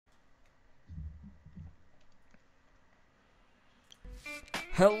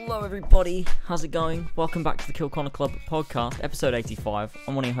Hello everybody, how's it going? Welcome back to the Kill Connor Club podcast, episode 85.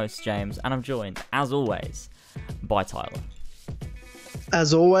 I'm one of your hosts, James, and I'm joined, as always, by Tyler.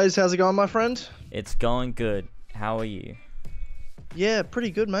 As always, how's it going, my friend? It's going good. How are you? Yeah,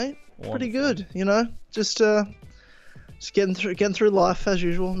 pretty good, mate. Wonderful. Pretty good, you know. Just getting through life as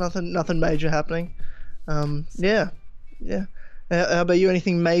usual. Nothing major happening. Yeah. How about you?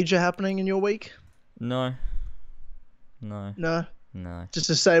 Anything major happening in your week? No. Just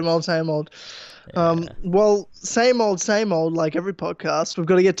the same old. Yeah. Well, same old, like every podcast. We've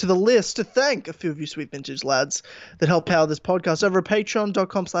got to get to the list to thank a few of you sweet vintage lads that help power this podcast over at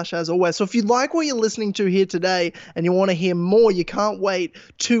patreon.com/as always. So if you like what you're listening to here today and you want to hear more, you can't wait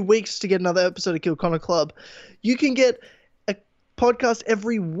 2 weeks to get another episode of Kill Connor Club. You can get a podcast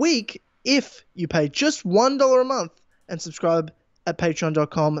every week if you pay just $1 a month and subscribe at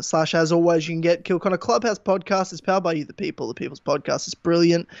patreon.com/as always. You can get Kill Connor Clubhouse podcast. It's powered by you, the people. The People's Podcast. It's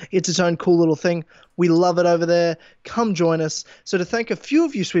brilliant. It's its own cool little thing. We love it over there. Come join us. So to thank a few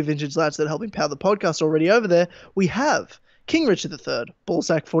of you sweet vintage lads that are helping power the podcast already over there, we have King Richard III,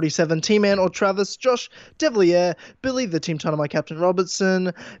 Ballsack 47, T-Man or Travis, Josh Devlier, Billy the Team Dynamite Captain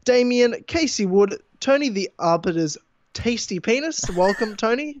Robertson, Damien, Casey Wood, Tony the Arbiter's Tasty Penis. Welcome,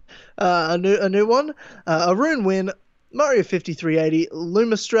 Tony. A new one. Arun Wynn, Mario 5380,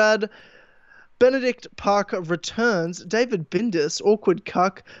 Lumistrad, Benedict Parker returns, David Bindis, Awkward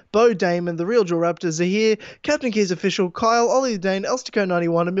Cuck, Bo Damon, The Real Joe Raptor, Zahir, Captain Keys Official, Kyle, Ollie Dane,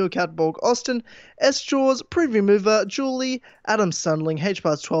 Elstico91, Emil Catborg, Austin, S. Jaws, Preview Mover, Julie, Adam Sunling,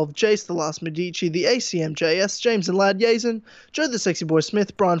 H-Parts 12, Jace the Last Medici, The ACMJS, James and Lad Yazen, Joe the Sexy Boy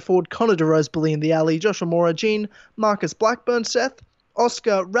Smith, Brian Ford, Connor DeRose, Billy in the Alley, Joshua Mora, Gene, Marcus Blackburn, Seth,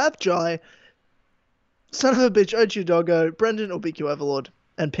 Oscar, Rabjai, Son of a Bitch, Ochu Doggo, Brendan or BQ Overlord,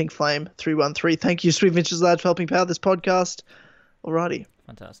 and Pink Flame 313. Thank you, Sweet Ventures Lad, for helping power this podcast. Alrighty.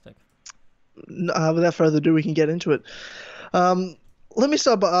 Fantastic. Without further ado, we can get into it. Let me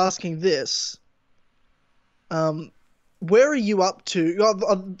start by asking this. Where are you up to?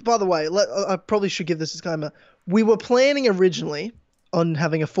 By the way, I probably should give this disclaimer. We were planning originally on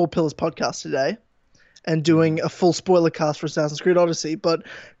having a Four Pillars podcast today and doing a full spoiler cast for Assassin's Creed Odyssey, but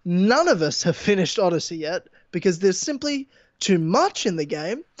none of us have finished Odyssey yet because there's simply too much in the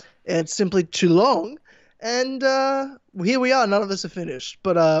game and it's simply too long, and here we are, none of us have finished.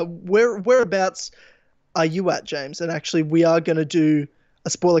 But whereabouts are you at, James? And actually, we are going to do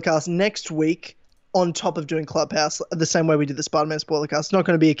a spoiler cast next week on top of doing Clubhouse, the same way we did the Spider-Man spoiler cast. It's not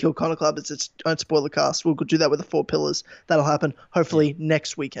going to be a Kill Connor Club, it's its own spoiler cast. We'll do that with the Four Pillars. That'll happen hopefully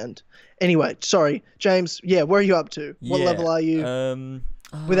next weekend. Anyway, sorry, James, where are you up to? What level are you?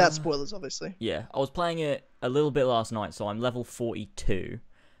 Without spoilers, obviously. Yeah, I was playing it a little bit last night, so I'm level 42.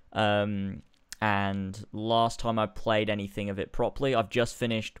 And last time I played anything of it properly, I've just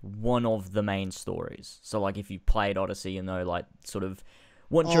finished one of the main stories. So, like, if you played Odyssey, you know, like, sort of,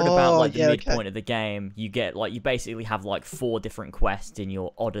 once you're at about, like, the midpoint of the game, you get, like, you basically have, like, 4 different quests in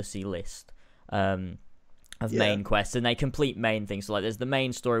your Odyssey list of main quests, and they complete main things. So, like, there's the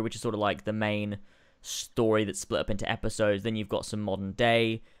main story, which is sort of, like, the main story that's split up into episodes. Then you've got some modern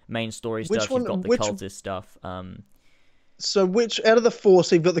day main story stuff. You've got the cultist stuff. So which, out of the 4,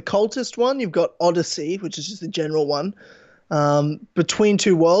 so you've got the cultist one, you've got Odyssey, which is just the general one. Between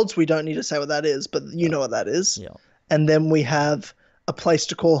Two Worlds, we don't need to say what that is, but you know what that is. Yeah. And then we have A Place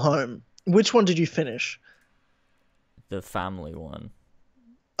to Call Home. Which one did you finish? The family one.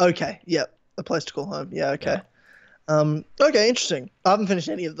 Okay, yep. A Place to Call Home. Yeah, okay. Yeah. Okay, interesting. I haven't finished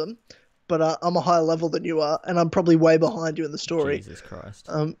any of them, but I'm a higher level than you are, and I'm probably way behind you in the story. Jesus Christ.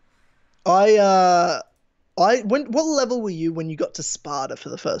 What level were you when you got to Sparta for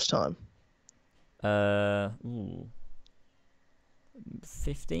the first time?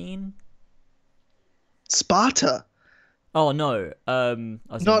 15? Sparta? Oh no. I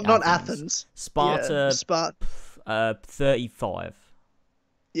was not Athens. Sparta. Yeah, Sparta. 35.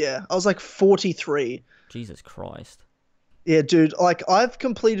 Yeah, I was like 43. Jesus Christ. Yeah, dude, like, I've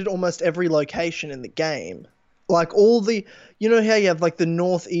completed almost every location in the game. Like, all the, you know how you have, like, the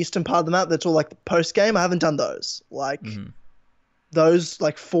northeastern part of the map that's all, like, the post-game? I haven't done those. Like, those,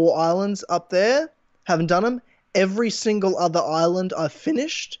 like, 4 islands up there, haven't done them. Every single other island I've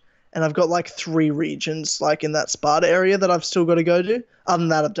finished, and I've got, like, 3 regions, like, in that Sparta area that I've still got to go to. Other than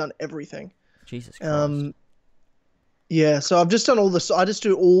that, I've done everything. Jesus Christ. Yeah, so I've just done all this. I just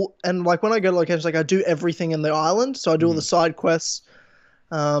do all, and like when I go to locations, like I do everything in the island. So I do all the side quests,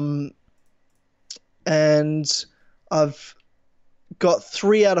 and I've got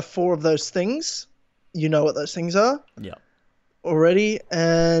 3 out of 4 of those things. You know what those things are? Yeah. Already,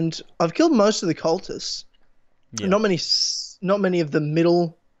 and I've killed most of the cultists. Yeah. Not many not many of the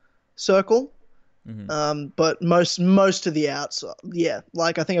middle circle. But most of the outs, yeah.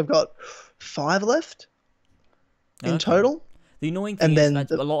 Like I think I've got 5 left in total. The annoying thing is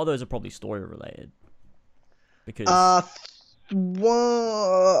that a lot of those are probably story related. Because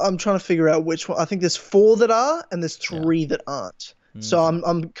I'm trying to figure out which one. I think there's 4 that are, and there's 3 that aren't. So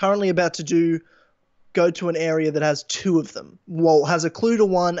I'm currently about to go to an area that has 2 of them. Well, has a clue to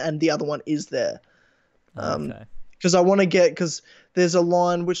one, and the other one is there. Because I want to get, because there's a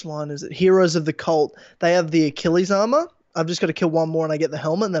line. Which line is it? Heroes of the Cult. They have the Achilles armor. I've just got to kill one more, and I get the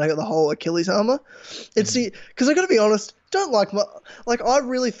helmet, and then I got the whole Achilles armor. It's because I got to be honest. Don't like I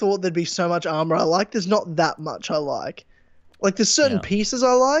really thought there'd be so much armor I like. There's not that much I like. Like there's certain pieces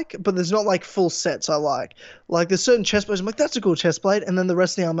I like, but there's not like full sets I like. Like there's certain chest plates I'm like, that's a cool chest plate, and then the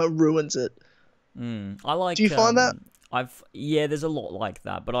rest of the armor ruins it. I like. Do you find that? There's a lot like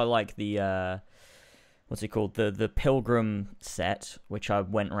that, but I like the what's it called? The Pilgrim set, which I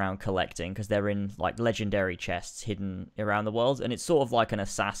went around collecting because they're in like legendary chests hidden around the world, and it's sort of like an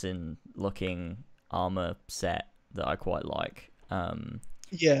assassin looking armor set that I quite like.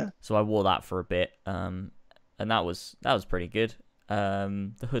 So I wore that for a bit, and that was pretty good.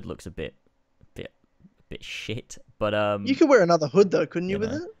 The hood looks a bit shit, but you could wear another hood though, couldn't you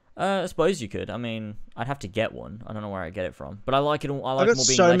with it? I suppose you could. I mean, I'd have to get one. I don't know where I get it from, but I like it. I got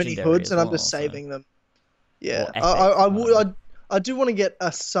so many hoods, and I'm just saving them. Yeah, I do want to get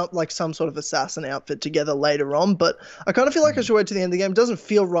some sort of assassin outfit together later on, but I kind of feel like I should wait to the end of the game. It doesn't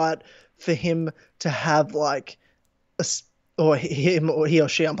feel right for him to have like he or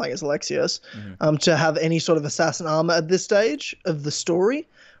she, I'm playing as Alexios, to have any sort of assassin armor at this stage of the story.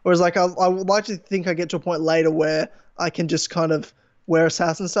 Whereas like I would like to think I get to a point later where I can just kind of wear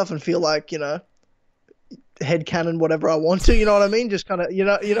assassin stuff and feel like, you know, headcanon whatever I want to, you know what I mean? Just kind of, you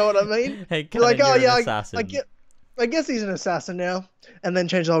know what I mean? Like, oh yeah, I guess he's an assassin now, and then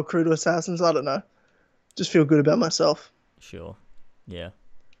change the whole crew to assassins. I don't know. Just feel good about myself. Sure. Yeah.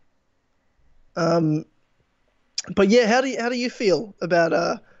 But yeah, how do you feel about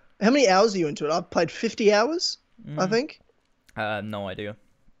how many hours are you into it? I've played 50 hours, I think. No idea.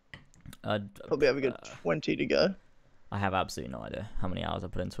 I'd probably have a good 20 to go. I have absolutely no idea how many hours I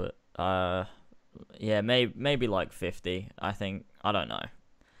put into it. Yeah, maybe like 50. I think. I don't know.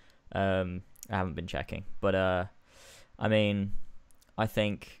 I haven't been checking, but I mean, I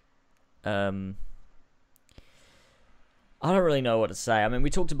think I don't really know what to say. I mean, we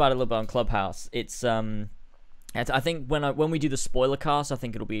talked about it a little bit on Clubhouse. It's I think when we do the spoiler cast, I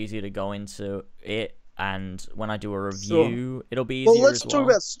think it'll be easier to go into it, and when I do a review, it'll be easier. Well, let's talk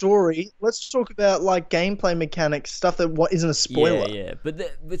about story. Let's talk about like gameplay mechanics, stuff that isn't a spoiler. Yeah.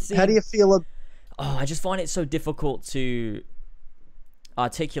 But see, how do you feel? I just find it so difficult to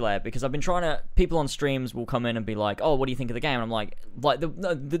articulate because I've been trying to. People on streams will come in and be like, "Oh, what do you think of the game?" And I'm like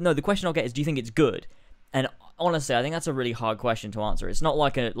the question I'll get is, "Do you think it's good?" And honestly, I think that's a really hard question to answer. It's not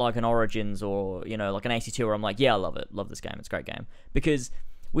like an Origins or, you know, like an AC2 where I'm like, yeah, I love it, love this game, it's a great game. Because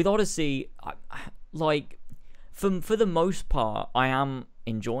with Odyssey, like for the most part, I am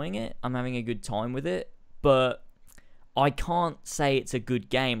enjoying it. I'm having a good time with it, but I can't say it's a good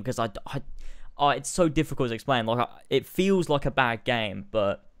game because it's so difficult to explain. Like it feels like a bad game,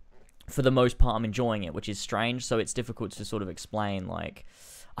 but for the most part, I'm enjoying it, which is strange. So it's difficult to sort of explain, like.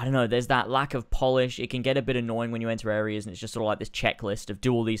 I don't know, there's that lack of polish. It can get a bit annoying when you enter areas and it's just sort of like this checklist of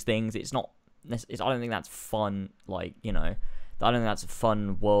do all these things. It's not, I don't think that's fun, like, you know, I don't think that's a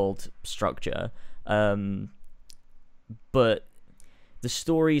fun world structure. But the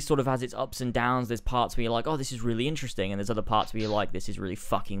story sort of has its ups and downs. There's parts where you're like, oh, this is really interesting. And there's other parts where you're like, this is really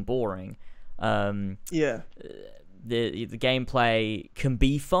fucking boring. Yeah. The gameplay can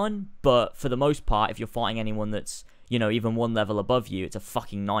be fun, but for the most part, if you're fighting anyone that's, you know, even one level above you, it's a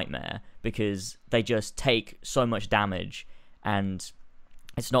fucking nightmare because they just take so much damage, and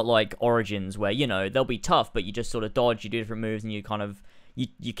it's not like Origins where, you know, they'll be tough, but you just sort of dodge, you do different moves, and you kind of,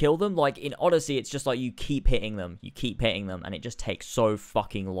 you kill them. Like, in Odyssey, it's just like you keep hitting them, and it just takes so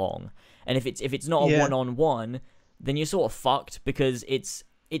fucking long. And if it's not a one-on-one, then you're sort of fucked because it's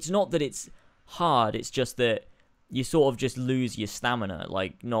not that it's hard, it's just that you sort of just lose your stamina,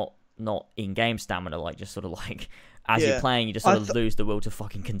 like, not in-game stamina, like, just sort of like... As you're playing, you just sort of lose the will to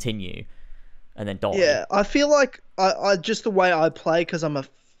fucking continue, and then die. Yeah, I feel like I just the way I play, because I'm a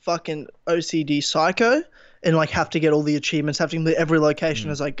fucking OCD psycho, and like have to get all the achievements, have to complete every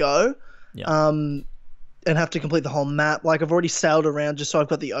location as I go, and have to complete the whole map. Like I've already sailed around just so I've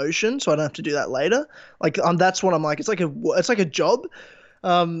got the ocean, so I don't have to do that later. Like that's what I'm like. It's like a job,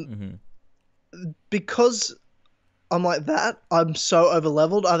 because. I'm like that. I'm so over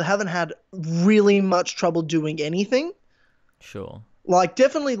leveled. I haven't had really much trouble doing anything. Sure. Like,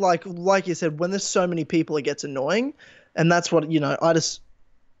 definitely, like you said, when there's so many people, it gets annoying, and that's what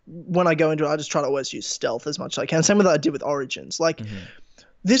when I go into it, I just try to always use stealth as much as I can. Same with what I did with Origins. Like,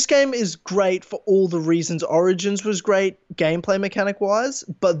 this game is great for all the reasons Origins was great, gameplay mechanic wise,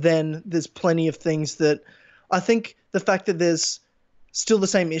 but then there's plenty of things that I think the fact that there's still the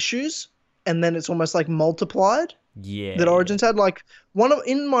same issues, and then it's almost like multiplied. Yeah. That Origins had. Like,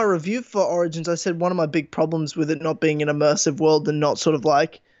 in my review for Origins, I said one of my big problems with it not being an immersive world and not sort of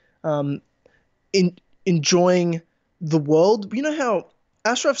like enjoying the world. You know how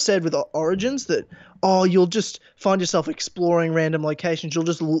Ashraf said with Origins that, oh, you'll just find yourself exploring random locations. You'll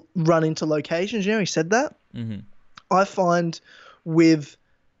just run into locations. You know, he said that. I find with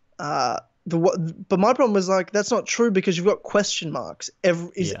but my problem was like, that's not true because you've got question marks.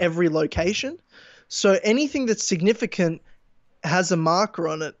 Every location. So anything that's significant has a marker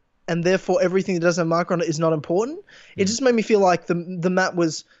on it, and therefore everything that doesn't have a marker on it is not important. It just made me feel like the map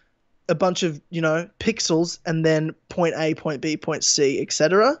was a bunch of, pixels and then point A, point B, point C,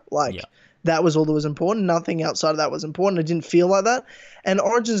 etc. Like, that was all that was important. Nothing outside of that was important. It didn't feel like that. And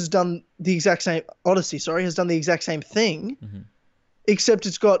Origins has done the exact same. Odyssey, has done the exact same thing, except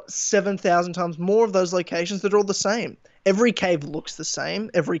it's got 7,000 times more of those locations that are all the same. Every cave looks the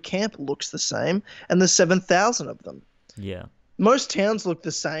same. Every camp looks the same. And there's 7,000 of them. Yeah. Most towns look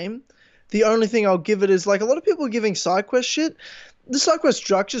the same. The only thing I'll give it is, like, a lot of people are giving side quest shit. The side quest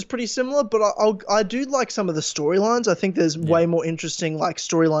structure is pretty similar, but I do like some of the storylines. I think there's way more interesting, like,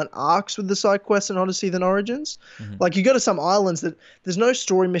 storyline arcs with the side quests in Odyssey than Origins. Like, you go to some islands that there's no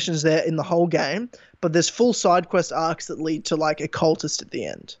story missions there in the whole game, but there's full side quest arcs that lead to, like, a cultist at the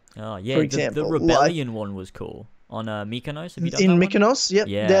end. Oh, yeah. For example, the Rebellion one was cool. On Mykonos, have you done in that Mykonos? One? Yep.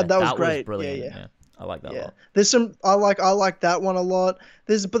 Yeah, that was great. Brilliant. Yeah. I like that a lot. There's some I like that one a lot.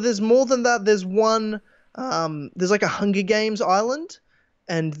 There's more than that. There's one there's like a Hunger Games island,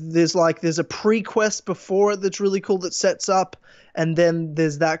 and there's a pre-quest before it that's really cool that sets up, and then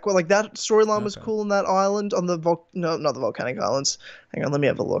there's that storyline was cool on that island on the not the volcanic islands. Hang on, let me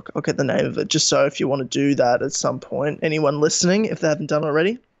have a look. I'll get the name of it just so if you want to do that at some point, anyone listening, if they haven't done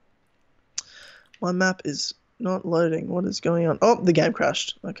already. My map is not loading. What is going on? Oh, the game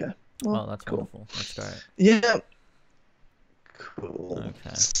crashed. Okay. Well, that's cool. Wonderful. That's great. Yeah. Cool.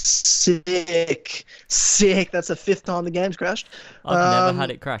 Okay. Sick. That's the 5th time the game's crashed. I've never had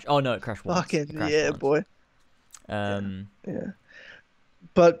it crash. Oh no, it crashed once. Fucking yeah, once. Boy. Yeah.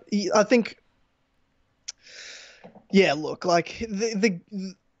 But I think. Yeah, look, like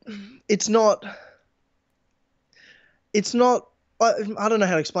it's not. I don't know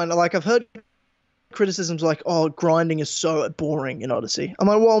how to explain it. Like, I've heard criticisms like, oh, grinding is so boring in Odyssey. I'm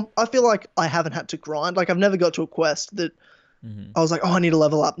like, well, I feel like I haven't had to grind. Like, I've never got to a quest that I was like, oh, I need to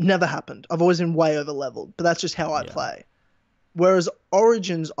level up. Never happened. I've always been way over leveled, but that's just how I play. Whereas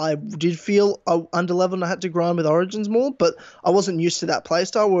Origins, I did feel under leveled and I had to grind with Origins more, but I wasn't used to that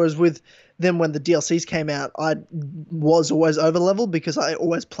playstyle. Whereas with them, when the DLCs came out, I was always over leveled because I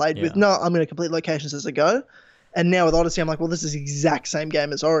always played with, no, I'm going to complete locations as I go. And now with Odyssey, I'm like, well, this is the exact same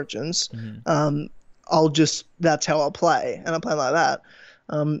game as Origins. That's how I'll play, and I'm playing like that.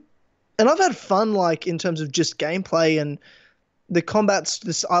 And I've had fun, like, in terms of just gameplay and the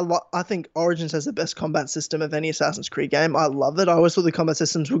combats. I think Origins has the best combat system of any Assassin's Creed game. I love it. I always thought the combat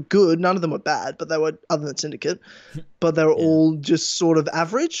systems were good. None of them were bad, but they were, other than Syndicate, but they were all just sort of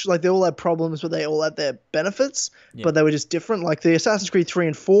average. Like, they all had problems, but they all had their benefits, but they were just different. Like, the Assassin's Creed 3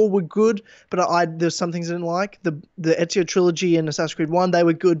 and 4 were good, but there's some things I didn't like. The Ezio trilogy and Assassin's Creed 1, they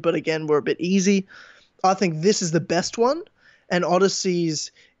were good, but again, were a bit easy. I think this is the best one, and Odyssey's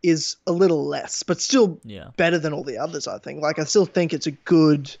is a little less, but still better than all the others, I think. Like, I still think it's a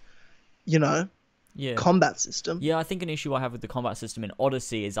good, combat system. Yeah, I think an issue I have with the combat system in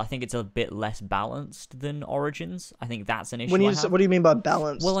Odyssey is I think it's a bit less balanced than Origins. I think that's an issue I have. What do you mean by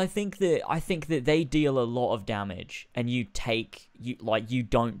balanced? Well, I think that they deal a lot of damage, and you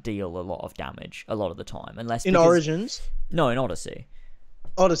don't deal a lot of damage a lot of the time, unless in Origins. No, in Odyssey.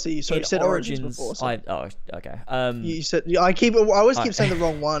 Odyssey, so you said Origins before. So. Okay. You said I always keep saying the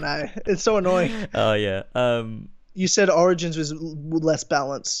wrong one. It's so annoying. Oh yeah. You said Origins was less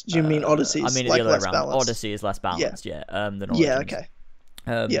balanced. Do you mean Odyssey? I mean the other way around. Balanced? Odyssey is less balanced. Yeah. Than Origins. Yeah. Okay.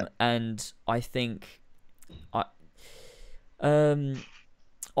 And I think,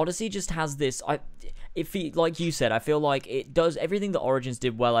 Odyssey just has this. Like you said, I feel like it does everything that Origins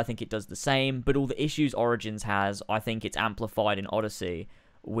did well. I think it does the same, but all the issues Origins has, I think it's amplified in Odyssey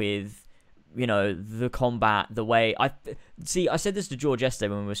with, the combat, the way I said this to George yesterday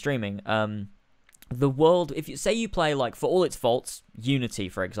when we were streaming. The world, if you say you play, like, for all its faults, Unity,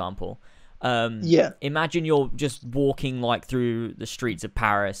 for example, Yeah. Imagine you're just walking like through the streets of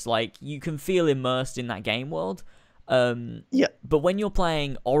Paris. Like you can feel immersed in that game world. Yeah. But when you're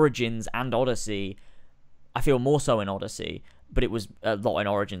playing Origins and Odyssey, I feel more so in Odyssey, but it was a lot in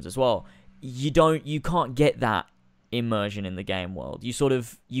Origins as well. You can't get that immersion in the game world.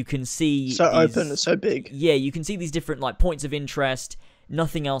 You can see so open, it's so big. Yeah, you can see these different like points of interest.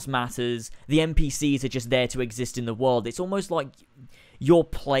 Nothing else matters. The NPCs are just there to exist in the world. It's almost like you're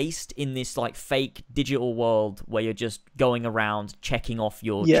placed in this like fake digital world where you're just going around checking off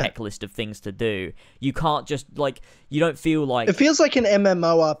your checklist of things to do. You can't just like, you don't feel like it feels like an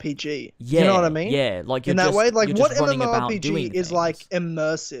MMORPG. Yeah, you know what I mean? Yeah, like in that way, like what MMORPG is like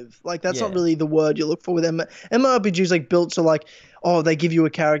immersive. Like that's not really the word you look for with MMORPG is like built to like, oh, they give you a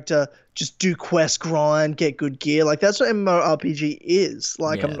character, just do quest, grind, get good gear. Like that's what MMORPG is.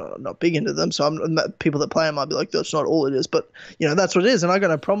 Like I'm not big into them, so people that play them might be like, that's not all it is. But you know, that's what it is, and I got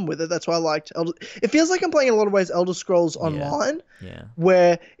no problem with it. That's why I liked It feels like I'm playing in a lot of ways Elder Scrolls Online,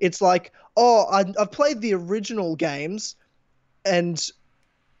 where it's like, oh, I've played the original games, and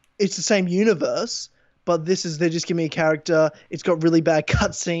it's the same universe. But they just give me a character. It's got really bad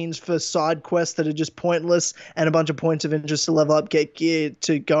cutscenes for side quests that are just pointless and a bunch of points of interest to level up, get gear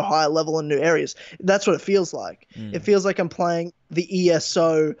to go higher level in new areas. That's what it feels like. It feels like I'm playing the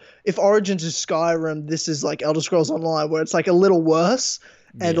ESO. If Origins is Skyrim, this is like Elder Scrolls Online, where it's like a little worse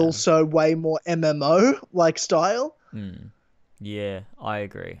and also way more MMO like style. Yeah, I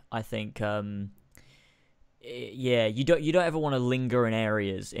agree. I think you don't ever want to linger in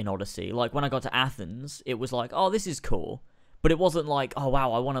areas in Odyssey. Like when I got to Athens, it was like, oh, this is cool, but it wasn't like, oh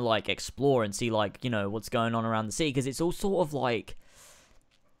wow, I want to like explore and see like, you know, what's going on around the city, because it's all sort of like,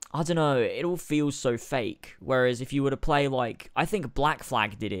 I don't know, it all feels so fake. Whereas if you were to play like, I think Black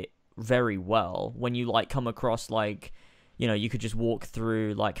Flag did it very well, when you like come across like, you know, you could just walk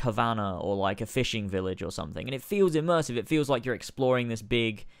through like Havana or like a fishing village or something, and it feels immersive. It feels like you're exploring this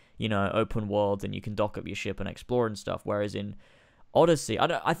big, you know, open world, and you can dock up your ship and explore and stuff. Whereas in Odyssey,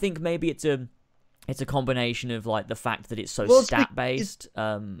 I think maybe it's a combination of like the fact that it's so stat based.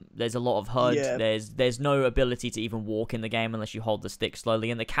 There's a lot of HUD. Yeah. There's no ability to even walk in the game unless you hold the stick slowly,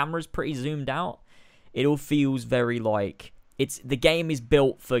 and the camera's pretty zoomed out. It all feels very like the game is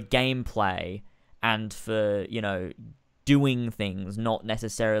built for gameplay and for, you know, doing things, not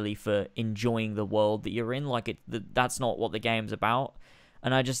necessarily for enjoying the world that you're in. Like that's not what the game's about.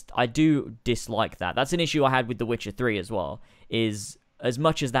 And I do dislike that. That's an issue I had with The Witcher 3 as well, is as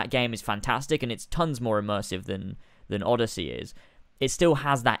much as that game is fantastic and it's tons more immersive than Odyssey is, it still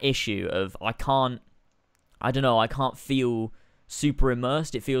has that issue of I can't feel super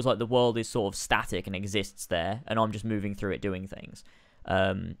immersed. It feels like the world is sort of static and exists there, and I'm just moving through it doing things.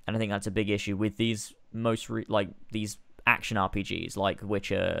 And I think that's a big issue with these these action RPGs like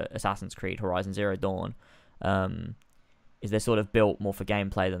Witcher, Assassin's Creed, Horizon Zero Dawn. Is they're sort of built more for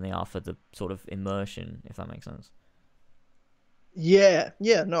gameplay than they are for the sort of immersion, if that makes sense. Yeah,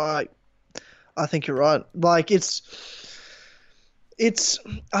 no, I think you're right. Like it's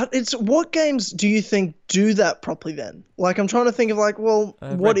what games do you think do that properly then? Like I'm trying to think of like, well,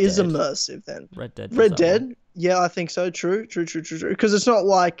 what is immersive then? Red Dead. Red Dead? Yeah, I think so. True. Because it's not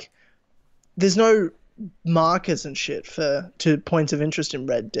like there's no markers and shit to points of interest in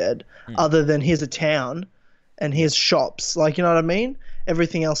Red Dead other than here's a town and here's shops. Like, you know what I mean?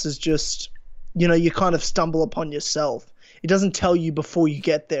 Everything else is just, you know, you kind of stumble upon yourself. It doesn't tell you before you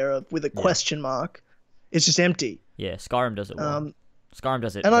get there with a question mark. It's just empty. Yeah, Skyrim does it well. Skyrim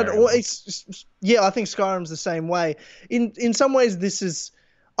does it. And I think Skyrim's the same way. In some ways,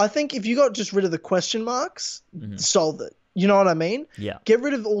 I think if you got just rid of the question marks, solve it. You know what I mean? Yeah. Get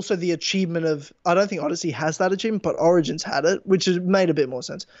rid of also the achievement of, I don't think Odyssey has that achievement, but Origins had it, which made a bit more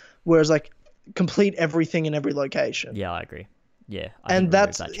sense. Whereas like complete everything in every location. Yeah, I agree. Yeah.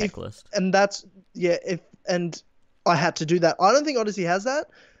 That's that checklist. And I had to do that. I don't think Odyssey has that,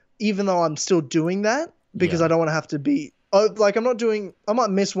 even though I'm still doing that because I don't want to have to be, I might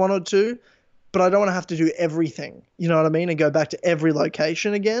miss one or two, but I don't want to have to do everything. You know what I mean? And go back to every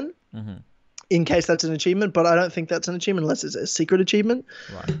location again. In case that's an achievement, but I don't think that's an achievement unless it's a secret achievement.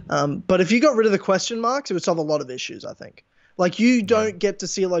 Right. But if you got rid of the question marks, it would solve a lot of issues, I think. Like you don't get to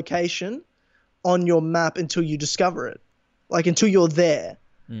see a location on your map until you discover it. Like until you're there.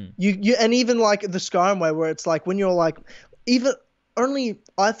 You and even like the Skyrim way where it's like when you're like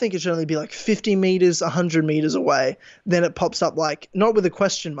I think it should only be like 50 meters, 100 meters away. Then it pops up like not with a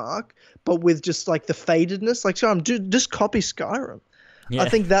question mark, but with just like the fadedness. Like Skyrim, dude, just copy Skyrim. Yeah. I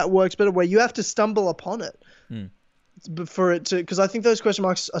think that works better where you have to stumble upon it for it to, because I think those question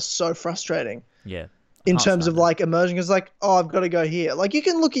marks are so frustrating. Yeah. in terms of like immersion. Because like, oh, I've got to go here. Like you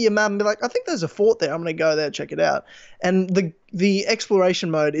can look at your map and be like, I think there's a fort there. I'm gonna go there, check it out. And the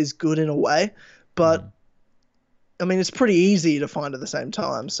exploration mode is good in a way, but I mean it's pretty easy to find at the same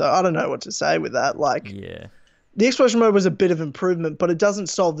time. So I don't know what to say with that. Like, yeah, the exploration mode was a bit of improvement, but it doesn't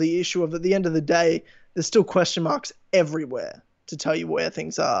solve the issue of at the end of the day, there's still question marks everywhere to tell you where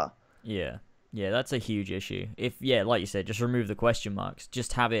things are. Yeah. Yeah, that's a huge issue. If, yeah, like you said, just remove the question marks.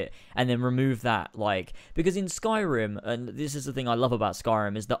 Just have it, and then remove that, like... Because in Skyrim, and this is the thing I love about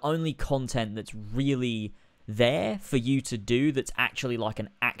Skyrim, is the only content that's really there for you to do that's actually like an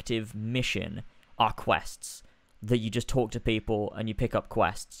active mission are quests. That you just talk to people and you pick up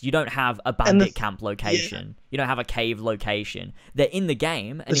quests. You don't have a bandit camp location. Yeah. You don't have a cave location. They're in the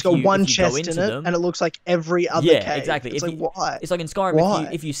game. And it's got one chest in it, and it looks like every other cave. Yeah, exactly. It's like, why? It's like in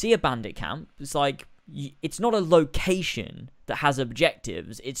Skyrim, if you see a bandit camp, it's like, it's not a location that has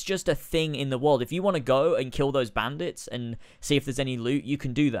objectives. It's just a thing in the world. If you want to go and kill those bandits and see if there's any loot, you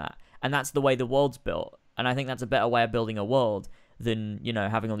can do that. And that's the way the world's built. And I think that's a better way of building a world than, you know,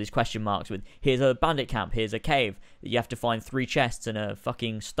 having all these question marks with, here's a bandit camp, here's a cave, you have to find 3 chests and a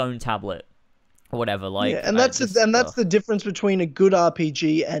fucking stone tablet, or whatever, like... Yeah, and that's the difference between a good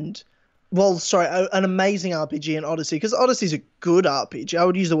RPG and... Well, sorry, an amazing RPG and Odyssey, because Odyssey's a good RPG. I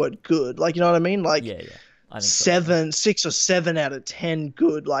would use the word good, like, you know what I mean? Like, yeah. I think 6 or 7 out of 10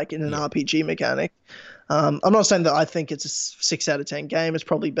 good, like, in an RPG mechanic. I'm not saying that I think it's a 6 out of 10 game. It's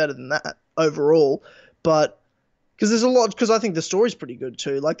probably better than that overall, but... Because I think the story's pretty good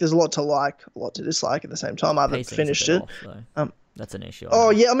too. Like, there's a lot to like, a lot to dislike at the same time. I haven't finished it. That's an issue.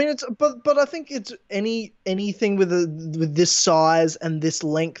 Yeah, I mean, but I think it's anything with this size and this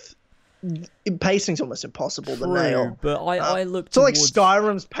length, pacing's almost impossible to nail. But I look so like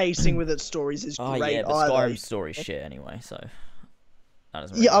Skyrim's pacing with its stories is great. Yeah, but Skyrim's story's shit anyway, so.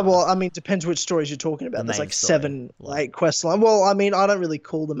 Really well, I mean, depends which stories you're talking about. There's like 7, 8 quest line. Well, I mean, I don't really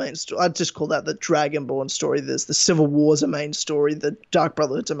call the main story. I just call that the Dragonborn story. There's the Civil War's a main story. The Dark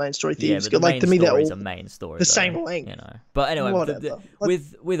Brotherhood's a main story. Thieves Guild. Like, to me, they're all a main story. The same length, you know. But anyway,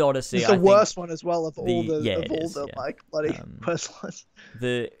 with Odyssey, it's the worst one as well of all the like bloody quest lines.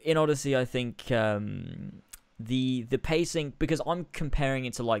 In Odyssey, I think the pacing, because I'm comparing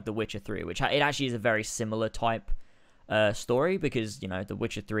it to like The Witcher 3, which it actually is a very similar type story, because, you know, The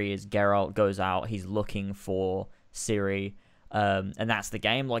Witcher 3 is Geralt goes out, he's looking for Ciri, and that's the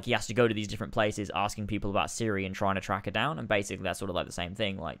game. Like, he has to go to these different places asking people about Ciri and trying to track her down, and basically that's sort of like the same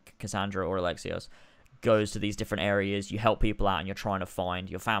thing. Like, Cassandra or Alexios goes to these different areas, you help people out, and you're trying to find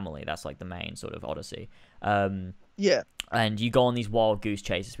your family. That's like the main sort of Odyssey. Yeah. And you go on these wild goose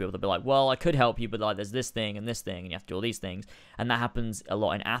chases. People will be like, well, I could help you, but like there's this thing and this thing, and you have to do all these things. And that happens a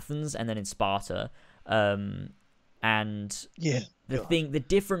lot in Athens and then in Sparta. And the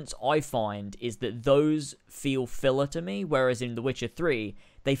difference I find is that those feel filler to me, whereas in The Witcher 3,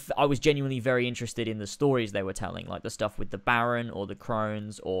 I was genuinely very interested in the stories they were telling, like the stuff with the Baron or the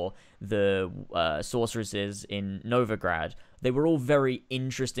Crones or the sorceresses in Novigrad. They were all very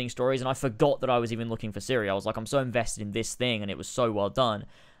interesting stories, and I forgot that I was even looking for Ciri. I was like, I'm so invested in this thing, and it was so well done.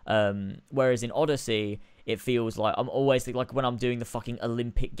 Whereas in Odyssey, it feels like I'm always like when I'm doing the fucking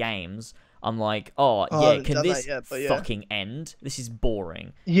Olympic Games, I'm like, can this fucking end? This is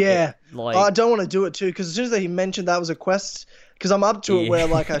boring. Yeah, I don't want to do it too, because as soon as he mentioned that was a quest, because I'm up to it where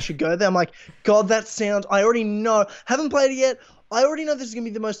like I should go there, I'm like, God, that sounds. I already know. Haven't played it yet. I already know this is gonna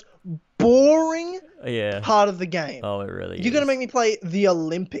be the most boring part of the game. Oh, it really is. You're gonna make me play the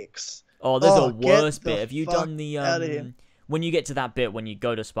Olympics. Oh, there's a worse bit. Have you done the when you get to that bit when you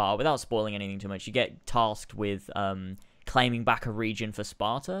go to Sparta, without spoiling anything too much, you get tasked with claiming back a region for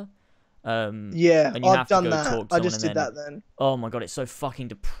Sparta. And you I've done that. I just did that then. Oh my god, it's so fucking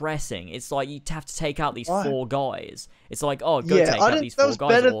depressing. It's like you have to take out these 4 guys. It's like, oh, take out these 4 guys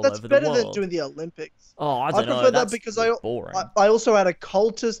all over the world. That's better than doing the Olympics. Oh, I don't know. I prefer that because I also had a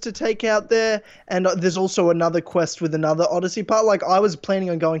cultist to take out there, and there's also another quest with another Odyssey part. Like, I was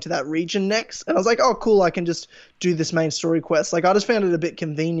planning on going to that region next, and I was like, oh, cool, I can just do this main story quest. Like, I just found it a bit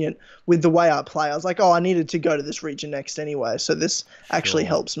convenient with the way I play. I was like, oh, I needed to go to this region next anyway, so this actually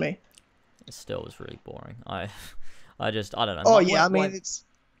helps me. It still was really boring. I don't know. Oh yeah, I mean it's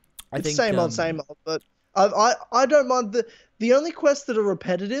same old, but I don't mind the only quests that are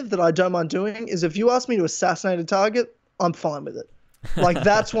repetitive that I don't mind doing is if you ask me to assassinate a target, I'm fine with it. Like,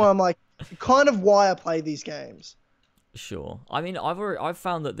 that's why I'm like, kind of why I play these games. Sure. I mean, I've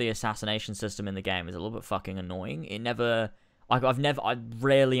found that the assassination system in the game is a little bit fucking annoying. I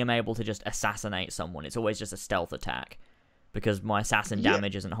rarely am able to just assassinate someone. It's always just a stealth attack because my assassin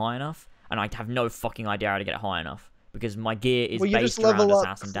damage isn't high enough. And I have no fucking idea how to get it high enough. because my gear is Well, you just based around level up.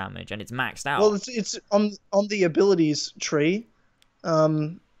 assassin damage, and it's maxed out. Well, it's on the abilities tree. I've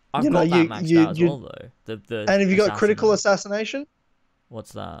you know, got that maxed out as well, though. And have you got critical assassin. assassination?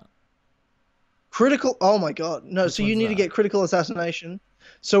 What's that? Critical. Oh my god, no! Which So you one's need to that? get critical assassination.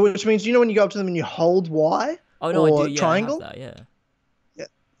 So which means when you go up to them and you hold Y Oh no, or I do. Yeah, triangle. I have that. Yeah.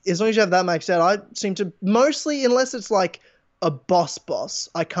 As long as you have that maxed out, I seem to mostly, unless it's like a boss,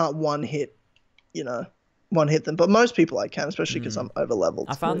 I can't one hit them. But most people I can, especially because I'm over leveled.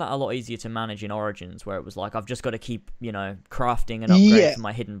 I found that a lot easier to manage in Origins, where it was like I've just got to keep, crafting an upgrade for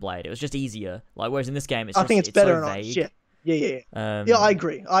my hidden blade. It was just easier. Like whereas in this game, I think it's better so in vague. Orange. Yeah. Yeah, I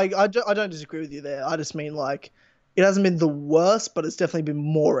agree. I don't disagree with you there. I just mean like it hasn't been the worst, but it's definitely been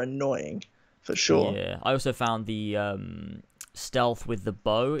more annoying for sure. Yeah. I also found the stealth with the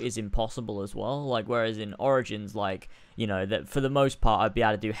bow is impossible as well. Like whereas in Origins, like that for the most part I'd be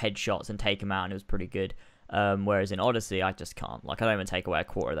able to do headshots and take them out, and it was pretty good. Whereas in Odyssey, I just can't. Like I don't even take away a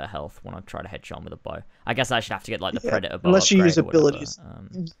quarter of their health when I try to headshot them with a bow. I guess I should have to get like the Predator bow unless you use upgrade or abilities.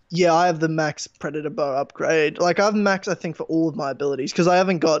 whatever. Yeah, I have the max Predator bow upgrade. Like I've maxed, I think, for all of my abilities because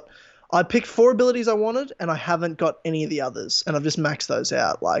I picked 4 abilities I wanted, and I haven't got any of the others, and I've just maxed those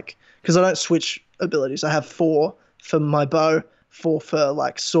out. Like because I don't switch abilities. I have 4 for my bow, 4 for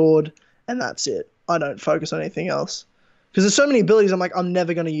like sword, and that's it. I don't focus on anything else because there's so many abilities. I'm like, I'm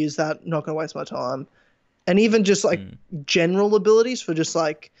never going to use that. Not going to waste my time. And even just like general abilities for just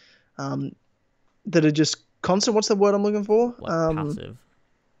like that are just constant. What's the word I'm looking for? Like passive.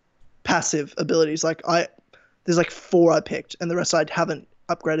 Passive abilities. Like there's like 4 I picked, and the rest I haven't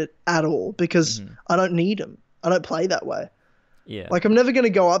upgraded at all because I don't need them. I don't play that way. Yeah. Like I'm never gonna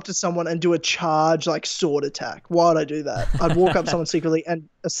go up to someone and do a charge like sword attack. Why would I do that? I'd walk up to someone secretly and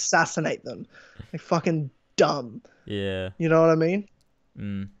assassinate them. Like fucking dumb. Yeah. You know what I mean?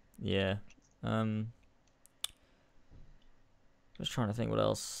 Yeah. Just trying to think what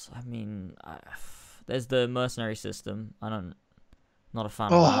else. I mean, there's the mercenary system. Not a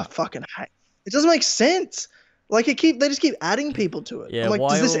fan of that. I fucking hate. It doesn't make sense. Like they just keep adding people to it. Yeah, I'm like,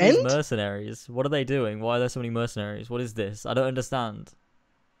 why does this are all these end? mercenaries? What are they doing? Why are there so many mercenaries? What is this? I don't understand.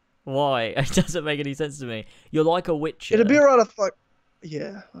 Why? It doesn't make any sense to me. You're like a witcher. It'd be alright if like,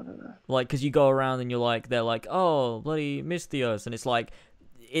 yeah, I don't know. Like, because you go around and they're like, oh, bloody Misthios, and it's like,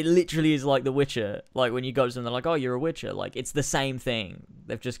 it literally is like The Witcher. Like, when you go to them, they're like, oh, you're a Witcher. Like, it's the same thing.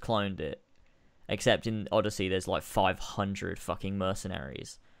 They've just cloned it. Except in Odyssey, there's like 500 fucking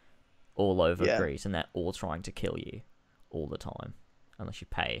mercenaries all over Greece, and they're all trying to kill you all the time, unless you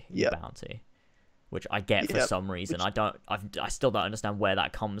pay your bounty. Which I get for some reason. I still don't understand where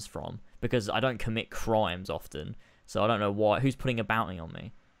that comes from, because I don't commit crimes often, so I don't know why. Who's putting a bounty on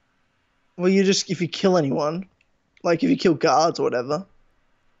me? Well, if you kill anyone, like if you kill guards or whatever,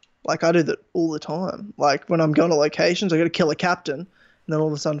 like I do that all the time. Like when I'm going to locations, I got to kill a captain, and then all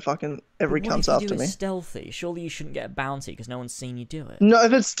of a sudden, fucking every cunt's after me. Stealthy. Surely you shouldn't get a bounty because no one's seen you do it. No,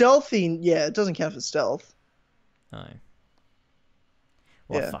 if it's stealthy, yeah, it doesn't count for stealth. No.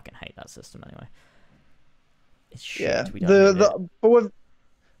 Well, I fucking hate that system anyway. It's shit. Yeah. We don't need it. But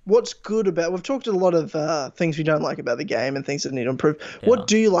what's good about... We've talked a lot of things we don't like about the game and things that need to improve. Yeah. What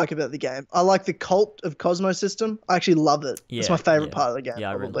do you like about the game? I like the Cult of Cosmos system. I actually love it. It's my favorite part of the game. Yeah,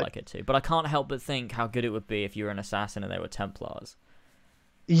 probably. I really like it too. But I can't help but think how good it would be if you were an assassin and they were Templars.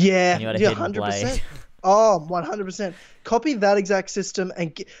 Yeah, and you had a 100%. Oh, 100%. Copy that exact system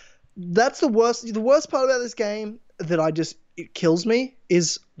and that's the worst. The worst part about this game that it kills me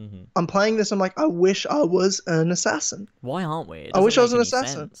is I'm playing this. I'm like, I wish I was an assassin. Why aren't we? I wish I was an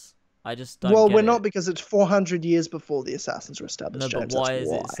assassin. Sense. I just don't. Well, we're not, because it's 400 years before the assassins were established. No, but why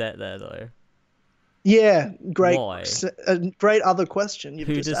is it set there though? Yeah, great. Why? Great other question.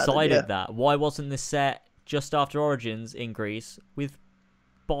 Who decided that? Why wasn't this set just after Origins in Greece with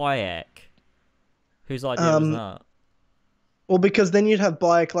Bayek? Whose idea was that? Well, because then you'd have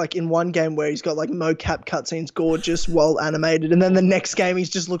Bayek like in one game where he's got like mocap cutscenes, gorgeous, well animated, and then the next game he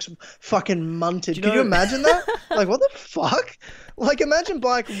just looks fucking munted. Can you imagine that? Like, what the fuck? Like, imagine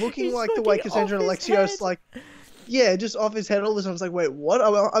Bayek looking like the way Cassandra and Alexios, like, yeah, just off his head all the time. It's like, wait, what?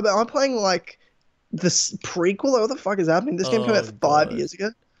 I'm playing like this prequel. Like, what the fuck is happening? This game came out 5 years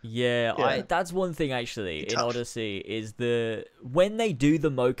ago. Yeah, that's one thing actually in Odyssey is when they do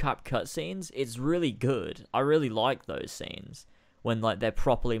the mocap cutscenes, it's really good. I really like those scenes when like they're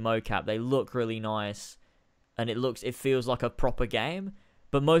properly mocap. They look really nice, and it feels like a proper game.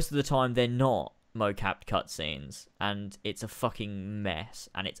 But most of the time they're not mocapped cutscenes, and it's a fucking mess,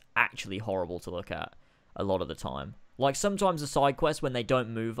 and it's actually horrible to look at a lot of the time. Like sometimes the side quests when they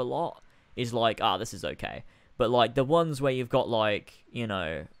don't move a lot is like, this is okay. But, like, the ones where you've got, like,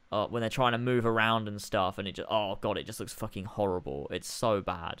 when they're trying to move around and stuff, and it just, oh god, it just looks fucking horrible. It's so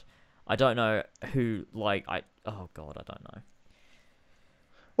bad. I don't know who, like, oh god, I don't know.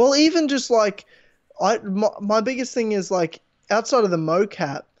 Well, even just like, my biggest thing is like outside of the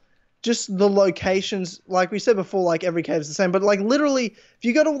mocap, just the locations. Like we said before, like every cave is the same, but like literally, if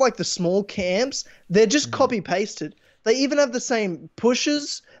you go to like the small camps, they're just copy pasted. They even have the same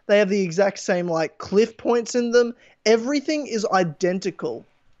pushes. They have the exact same like cliff points in them. Everything is identical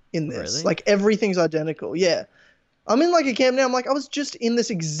in this. Really? Like everything's identical. Yeah. I'm in like a camp now. I'm like, I was just in this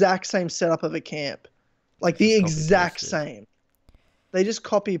exact same setup of a camp. Like the exact same. They just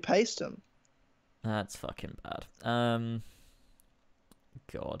copy paste them. That's fucking bad.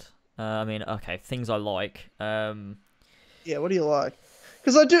 God. I mean, okay, things I like. Yeah, what do you like?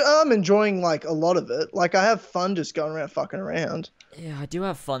 Because I'm enjoying like a lot of it. Like I have fun just going around fucking around. Yeah, I do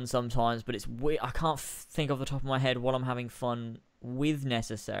have fun sometimes, but it's weird. I can't think off the top of my head what I'm having fun with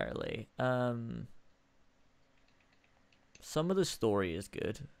necessarily. Some of the story is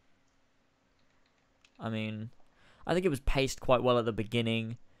good. I mean, I think it was paced quite well at the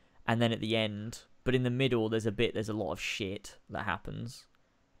beginning, and then at the end. But in the middle, there's a lot of shit that happens,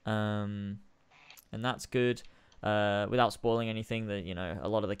 and that's good. Without spoiling anything, that a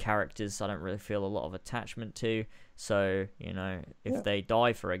lot of the characters I don't really feel a lot of attachment to. So if they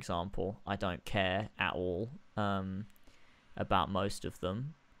die, for example, I don't care at all about most of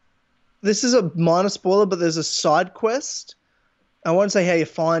them. This is a minor spoiler, but there's a side quest. I won't say how you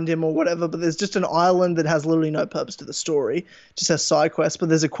find him or whatever, but there's just an island that has literally no purpose to the story. Just has side quests, but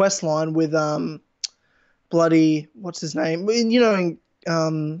there's a quest line with bloody what's his name?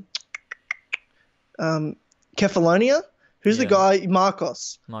 Kefalonia, who's the guy?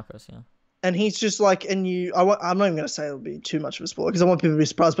 Marcos. Marcos, yeah. And he's just like, I'm not even going to say it'll be too much of a spoiler because I want people to be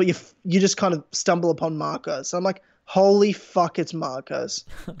surprised, but you just kind of stumble upon Marcos. So I'm like, holy fuck, it's Marcos.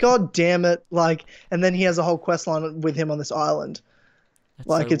 God damn it. Like, and then he has a whole quest line with him on this island. That's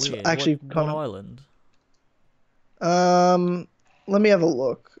like, so it's weird. actually what island? Let me have a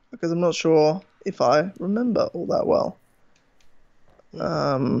look because I'm not sure if I remember all that well.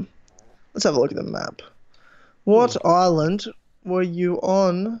 Let's have a look at the map. What island were you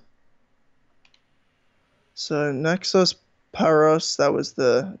on? So Naxos, Paros,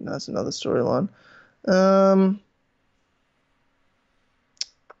 that's another storyline. I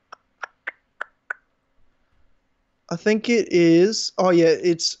think it is. Oh yeah,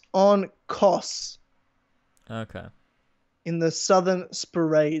 it's on Kos. Okay. In the southern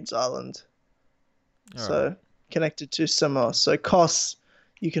Sporades Island. All so right. Connected to Samos. So Kos,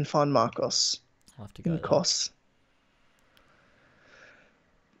 you can find Marcos. I'll have to go in there. Kos.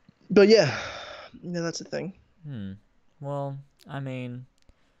 But yeah, that's the thing. Well, I mean,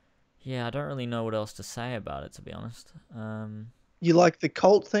 yeah, I don't really know what else to say about it, to be honest. You like the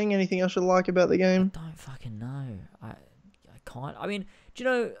cult thing? Anything else you like about the game? I don't fucking know. I can't. I mean, do you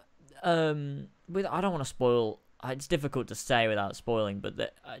know? I don't want to spoil. It's difficult to say without spoiling,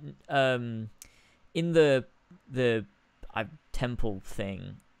 but in the temple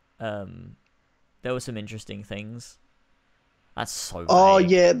thing, there were some interesting things. That's so vague. Oh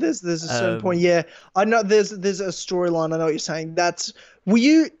yeah, there's a certain point. Yeah, I know there's a storyline. I know what you're saying. Were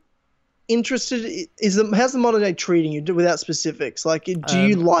you interested? How's the modern day treating you without specifics? Like, do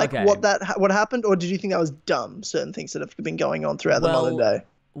you like what happened, or did you think that was dumb? Certain things that have been going on throughout the modern day.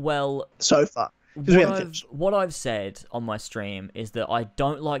 Well, so far, what I've said on my stream is that I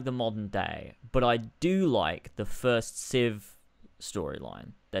don't like the modern day, but I do like the first Civ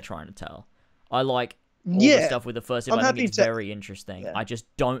storyline they're trying to tell. I like all the stuff with the first Civ. I think it's very interesting. Yeah. I just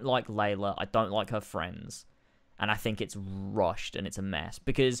don't like Layla. I don't like her friends. And I think it's rushed and it's a mess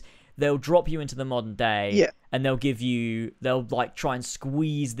because they'll drop you into the modern day and they'll like try and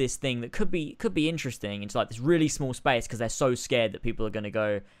squeeze this thing that could be interesting into like this really small space because they're so scared that people are going to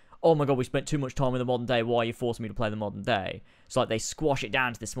go, oh my god, we spent too much time in the modern day. Why are you forcing me to play the modern day? So like they squash it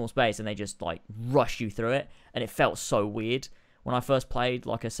down to this small space and they just like rush you through it. And it felt so weird when I first played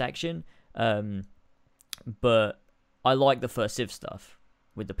like a section. But I like the first Civ stuff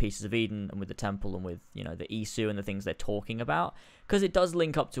with the Pieces of Eden and with the temple and with, the Isu and the things they're talking about. Because it does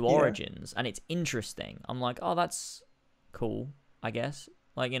link up to Origins and it's interesting. I'm like, oh, that's cool, I guess.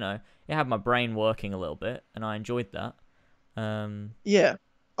 Like, it had my brain working a little bit and I enjoyed that. Yeah.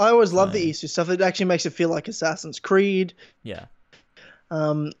 I always love the Isu stuff. It actually makes it feel like Assassin's Creed. Yeah.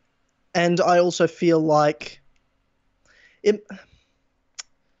 And I also feel like it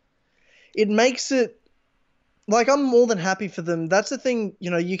makes it like I'm more than happy for them. That's the thing,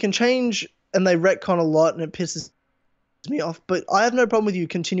 you can change and they retcon a lot and it pisses me off, but I have no problem with you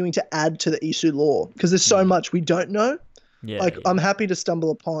continuing to add to the Isu lore because there's so much we don't know. Yeah, Like, yeah. I'm happy to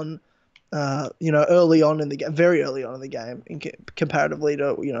stumble upon, early on in the game, very early on in the game, comparatively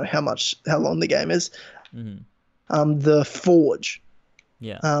to how long the game is. Hmm. The Forge,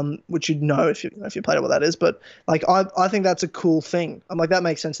 Yeah. which you'd know if you played it, what that is. But like, I think that's a cool thing. I'm like, that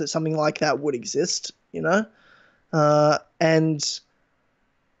makes sense that something like that would exist, and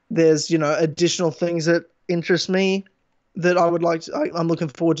there's additional things that interest me that I would like to, I'm looking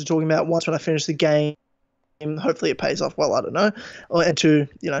forward to talking about once when I finish the game. Hopefully it pays off well, I don't know. And to,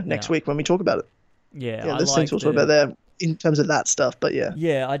 next Yeah. week when we talk about it. Yeah, Yeah, I there's things like we'll talk about there in terms of that stuff, but yeah.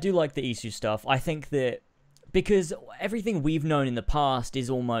 Yeah, I do like the Isu stuff. I think that because everything we've known in the past is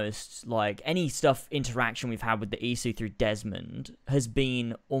almost like any interaction we've had with the Isu through Desmond has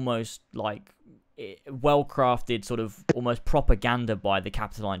been almost like well crafted, sort of almost propaganda by the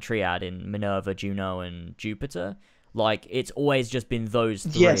Capitoline Triad in Minerva, Juno, and Jupiter. Like, it's always just been those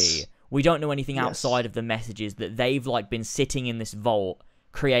three. Yes. We don't know anything Yes. outside of the messages that they've like been sitting in this vault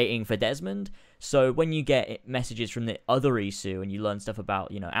creating for Desmond. So when you get messages from the other Isu and you learn stuff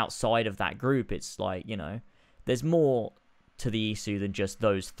about, outside of that group, it's like, there's more to the Isu than just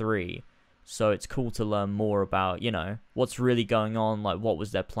those three. So it's cool to learn more about, what's really going on, like what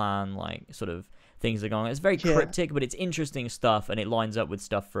was their plan, like sort of things that are going on. It's very cryptic, but it's interesting stuff, and it lines up with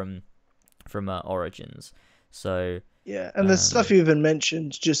stuff from Origins. So yeah, and there's stuff you even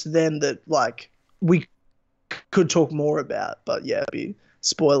mentioned just then that like we could talk more about, but yeah, be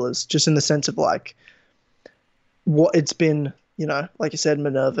spoilers just in the sense of like what it's been, like you said,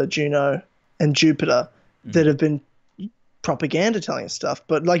 Minerva, Juno, and Jupiter that have been propaganda telling us stuff.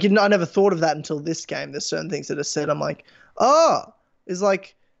 But like, I never thought of that until this game. There's certain things that are said. I'm like, it's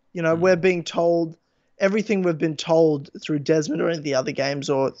like, we're being told everything we've been told through Desmond or any of the other games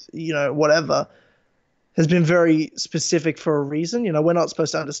or, whatever has been very specific for a reason. We're not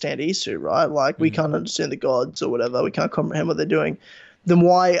supposed to understand Isu, right? Like, we can't understand the gods or whatever. We can't comprehend what they're doing. Then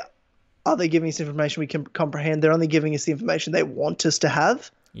why are they giving us information we can comprehend? They're only giving us the information they want us to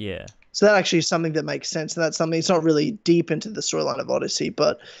have. Yeah. So that actually is something that makes sense. And that's something, it's not really deep into the storyline of Odyssey,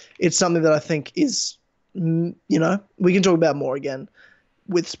 but it's something that I think is, we can talk about more again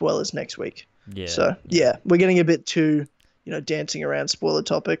with spoilers next week. Yeah. So, yeah, we're getting a bit too, dancing around spoiler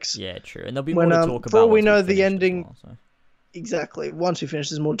topics. Yeah, true. And there'll be more to talk about. For all we know, once we the finish ending. as well, so. Exactly. Once we finish,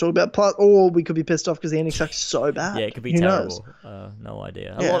 there's more to talk about. Plus, or we could be pissed off because the ending sucks so bad. Yeah, it could be Who terrible. knows? No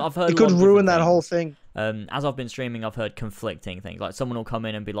idea. Yeah. I've heard it could ruin that whole things. thing. As I've been streaming, I've heard conflicting things. Like, someone will come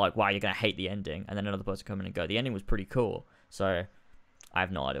in and be like, wow, you're going to hate the ending. And then another person come in and go, the ending was pretty cool. So, I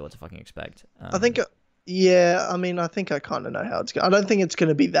have no idea what to fucking expect. I think, I think I kind of know how it's going. I don't think it's going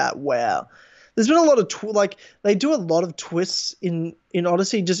to be that wow. There's been a lot of they do a lot of twists in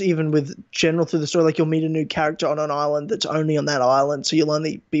Odyssey, just even with general through the story. Like, you'll meet a new character on an island that's only on that island, so you'll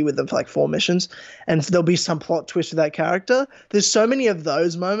only be with them for like 4 missions, and there'll be some plot twist with that character. There's so many of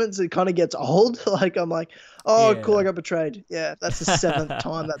those moments it kind of gets old. Like, I'm like, cool, I got betrayed. Yeah, that's the 7th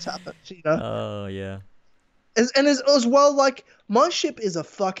time that's happened. Oh yeah. As well, like, my ship is a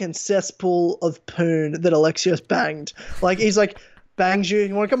fucking cesspool of poon that Alexios banged. Like, he's like, bangs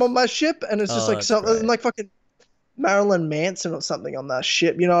you want to come on my ship? And it's just like something like fucking Marilyn Manson or something on that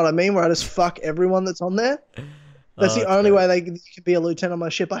ship. You know what I mean? Where I just fuck everyone that's on there. That's the only way you can be a lieutenant on my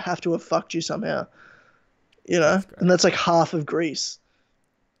ship. I have to have fucked you somehow. And that's like half of Greece.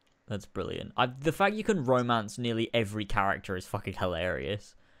 That's brilliant. The fact you can romance nearly every character is fucking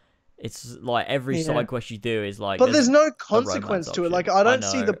hilarious. It's like every side quest you do is like. But there's no consequence to it. Like, I don't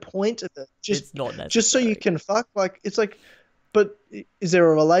see the point of it. It's not necessary. Just so you can fuck. Like, it's like. But is there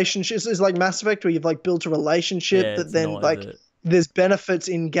a relationship? It's like Mass Effect where you've like built a relationship that then like there's benefits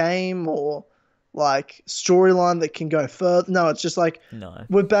in game or like storyline that can go further. No, it's just like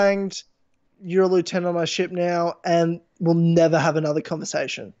we're banged. You're a lieutenant on my ship now, and we'll never have another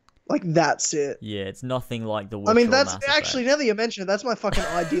conversation. Like, that's it. Yeah, it's nothing like the Witcher. I mean, that's actually, now that you mention it, that's my fucking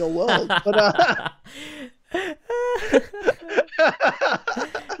ideal world. But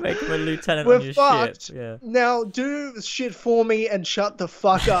make him a lieutenant on your fucked. ship. Yeah. Now do shit for me and shut the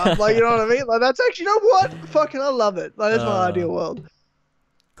fuck up. Like, you know what I mean? Like, that's actually, you know what? Fucking, I love it. Like, that's my ideal world.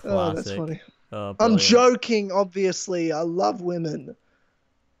 Classic. Oh, that's funny. Oh, I'm joking, obviously. I love women.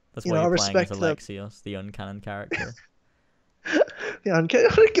 That's why you're playing as Alexios, the uncanon character. Yeah, I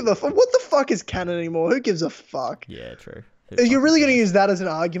don't give a fuck. What the fuck is canon anymore? Who gives a fuck? Yeah, true. Are you really going to use that as an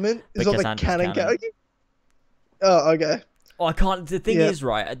argument? Is all the canon character? Oh, okay. Oh, I can't. The thing is,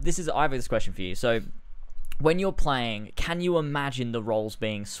 right? I have this question for you. So, when you're playing, can you imagine the roles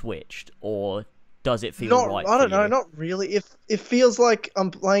being switched, or does it feel right? I don't know. Not really. If it feels like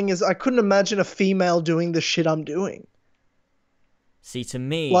I'm playing as, I couldn't imagine a female doing the shit I'm doing. See, to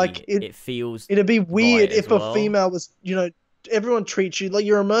me, Like it feels it'd be weird right as if a well. female was, you know, everyone treats you like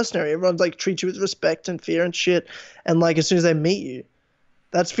you're a mercenary. Everyone's like treats you with respect and fear and shit. And like as soon as they meet you,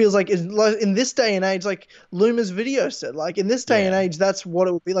 that feels like in this day and age, like Luma's video said, like in this day and Yeah. age, that's what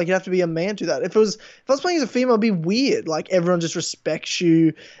it would be like. You have to be a man to that. If I was playing as a female, it'd be weird. Like everyone just respects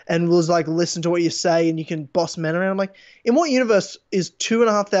you and will like listen to what you say, and you can boss men around. I'm like, in what universe is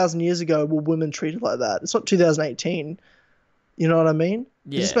 2,500 years ago were women treated like that? It's not 2018. You know what I mean?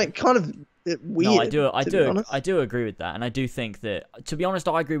 It just Yeah. make kind of it weird. No, I do agree with that, and I do think that, to be honest,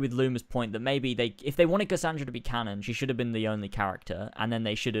 I agree with Luma's point that maybe if they wanted Cassandra to be canon, she should have been the only character, and then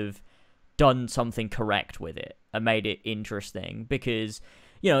they should have done something correct with it and made it interesting, because,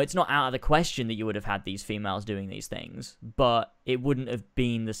 you know, it's not out of the question that you would have had these females doing these things, but it wouldn't have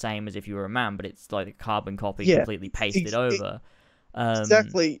been the same as if you were a man, but it's like a carbon copy completely pasted over.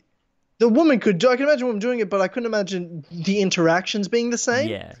 Exactly. The woman could do. I can imagine a woman doing it, but I couldn't imagine the interactions being the same.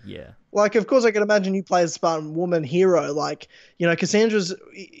 Yeah, yeah. Like, of course, I can imagine you play as a Spartan woman hero. Like, you know, Cassandra's,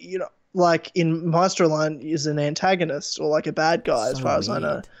 you know, like in my storyline is an antagonist or like a bad guy, as far as I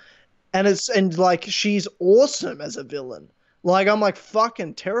know. And like she's awesome as a villain. Like I'm like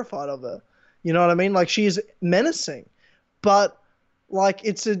fucking terrified of her. You know what I mean? Like she's menacing, but like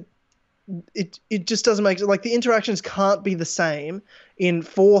it just doesn't make like the interactions can't be the same in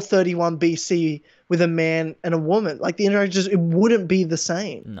 431 BC with a man and a woman. Like the interactions, it wouldn't be the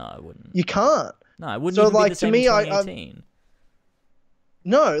same. No, it wouldn't. You can't. No, it wouldn't So even like be the same to me, in 2018.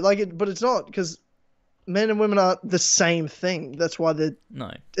 No, like but it's not because men and women aren't the same thing. That's why they're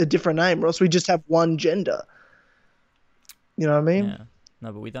a different name, or else we just have one gender. You know what I mean? Yeah.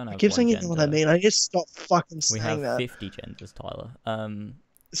 No, but we don't have. I keep saying gender. you know what I mean. I just stop fucking saying that. We have that. 50 genders, Tyler.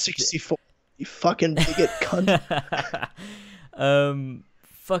 64. You fucking bigot cunt.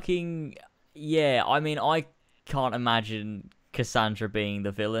 Fucking yeah. I mean, I can't imagine Cassandra being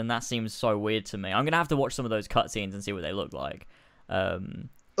the villain. That seems so weird to me. I'm gonna have to watch some of those cutscenes and see what they look like.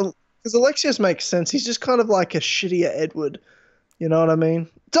 Because Alexios makes sense. He's just kind of like a shittier Edward. You know what I mean?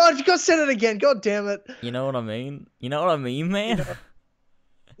 Dad, you got to say it again. God damn it. You know what I mean? You know what I mean, man?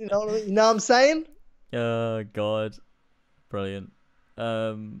 You know what I mean? You know what I'm saying? Oh, God. Brilliant.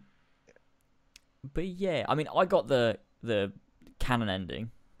 But yeah, I mean, I got the canon ending,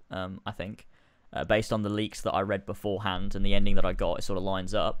 I think, based on the leaks that I read beforehand, and the ending that I got, it sort of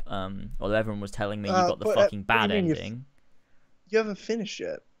lines up. Although everyone was telling me you got the fucking bad ending. You haven't finished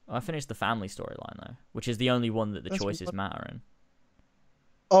yet. I finished the family storyline, though, which is the only one that the choices matter in.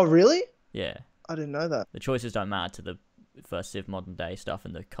 Oh, really? Yeah. I didn't know that. The choices don't matter to the first Civ modern day stuff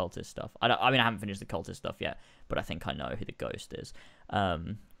and the cultist stuff. I mean, I haven't finished the cultist stuff yet, but I think I know who the ghost is.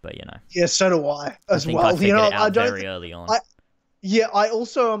 But you know. Yeah, so do I as well. I figured it out very early on. I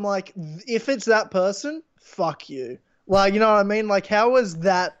also am like, if it's that person, fuck you. Like, you know what I mean? Like, how is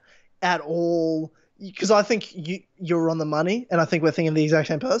that at all? Because I think you're on the money, and I think we're thinking the exact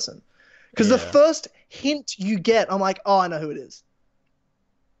same person. Because the first hint you get, I'm like, oh, I know who it is.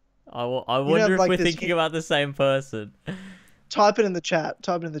 I wonder if we're thinking about the same person. Type it in the chat.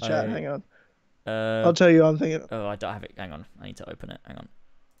 Type it in the chat. Hang on. I'll I'll tell you. I'm thinking. Oh, I don't have it. Hang on. I need to open it. Hang on.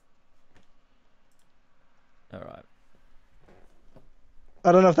 All right.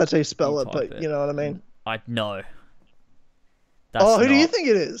 I don't know if that's how you spell it, but you know what I mean. I know. Who do you think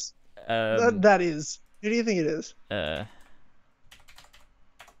it is? That is. Who do you think it is?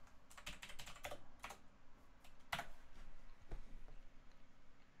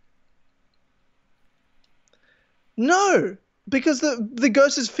 No, because the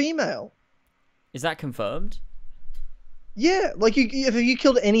ghost is female. Is that confirmed? Yeah, like have you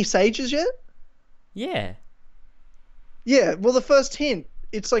killed any sages yet? Yeah. Yeah, well, the first hint,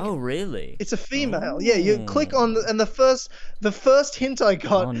 it's like. Oh, really? It's a female. Oh. Yeah, you click on and the first hint I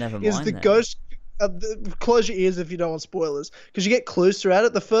got is the ghost. Close your ears if you don't want spoilers, because you get clues throughout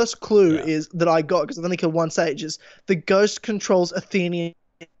it. The first clue is that I got, because I've only killed one sage, is the ghost controls Athenian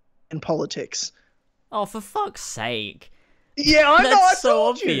politics. Oh, for fuck's sake! Yeah, I know. That's so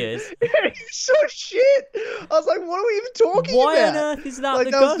obvious. It's so shit. I was like, what are we even talking about? Why on earth is that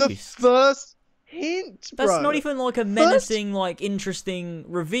the ghost? Was the first hint, bro. That's not even like a menacing, like interesting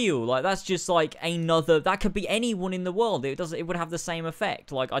reveal. Like that's just like another. That could be anyone in the world. It would have the same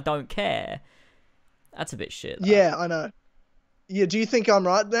effect. Like I don't care. That's a bit shit. Yeah, I know. Yeah, do you think I'm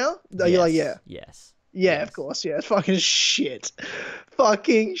right now? Are you like, yeah? Yes. Yeah, yes. Of course. Yeah, it's fucking shit.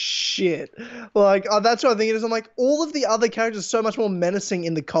 Fucking shit. Like, that's what I think it is. I'm like, all of the other characters are so much more menacing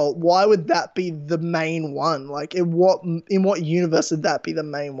in the cult. Why would that be the main one? Like, in what universe would that be the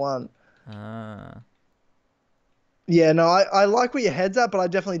main one? Yeah, no, I like where your head's at, but I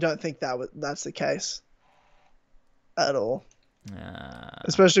definitely don't think that's the case. At all.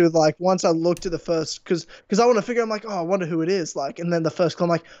 Especially with like once I looked at the first, because I want to figure. I'm like, oh, I wonder who it is. Like, and then the first clue, I'm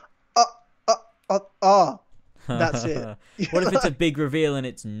like, that's it. What if it's a big reveal and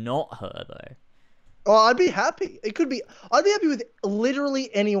it's not her though? Oh, I'd be happy. It could be. I'd be happy with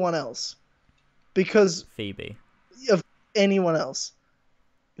literally anyone else, because Phoebe. Of anyone else.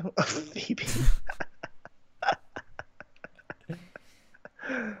 Phoebe.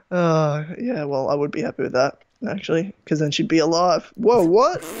 Yeah. Well, I would be happy with that actually, because then she'd be alive. Whoa,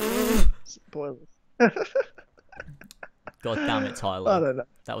 what? Spoilers. God damn it, Tyler. I don't know.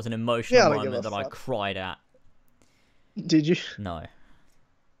 That was an emotional moment that I cried at. Did you? No.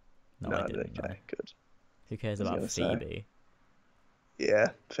 No, I didn't. Okay, good. Who cares about Phoebe? Yeah,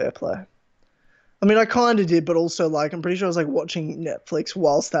 fair play. I mean, I kind of did, but also, like, I'm pretty sure I was, like, watching Netflix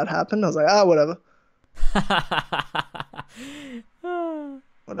whilst that happened. I was like, whatever.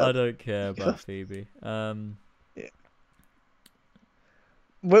 I don't care about Phoebe. Yeah.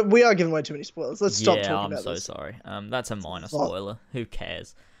 We are giving away too many spoilers. Let's stop talking about this. Yeah, I'm so sorry. That's a minor spoiler. Who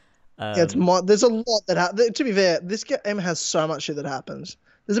cares? There's a lot that happens. To be fair, this game has so much shit that happens.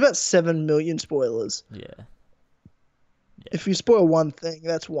 There's about 7 million spoilers. Yeah. If you spoil one thing,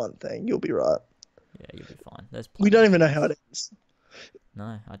 that's one thing. You'll be right. Yeah, you'll be fine. We don't even know how it ends.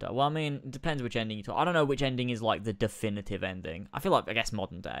 No, I don't. Well, I mean, it depends which ending you talk. I don't know which ending is like the definitive ending. I guess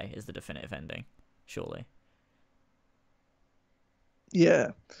modern day is the definitive ending, surely.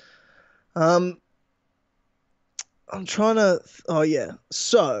 Yeah. I'm trying to. Oh yeah.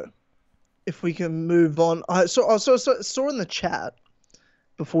 So, if we can move on, I saw in the chat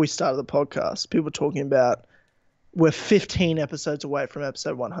before we started the podcast, people talking about we're 15 episodes away from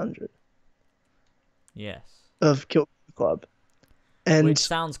episode 100. Yes. Of Kill Club. And which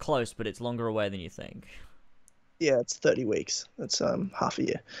sounds close, but it's longer away than you think. Yeah, it's 30 weeks. That's half a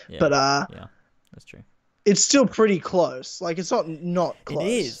year. Yeah, but yeah, that's true. It's still pretty close. Like, it's not close. It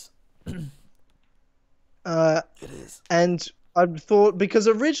is. It is. And I thought, because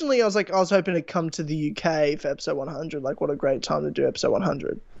originally I was hoping to come to the UK for episode 100. Like, what a great time to do episode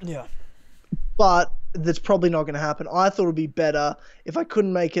 100. Yeah. But that's probably not going to happen. I thought it would be better if I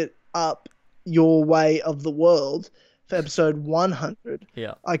couldn't make it up your way of the world for episode 100.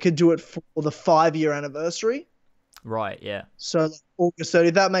 Yeah. I could do it for the 5-year anniversary. Right, yeah. So like August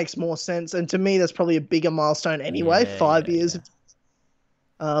 30th, that makes more sense. And to me, that's probably a bigger milestone anyway. 5 years.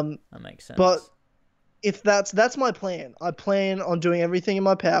 Yeah. That makes sense. But if that's my plan. I plan on doing everything in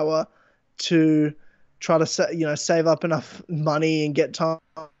my power to try to save up enough money and get time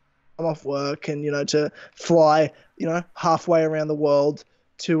off work and to fly halfway around the world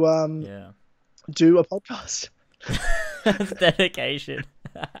to do a podcast. That's dedication.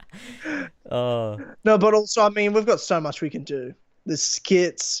 Oh no, but also I mean we've got so much we can do. There's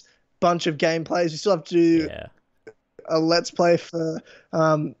skits, bunch of gameplays. We still have to do a let's play for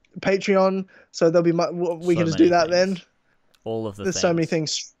Patreon, so there'll be we can just do that things. Then. All of the there's things. So many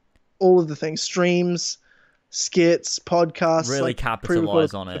things. All of the things: streams, skits, podcasts. Really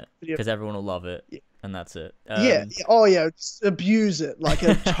capitalize on it because everyone will love it, and that's it. Oh yeah, just abuse it like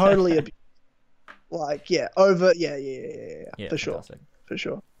totally abuse. Like yeah, for fantastic.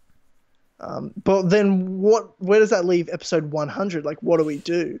 sure. But then where does that leave episode 100? Like, what do we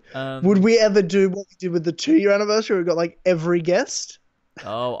do? Would we ever do what we did with the 2-year anniversary? We got like every guest.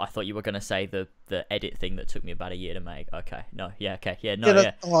 Oh, I thought you were gonna say the edit thing that took me about a year to make. Okay, no, yeah, okay, yeah,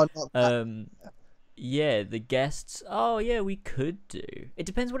 yeah, the guests. Oh yeah, we could do. It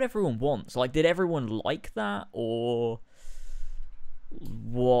depends what everyone wants. Like, did everyone like that, or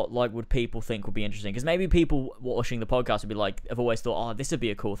what would people think would be interesting? Because maybe people watching the podcast would be like, I've always thought, oh, this would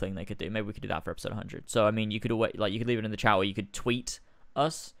be a cool thing they could do. Maybe we could do that for episode 100. So I mean, you could always you could leave it in the chat, or you could tweet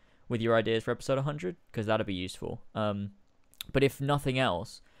us with your ideas for episode 100, because that'd be useful. But if nothing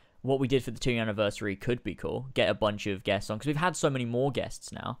else, what we did for the 2-year anniversary could be cool. Get a bunch of guests on, because we've had so many more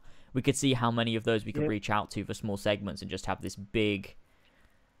guests now. We could see how many of those we could reach out to for small segments and just have this big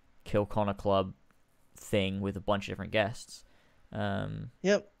Kill Connor Club thing with a bunch of different guests.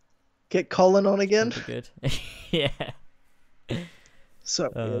 Yep. Get Colin on again. Good. Yeah. So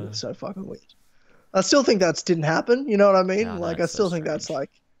weird. So fucking weird. I still think that didn't happen. You know what I mean? No, like I still think that's like,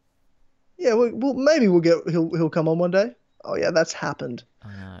 yeah. Well, maybe he'll come on one day. Oh yeah, that's happened.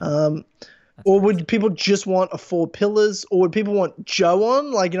 Or would people just want a 4 pillars, or would people want Joe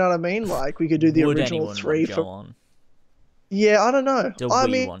on? Like, you know what I mean? Like we could do the original 3 for. On? Yeah, I don't know. I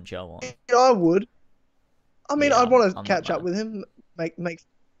mean, want Joe on? I would. I mean, I'd want to catch up with him. Make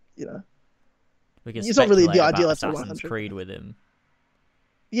We can it's not really the ideal Assassin's Creed with him.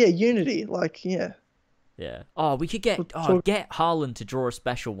 Yeah, Unity, like yeah. Yeah. Oh, we could get get Harlan to draw a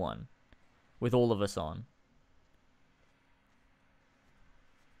special one with all of us on.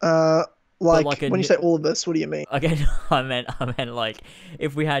 Like, like when you say all of us, what do you mean? Again, I meant like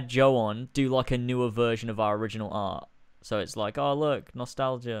if we had Joe on, do like a newer version of our original art. So it's like, oh look,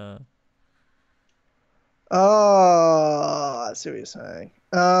 nostalgia. Oh, I see what you're saying.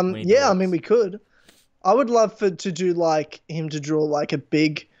 We need the Yeah, I mean, looks. we could. I would love to do like him to draw like a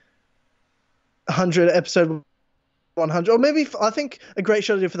big 100 episode 100, or maybe I think a great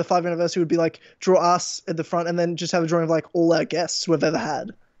show to do for the 5th anniversary would be like draw us at the front and then just have a drawing of like all our guests we've ever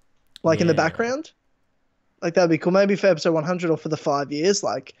had, like in the Yeah. background. Like that'd be cool. Maybe for episode 100 or for the 5 years,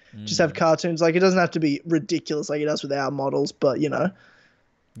 like just have Mm. cartoons. Like it doesn't have to be ridiculous like it does with our models, but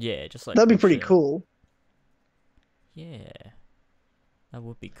Yeah, just like that'd be push pretty it. cool. Yeah, that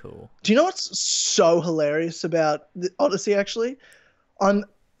would be cool. Do you know what's so hilarious about the Odyssey? Actually, I'm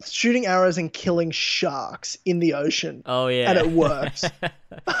shooting arrows and killing sharks in the ocean, Oh and yeah. it works.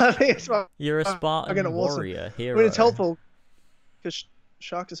 I think it's You're a fucking Spartan awesome. warrior I hero. mean, it's helpful because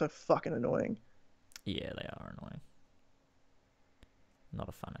sharks are so fucking annoying. Yeah, they are annoying. Not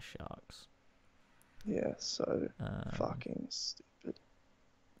a fan of sharks. Yeah, so Um, fucking stupid.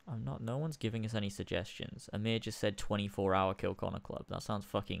 I'm not. No one's giving us any suggestions. Amir just said 24-hour Kill Connor Club. That sounds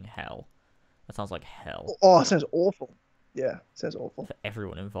fucking hell. That sounds like hell Oh, it sounds awful. Yeah, it sounds awful. for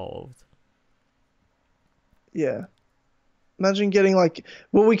everyone involved. Yeah. Imagine getting like,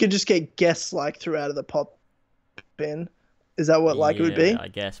 well, we could just get guests like throughout of the pop in. Is that what like it would be? I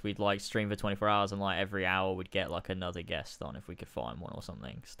guess we'd like stream for 24 hours and like every hour we'd get like another guest on if we could find one or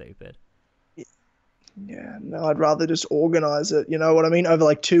something stupid. Yeah, no, I'd rather just organize it. You know what I mean? Over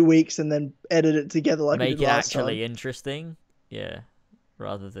like 2 weeks and then edit it together like we Make did it last actually time. interesting. Yeah.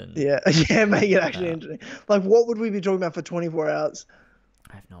 Rather than. Yeah, yeah, make it actually Uh, interesting. Like, what would we be talking about for 24 hours?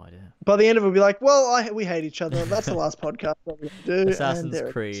 I have no idea. By the end of it, we'll be like, well, we hate each other. That's the last podcast that we're going to do. Assassin's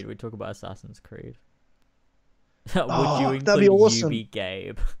and Creed. We talk about Assassin's Creed. Would Oh, you that'd include be awesome. be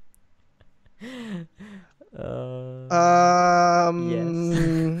Gabe?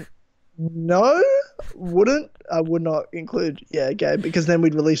 Yes. No, wouldn't. I would not include, yeah, Gabe, because then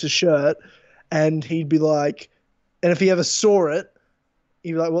we'd release a shirt and he'd be like, and if he ever saw it,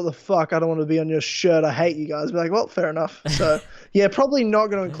 he'd be like, what the fuck? I don't want to be on your shirt. I hate you guys. I'd be like, well, fair enough. So, yeah, probably not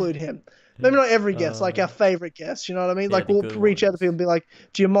going to include him. Maybe not every guest, like our favorite guests, you know what I mean? Yeah, Like, the we'll good reach out to ones. people and be like,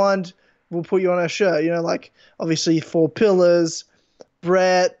 do you mind? We'll put you on our shirt. You know, like, obviously, Four Pillars,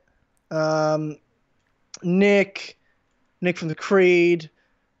 Brett, Nick from the Creed,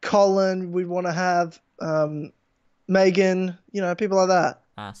 Colin, we'd want to have, Megan, people like that.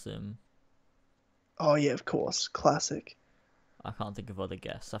 Asim. Oh, yeah, of course. Classic. I can't think of other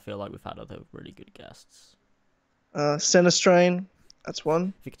guests. I feel like we've had other really good guests. Cinestrain, that's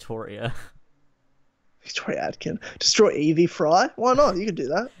one. Victoria. Victoria Atkin. Destroy Evie Fry? Why not? You could do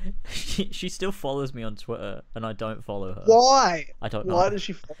that. She still follows me on Twitter, and I don't follow her. Why? I don't know. Why does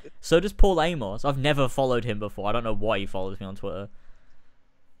she follow? So does Paul Amos. I've never followed him before. I don't know why he follows me on Twitter.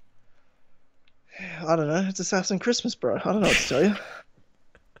 I don't know. It's Assassin Christmas, bro. I don't know what to tell you.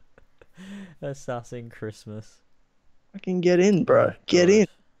 Assassin Christmas. Fucking get in, bro. Oh, Get God. in.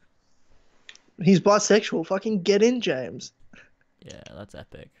 He's bisexual. Fucking get in, James. Yeah, that's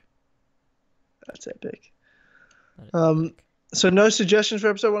epic. That's epic. That is Um, epic. So no suggestions for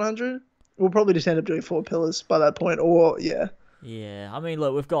episode 100? We'll probably just end up doing Four Pillars by that point, or yeah. Yeah, I mean,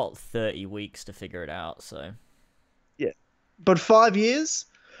 look, we've got 30 weeks to figure it out, so. But 5 years?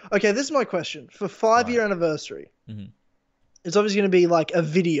 Okay, this is my question. For 5-year Right. anniversary, Mhm. it's obviously going to be like a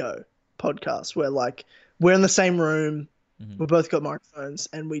video podcast where like we're in the same room, Mhm. we both got microphones,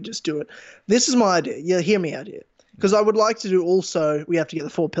 and we just do it. This is my idea. Yeah, hear me out here. Because I would like to do also, we have to get the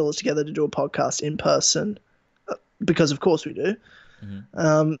Four Pillars together to do a podcast in person, because of course we do.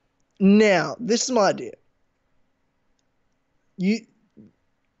 Mhm. Now, this is my idea. You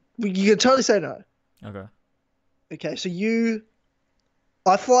can totally say no. Okay. Okay, so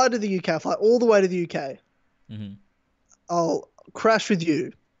I fly to the UK, I fly all the way to the UK. Mhm. I'll crash with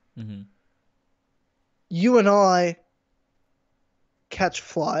you. Mhm. You and I catch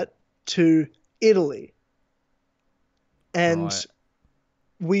flight to Italy. And Right.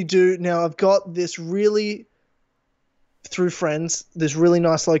 we do, now I've got this really, through friends, this really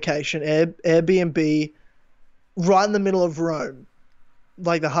nice location, Airbnb, right in the middle of Rome.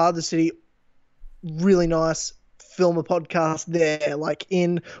 Like the heart of the city, really nice. Film a podcast there.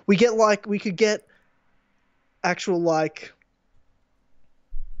 We could get actual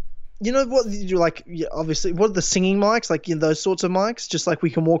obviously, what are the singing mics? Like those sorts of mics, just like we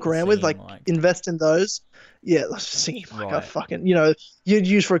can walk The around with, like singing mic. invest in those. Yeah, the singing mic. I Right. fucking, you'd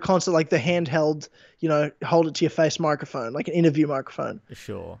use for a concert, like the handheld, hold it to your face microphone, like an interview microphone.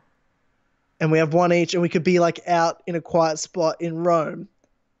 Sure. And we have one each, and we could be like out in a quiet spot in Rome,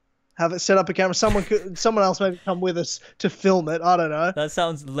 have it set up a camera. Someone else maybe come with us to film it. I don't know. That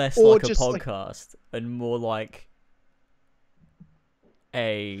sounds less Or like a just, podcast and more like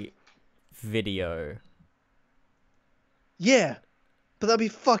a video. Yeah, but that'd be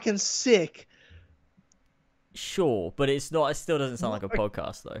fucking sick. Sure, but it's not. It still doesn't sound like a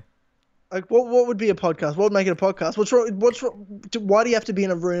podcast though. Like, what would be a podcast? What would make it a podcast? What's wrong? Why do you have to be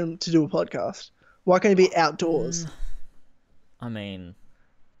in a room to do a podcast? Why can't you be outdoors? I mean,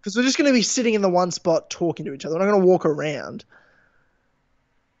 because we're just going to be sitting in the one spot talking to each other. We're not going to walk around.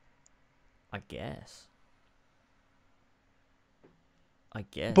 I guess.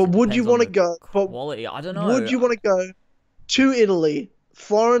 But would you want to go? Quality? I don't know. Would you want to go to Italy,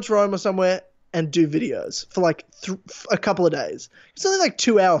 Florence, Rome, or somewhere, and do videos for like a couple of days? It's only like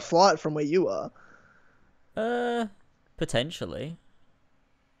 2-hour flight from where you are. Potentially.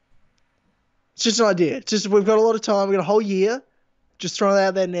 It's just an idea. It's just we've got a lot of time. We've got a whole year. Just throw it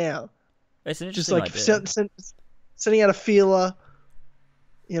out there now. It's an interesting idea. Sending out a feeler.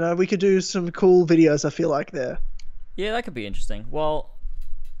 You know, we could do some cool videos, I feel like, there. Yeah, that could be interesting. Well,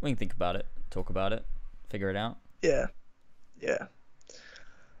 we can think about it, talk about it, figure it out. Yeah. Yeah.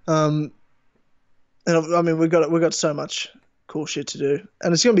 And I mean, we've got so much cool shit to do.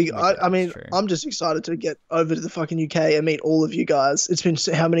 And it's going to be, I mean, I'm just excited to get over to the fucking UK and meet all of you guys. It's been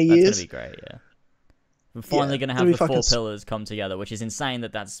how many years? That's going to be great, yeah. We're finally going to have the 4 pillars come together, which is insane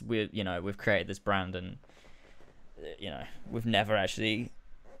that we've created this brand and, we've never actually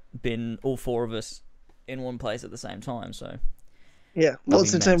been all 4 of us in one place at the same time, so. Yeah, well,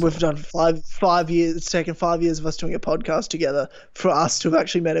 it's insane. We've done 5 years. It's taken 5 years of us doing a podcast together for us to have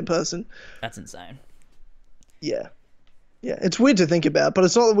actually met in person. That's insane. Yeah. Yeah, it's weird to think about, but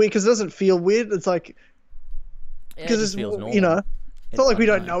it's not weird because it doesn't feel weird. It's like, because it feels normal. It's not like we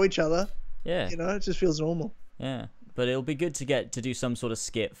don't know each other. Yeah. It just feels normal. Yeah, but it'll be good to get to do some sort of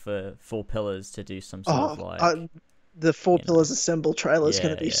skit for 4 pillars to do some sort of like. The 4 pillars assemble trailer is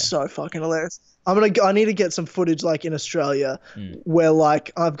going to be so fucking hilarious. I need to get some footage like in Australia where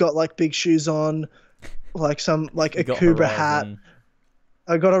like I've got like big shoes on, like some like a Kubra hat.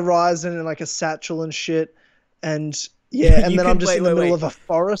 I got a Ryzen and like a satchel and shit, and and then I'm just in the middle of a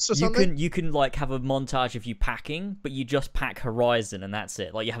forest or something. You can like have a montage of you packing, but you just pack Horizon and that's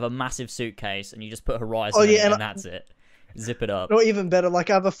it. Like you have a massive suitcase and you just put Horizon in and that's it. Zip it up. Or even better, like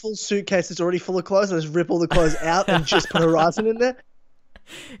I have a full suitcase that's already full of clothes. I just rip all the clothes out and just put Horizon in there.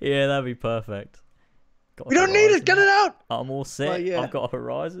 Yeah, that'd be perfect. We don't need it. Get it out. I'm all set. I've got a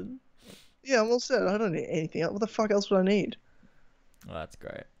Horizon. Yeah, I'm all set. I don't need anything else. What the fuck else would I need? Well, that's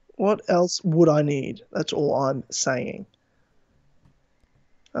great. What else would I need? That's all I'm saying.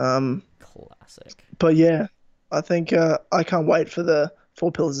 Classic. But yeah, I think I can't wait for the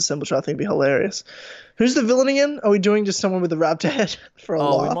 4 pillars assemble. I think it'd be hilarious. Who's the villain again? Are we doing just someone with a raptor head for a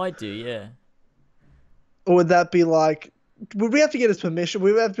laugh? We might do, yeah. Or would that be like? Would we have to get his permission?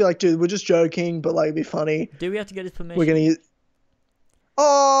 We would have to be like, dude, we're just joking, but like, it'd be funny. Do we have to get his permission? We're gonna use.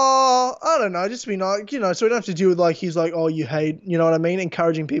 Oh, I don't know. Just be nice, so we don't have to deal with like he's like, oh, you hate, you know what I mean?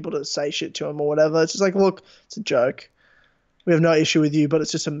 Encouraging people to say shit to him or whatever. It's just like, look, it's a joke. We have no issue with you, but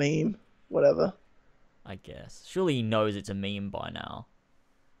it's just a meme, whatever. I guess. Surely he knows it's a meme by now.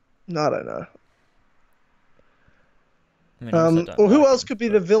 No, I don't know. Or who else could be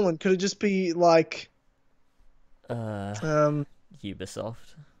the villain? Could it just be like Ubisoft?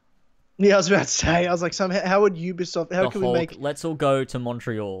 Yeah, I was about to say. I was like, how would Ubisoft? How could we make? Let's all go to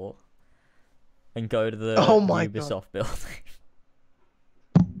Montreal and go to the Ubisoft building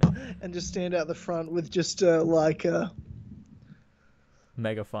and just stand out the front with just like a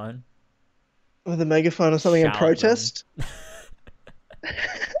megaphone, with a megaphone or something and protest.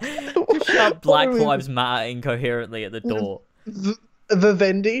 Shout Black Lives Matter incoherently at the door.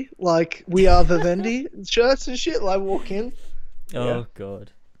 Vivendi, like we are Vivendi shirts and shit. Like walk in. Oh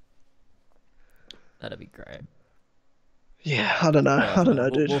god, that'd be great. Yeah, I don't know,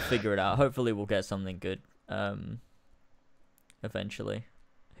 dude. We'll figure it out. Hopefully, we'll get something good. Eventually,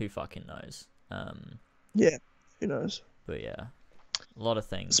 who fucking knows? Yeah, who knows? But yeah, a lot of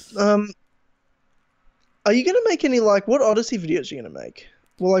things. Are you gonna make any like what Odyssey videos are you gonna make?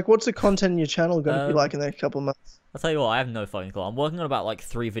 Well, like, what's the content in your channel gonna be like in the next couple of months? I'll tell you what, I have no fucking clue. I'm working on about like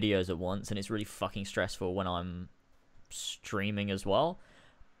 3 videos at once, and it's really fucking stressful when I'm streaming as well.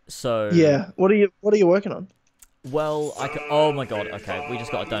 So yeah, what are you working on? Well, oh my god, okay, we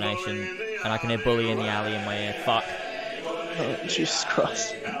just got a donation, and I can hear Bully in the alley in my ear. Fuck. Oh, Jesus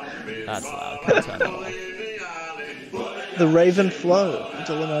Christ. That's loud. Can't turn that off. The Raven Flow,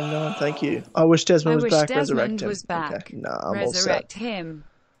 $1.99, thank you. I wish Desmond was back. Resurrect him. Was back. Okay. Nah, I'm Resurrect all set. him.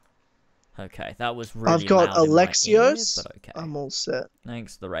 Okay, that was really I've got loud in my Alexios. ear, but okay. I'm all set.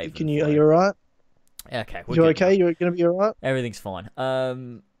 Thanks, the Raven. Are you alright? Okay, You okay? Now. You're gonna be alright? Everything's fine.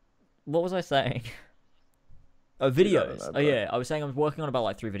 What was I saying? Oh, videos. Oh yeah, I was saying I'm working on about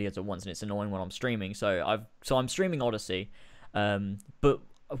like 3 videos at once, and it's annoying when I'm streaming. So I'm streaming Odyssey, but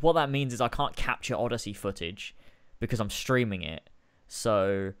what that means is I can't capture Odyssey footage because I'm streaming it.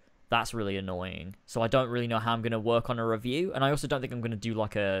 So that's really annoying. So I don't really know how I'm going to work on a review, and I also don't think I'm going to do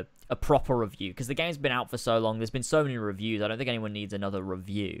like a proper review because the game's been out for so long. There's been so many reviews. I don't think anyone needs another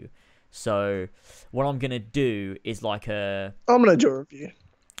review. So what I'm going to do is like I'm going to do a review.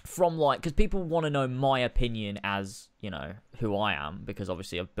 From like, because people want to know my opinion as, you know, who I am, because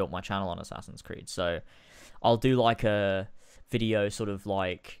obviously I've built my channel on Assassin's Creed. So I'll do like a video sort of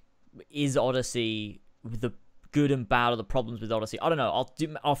like, is Odyssey the good and bad, or the problems with Odyssey? I don't know.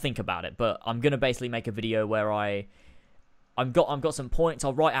 I'll think about it, but I'm gonna basically make a video where I've got some points.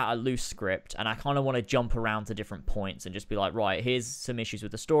 I'll write out a loose script, and I kind of want to jump around to different points and just be like, right, here's some issues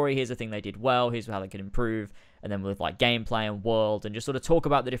with the story. Here's the thing they did well. Here's how they could improve. And then with like gameplay and world, and just sort of talk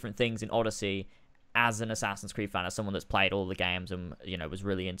about the different things in Odyssey as an Assassin's Creed fan, as someone that's played all the games and, you know, was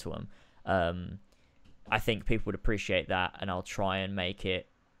really into them. I think people would appreciate that, and I'll try and make it,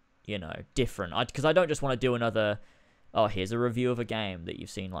 you know, different. Because I don't just want to do another, oh, here's a review of a game that you've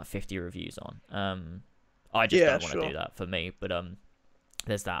seen like 50 reviews on. I just don't want to do that for me, but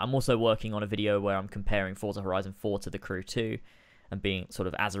there's that. I'm also working on a video where I'm comparing Forza Horizon 4 to The Crew 2, and being sort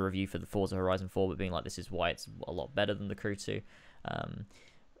of as a review for the Forza Horizon 4, but being like, this is why it's a lot better than The Crew 2.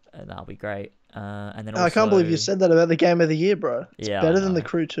 And that'll be great. And then also, I can't believe you said that about the Game of the Year, bro. It's better than The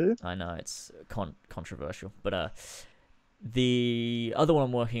Crew 2. I know, it's controversial. But the other one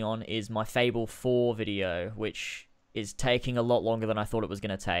I'm working on is my Fable 4 video, which is taking a lot longer than I thought it was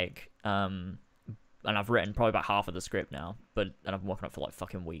going to take. And I've written probably about half of the script now, and I've been working on it for like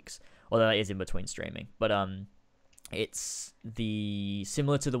fucking weeks. Although that is in between streaming. But it's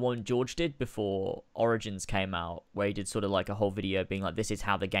similar to the one George did before Origins came out, where he did sort of like a whole video being like, this is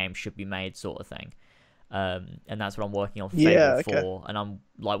how the game should be made, sort of thing. And that's what I'm working on for Fable 4. And I'm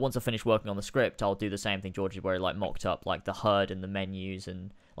like, once I finish working on the script, I'll do the same thing George did, where he like mocked up like the HUD and the menus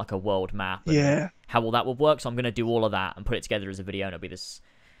and like a world map and how all that would work. So I'm going to do all of that and put it together as a video, and it'll be this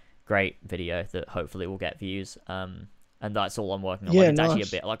great video that hopefully will get views. And that's all I'm working on. Like, it's actually a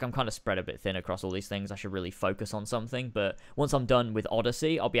bit like I'm kind of spread a bit thin across all these things. I should really focus on something. But once I'm done with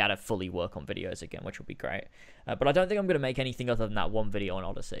Odyssey, I'll be able to fully work on videos again, which will be great. But I don't think I'm going to make anything other than that one video on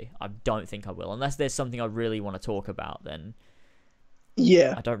Odyssey. I don't think I will. Unless there's something I really want to talk about, then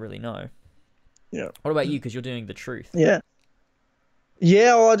I don't really know. Yeah. What about you? Because you're doing The Truth. Yeah.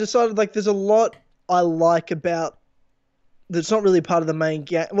 Yeah, well, I decided like there's a lot I like about that's not really part of the main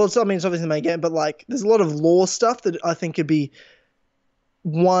game. Well, it's obviously the main game, but like there's a lot of lore stuff that I think could be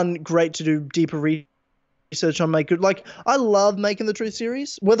great to do deeper research on. Make good. Like I love making the Truth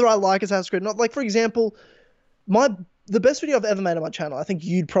series, whether I like Assassin's Creed or not. Like for example, the best video I've ever made on my channel, I think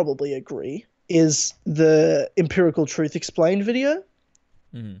you'd probably agree, is the Empirical Truth Explained video.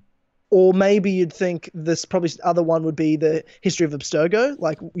 Mm-hmm. Or maybe you'd think this probably other one would be the History of Abstergo,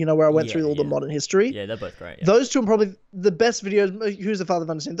 like, you know, where I went through all the modern history. Yeah, they're both great. Yeah. Those two are probably the best videos. Who's the Father of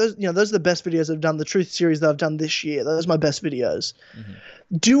Understanding? Those are the best videos I've done. The Truth series that I've done this year. Those are my best videos.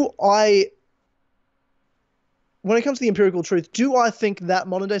 Mm-hmm. When it comes to the Empirical Truth, do I think that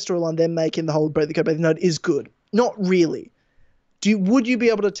modern day storyline they're making, the whole Break the Code, Break the Node, is good? Not really. Would you be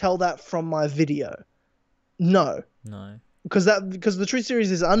able to tell that from my video? No. No. Because the Truth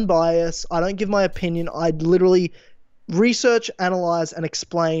series is unbiased. I don't give my opinion. I literally research, analyze, and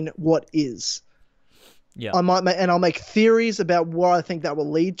explain what is. Yeah. I'll make theories about what I think that will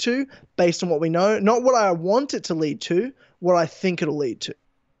lead to based on what we know, not what I want it to lead to, what I think it'll lead to.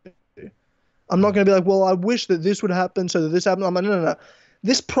 I'm not going to be like, well, I wish that this would happen so that this happened. I'm like, no.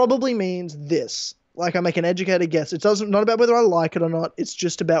 This probably means this. Like I make an educated guess. It's not about whether I like it or not. It's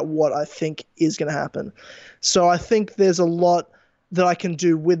just about what I think is going to happen. So I think there's a lot that I can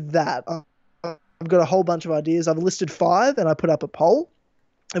do with that. I've got a whole bunch of ideas. I've listed 5 and I put up a poll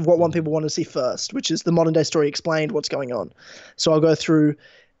of what one people want to see first, which is the modern day story explained, what's going on. So I'll go through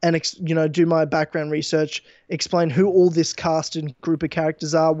and do my background research, explain who all this cast and group of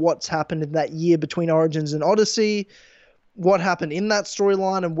characters are, what's happened in that year between Origins and Odyssey, what happened in that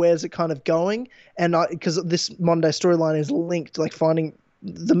storyline and where's it kind of going. And because this modern day storyline is linked, like finding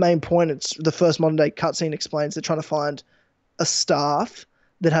the main point, it's the first modern day cutscene explains they're trying to find a staff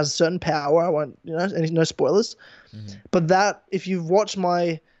that has a certain power. I won't, no spoilers. Mm-hmm. But that, if you've watched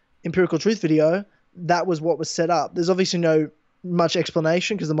my Empirical Truth video, that was what was set up. There's obviously no much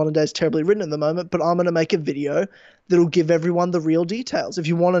explanation because the modern day is terribly written at the moment, but I'm going to make a video that'll give everyone the real details. If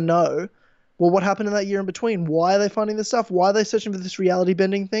you want to know well, what happened in that year in between? Why are they finding this stuff? Why are they searching for this reality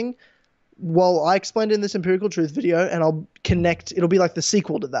bending thing? Well, I explained in this Empirical Truth video, and I'll connect. It'll be like the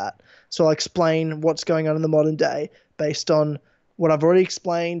sequel to that. So I'll explain what's going on in the modern day based on what I've already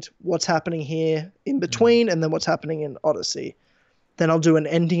explained, what's happening here in between, and then what's happening in Odyssey. Then I'll do an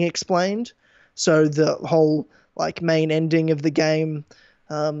ending explained. So the whole like main ending of the game,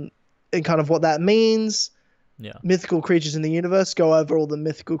 and kind of what that means. Yeah. Mythical creatures in the universe, go over all the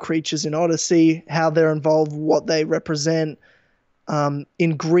mythical creatures in Odyssey, how they're involved, what they represent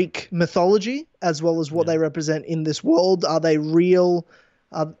in Greek mythology, as well as what they represent in this world. Are they real,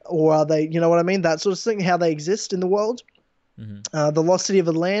 or are they, you know what I mean? That sort of thing, how they exist in the world. The Lost City of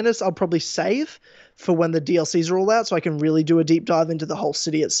Atlantis, I'll probably save for when the DLCs are all out, so I can really do a deep dive into the whole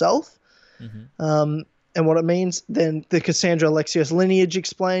city itself. And what it means. Then the Cassandra Alexios lineage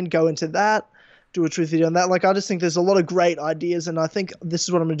explained, go into that. Do a truth video on that. Like, I just think there's a lot of great ideas, and I think this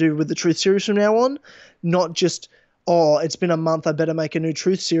is what I'm going to do with the truth series from now on. Not just, oh, it's been a month, I better make a new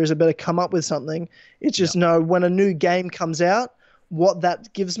truth series, I better come up with something. It's just, no, when a new game comes out, what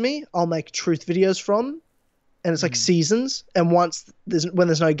that gives me, I'll make truth videos from, and it's like seasons. And when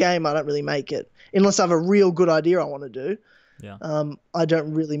there's no game, I don't really make it. Unless I have a real good idea I want to do. I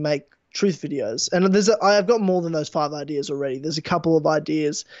don't really make truth videos. And I've got more than those 5 ideas already. There's a couple of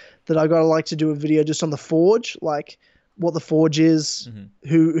ideas that I gotta like to do a video just on the Forge, like what the Forge is,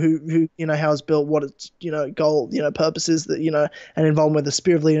 who you know, how it's built, what its, you know, goal, you know, purposes, that, you know, and involvement with the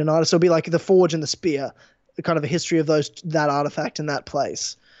Spear of Leonidas. So it'll be like the Forge and the Spear, kind of a history of that artifact in that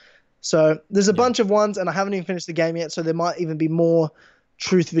place. So there's a bunch of ones, and I haven't even finished the game yet, so there might even be more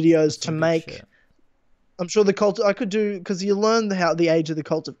truth videos to make. I'm sure the cult I could do, because you learn the age of the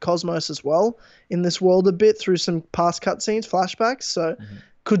cult of Cosmos as well in this world a bit through some past cutscenes, flashbacks. So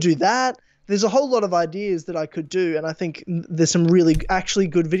could do that. There's a whole lot of ideas that I could do, and I think there's some really actually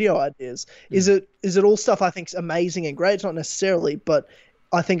good video ideas. Is it all stuff I think's amazing and great? It's not necessarily, but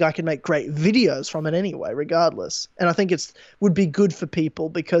I think I can make great videos from it anyway, regardless. And I think would be good for people,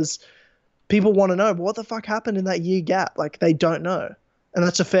 because people want to know what the fuck happened in that year gap. Like, they don't know. And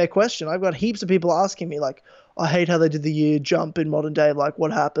that's a fair question. I've got heaps of people asking me, like, I hate how they did the year jump in modern day. Like,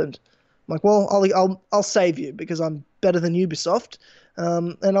 what happened? I'm like, well, I'll save you, because I'm better than Ubisoft,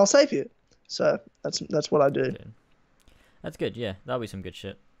 and I'll save you. So that's what I do. That's good. Yeah, that'll be some good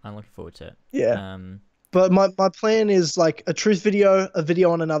shit. I'm looking forward to it. Yeah. But my plan is like a truth video, a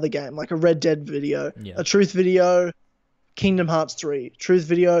video on another game, like a Red Dead video, a truth video, Kingdom Hearts 3, truth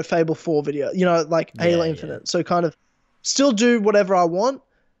video, Fable 4 video, you know, like Halo Infinite. So kind of still do whatever I want,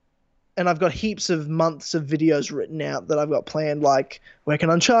 and I've got heaps of months of videos written out that I've got planned, like where can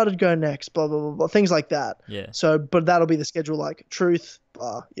Uncharted go next, blah, blah, blah, blah, things like that. Yeah. So, but that'll be the schedule, like truth,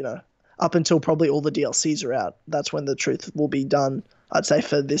 you know, up until probably all the DLCs are out. That's when the truth will be done, I'd say,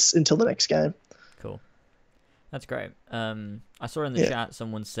 for this until the next game. Cool. That's great. I saw in the chat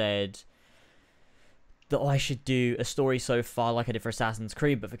someone said that I should do a story so far like I did for Assassin's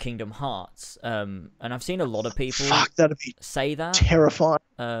Creed, but for Kingdom Hearts. And I've seen a lot of people say that. Terrifying.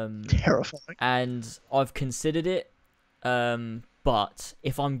 Terrifying. And I've considered it. But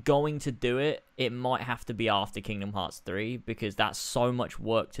if I'm going to do it, it might have to be after Kingdom Hearts 3, because that's so much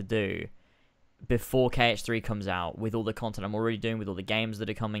work to do before KH3 comes out, with all the content I'm already doing, with all the games that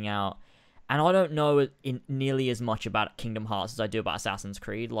are coming out. And I don't know nearly as much about Kingdom Hearts as I do about Assassin's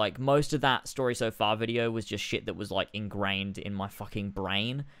Creed. Like, most of that story so far video was just shit that was, like, ingrained in my fucking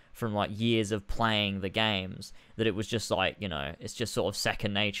brain from, like, years of playing the games, that it was just, like, you know, it's just sort of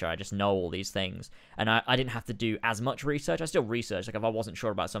second nature. I just know all these things. And I didn't have to do as much research. I still researched. Like, if I wasn't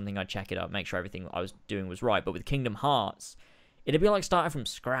sure about something, I'd check it out, make sure everything I was doing was right. But with Kingdom Hearts, it'd be like starting from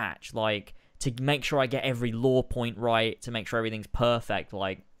scratch. Like, to make sure I get every lore point right, to make sure everything's perfect,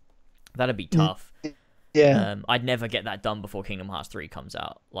 like, that'd be tough. Yeah. I'd never get that done before Kingdom Hearts 3 comes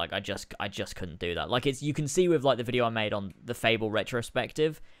out. Like, I just couldn't do that. Like, you can see with, like, the video I made on the Fable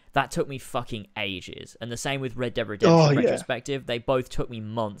retrospective, that took me fucking ages. And the same with Red Dead Redemption retrospective. They both took me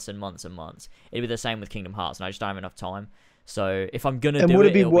months and months and months. It'd be the same with Kingdom Hearts, and I just don't have enough time. So if I'm gonna do it, and would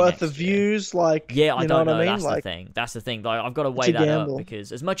it be worth the views? Like, yeah, I don't know. I mean? That's the thing. That's the thing. Like, I've got to weigh that up,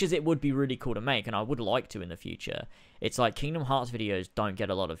 because as much as it would be really cool to make, and I would like to in the future, it's like Kingdom Hearts videos don't get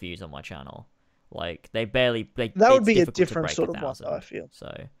a lot of views on my channel. Like, that would be a different sort of one, I feel.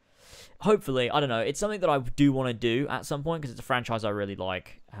 So hopefully, I don't know. It's something that I do want to do at some point, because it's a franchise I really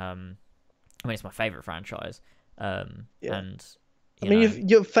like. I mean, it's my favorite franchise. And I mean,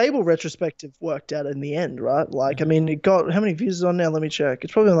 your Fable retrospective worked out in the end, right? Like, I mean, it got, how many views is it on now? Let me check.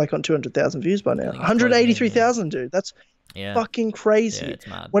 It's probably like on 200,000 views by now. 183,000, dude. That's fucking crazy. Yeah, it's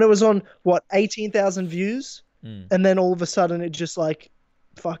mad. When it was on, what, 18,000 views? And then all of a sudden it just, like,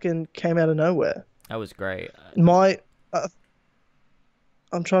 fucking came out of nowhere. That was great. My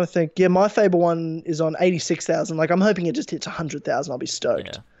I'm trying to think. Yeah, my Fable one is on 86,000. Like, I'm hoping it just hits 100,000. I'll be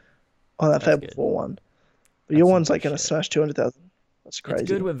stoked Yeah, on that that's Fable good. 4 one. But That's your some one's good like gonna shit. smash 200,000. That's crazy.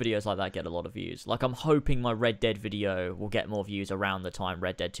 It's good when videos like that get a lot of views. Like, I'm hoping my Red Dead video will get more views around the time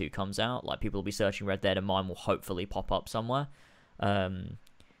Red Dead 2 comes out. Like, people will be searching Red Dead and mine will hopefully pop up somewhere.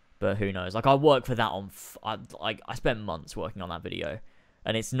 But who knows? Like, I work for that on... I spent months working on that video.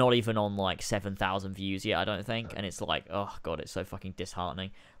 And it's not even on, like, 7,000 views yet, I don't think. And it's like, oh, God, it's so fucking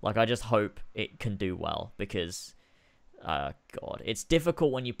disheartening. Like, I just hope it can do well. Because, God, it's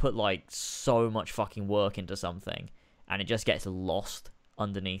difficult when you put, like, so much fucking work into something. And it just gets lost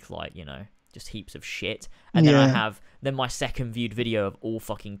underneath, like, you know, just heaps of shit. And then then my second viewed video of all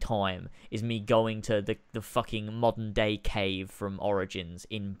fucking time is me going to the fucking modern day cave from Origins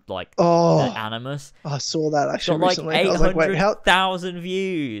in, like, the Animus. I saw that actually Got, recently. like, I was like, wait, how? 800,000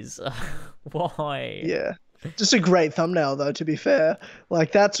 views. Why? Yeah. Just a great thumbnail, though, to be fair.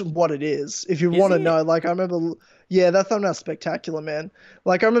 Like, that's what it is. If you want to know, like, I remember, yeah, that thumbnail's spectacular, man.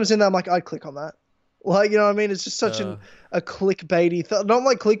 Like, I remember seeing that, I'm like, I'd click on that. Like, you know what I mean? It's just such a clickbaity, not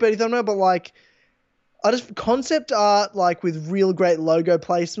like clickbaity thumbnail, but like, I just concept art, like with real great logo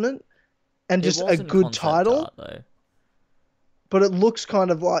placement and just a good title. Art, but it looks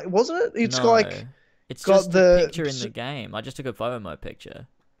kind of like, wasn't it? It's like, it's just the picture in the game. I just took a photo mode picture.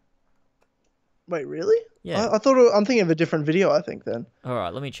 Wait, really? Yeah. I thought I'm thinking of a different video. I think then. All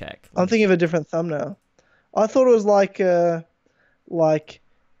right, let me check. I'm thinking of a different thumbnail. I thought it was like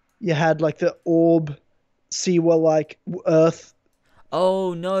you had like the orb, Siwa, like Earth.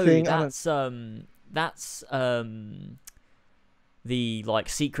 Oh no, thing. that's the like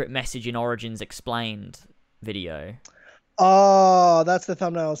secret message in Origins explained video. Oh, that's the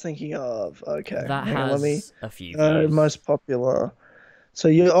thumbnail I was thinking of. Okay, That has a few views. Most popular. So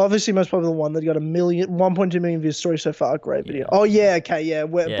you're obviously most popular one that got 1.2 million views story so far. Great video. Oh yeah, okay, yeah.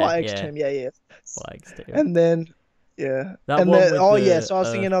 By Xterm, yeah. By Xterm. And then, yeah. That and one then, with the so I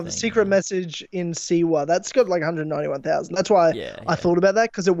was thinking of the thing, secret message in Siwa. That's got like 191,000. That's why I thought about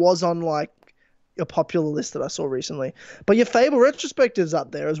that, because it was on like a popular list that I saw recently. But your Fable retrospective's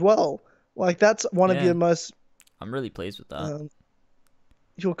up there as well. Like, that's one of your most. I'm really pleased with that.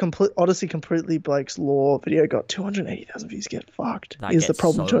 Your Odyssey Completely Blake's Law video got 280,000 views. Get fucked. That Is gets the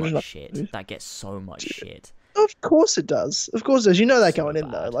problem? so much shit. That gets so much shit. Of course it does. Of course it does. You know that going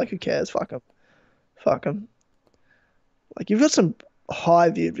in, though. bad. Like, who cares? Fuck them. Like, you've got some high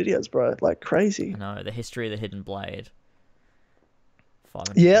viewed videos, bro. Like, crazy. No, the history of the Hidden Blade.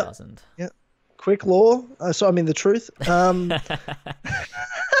 500,000. Yeah. Quick Law. The truth.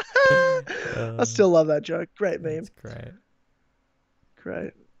 I still love that joke. Great meme. That's great.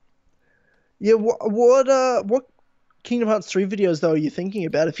 Great. Yeah, what Kingdom Hearts 3 videos, though, are you thinking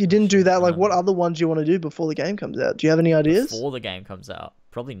about? If you didn't do that, like, what other ones do you want to do before the game comes out? Do you have any ideas? Before the game comes out?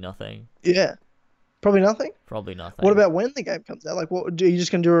 Probably nothing. Yeah. Probably nothing? Probably nothing. What about when the game comes out? Like, what are you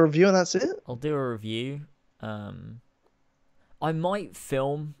just going to do a review and that's it? I'll do a review. I might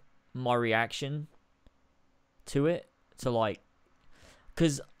film my reaction to it. To, like...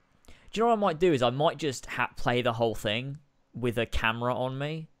 Because... Do you know what I might do? Is I might just play the whole thing with a camera on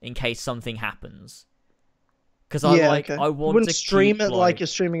me in case something happens. Because I want wouldn't to stream keep, it like you're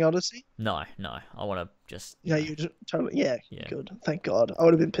streaming Odyssey. No. I want to just. Yeah, you just totally. Yeah, good. Thank God. I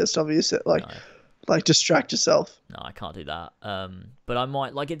would have been pissed off if you said like distract yourself. No, I can't do that. But I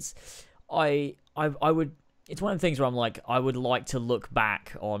might I would. It's one of the things where I'm like, I would like to look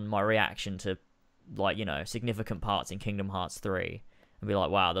back on my reaction to, like, you know, significant parts in Kingdom Hearts 3. And be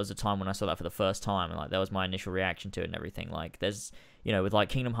like, wow, there was a time when I saw that for the first time, and like that was my initial reaction to it and everything. Like, there's, you know, with like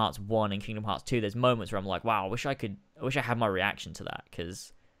Kingdom Hearts 1 and Kingdom Hearts 2, there's moments where I'm like, wow, I wish I had my reaction to that,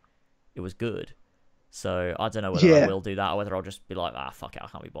 because it was good. So I don't know whether I will do that or whether I'll just be like, fuck it, I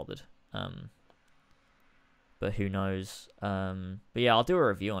can't be bothered. But who knows? But yeah, I'll do a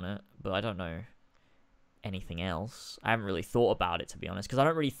review on it, but I don't know anything else. I haven't really thought about it, to be honest, because I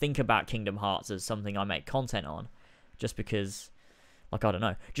don't really think about Kingdom Hearts as something I make content on, just because. Like, I don't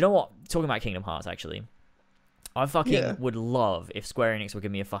know. Do you know what? Talking about Kingdom Hearts, actually. I fucking would love if Square Enix would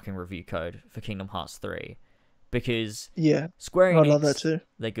give me a fucking review code for Kingdom Hearts 3. Because Square Enix, I love that too.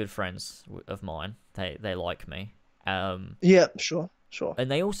 They're good friends of mine. They like me. Yeah, sure. And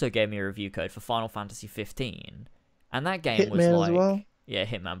they also gave me a review code for Final Fantasy 15. And that game Hitman was like... as well? Yeah,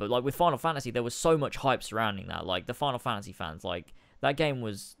 Hitman. But like with Final Fantasy, there was so much hype surrounding that. Like, the Final Fantasy fans, like... That game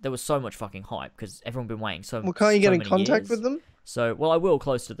was... There was so much fucking hype, because everyone been waiting so much. Well, can't you get in contact with them? So, well, I will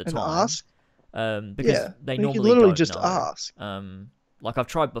close to the and time. Ask? Because they normally you literally don't just know. ask. Like, I've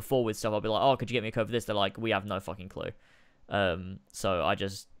tried before with stuff. I'll be like, oh, could you get me a code for this? They're like, we have no fucking clue. So I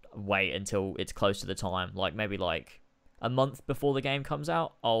just wait until it's close to the time, like maybe like a month before the game comes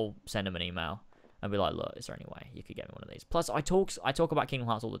out. I'll send them an email and be like, look, is there any way you could get me one of these? Plus, I talk about Kingdom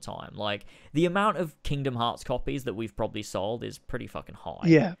Hearts all the time. Like, the amount of Kingdom Hearts copies that we've probably sold is pretty fucking high.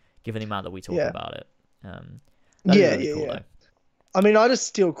 Yeah. Given the amount that we talk about it. Cool, I mean, I just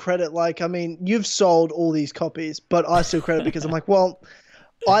steal credit. Like, I mean, you've sold all these copies, but I steal credit because I'm like, well,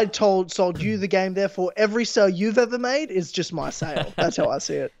 I sold you the game, therefore every sale you've ever made is just my sale. That's how I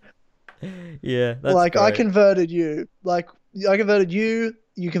see it. Yeah, that's like great. I converted you. Like I converted you.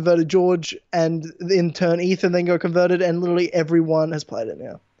 You converted George, and in turn Ethan then got converted, and literally everyone has played it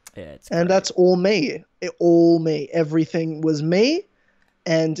now. Yeah, it's and great. That's all me. All me. Everything was me,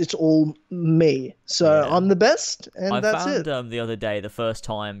 and it's all me. So I'm the best, and that's it. I found the other day, the first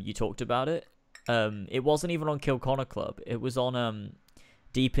time you talked about it, it wasn't even on Kill Connor Club. It was on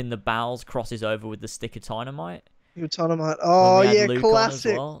Deep in the Bowels crosses over with the Stick of Dynamite. Dynamite. Oh yeah, Luke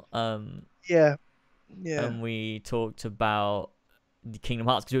classic. On as well. Yeah. And we talked about the Kingdom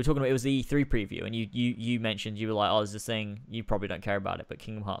Hearts because we were talking about it was the E3 preview, and you mentioned, you were like, oh, there's this thing, you probably don't care about it, but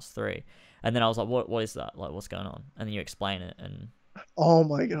Kingdom Hearts 3. And then I was like, what is that? Like, what's going on? And then you explain it, and oh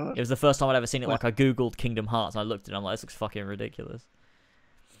my god, it was the first time I'd ever seen it. Like, I googled Kingdom Hearts, and I looked at it, and I'm like, this looks fucking ridiculous.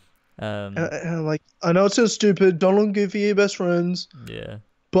 And I'm like, I know it sounds stupid, Donald and Goofy are your best friends. Yeah.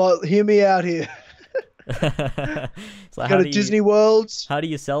 But hear me out here. It's like, got a Disney World. How do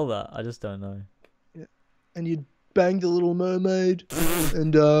you sell that? I just don't know. Yeah. And you bang the Little Mermaid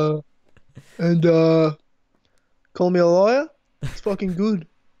and call me a liar. It's fucking good.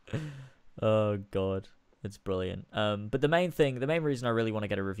 Oh god, it's brilliant. But the main reason I really want to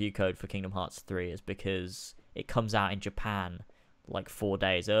get a review code for Kingdom Hearts 3 is because it comes out in Japan like 4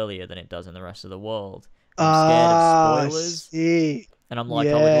 days earlier than it does in the rest of the world. I'm scared of spoilers. See. And I'm like,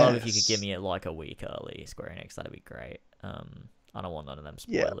 I would love if you could give me it like a week early, Square Enix. That'd be great. I don't want none of them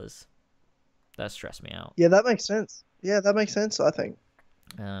spoilers. That stress me out. Yeah, that makes sense. Yeah, that makes sense, I think.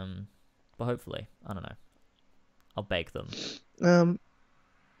 But hopefully, I don't know. I'll beg them.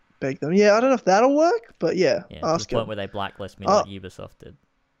 Beg them. Yeah, I don't know if that'll work, but yeah, ask to the point where they blacklist me like Ubisoft did.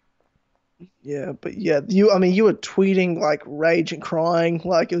 Yeah, but yeah, you were tweeting like rage and crying,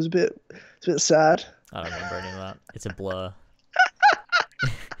 like it's a bit sad. I don't remember any of that. It's a blur.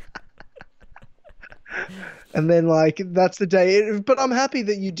 And then like that's the day, but I'm happy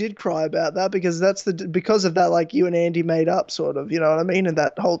that you did cry about that because because of that, like you and Andy made up, sort of, you know what I mean, and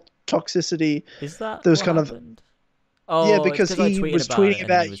that whole toxicity. Is that there was what kind happened? Oh, yeah, because he was tweeting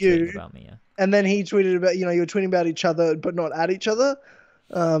about you, about me, yeah. And then he tweeted about, you were tweeting about each other but not at each other,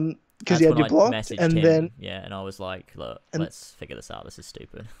 because he had you blocked, and then and I was like, look, let's figure this out. This is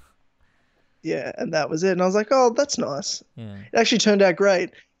stupid. Yeah, and that was it. And I was like, oh, that's nice. Yeah. It actually turned out great.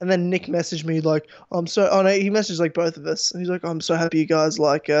 And then Nick messaged me like, he messaged like both of us. And he's like, I'm so happy you guys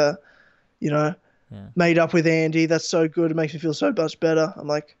made up with Andy. That's so good. It makes me feel so much better. I'm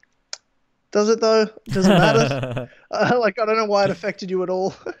like, does it though? Doesn't matter. I don't know why it affected you at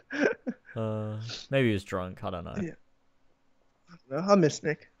all. Maybe he was drunk. I don't know. Yeah. I miss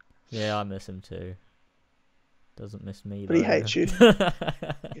Nick. Yeah, I miss him too. Doesn't miss me, but though. He hates you.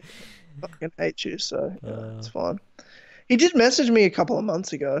 He fucking hates you, so it's fine. He did message me a couple of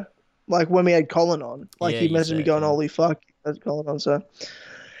months ago, like when we had Colin on. Like he messaged me going, "Holy fuck, that's Colin on." So,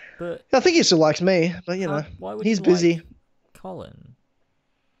 but I think he still likes me, but why would he's he busy. Like Colin,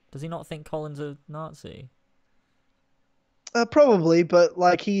 does he not think Colin's a Nazi? Probably, but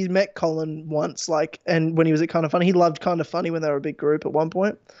like he met Colin once, and when he was at Kind of Funny, he loved Kind of Funny when they were a big group at one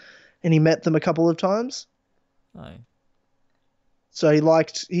point, and he met them a couple of times. Oh. So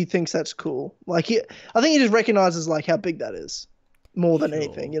he thinks that's cool. I think he just recognizes like how big that is, more than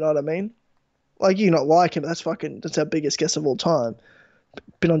anything. You know what I mean? Like you not like him, that's our biggest guest of all time.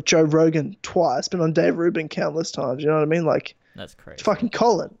 Been on Joe Rogan twice, been on Dave Rubin countless times. You know what I mean? Like that's crazy. It's fucking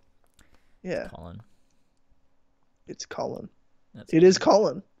Colin. Yeah. Colin. It's Colin. It is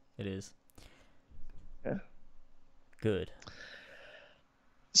Colin. It is. Yeah. Good.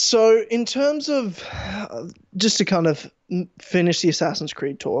 So, in terms of just to kind of finish the Assassin's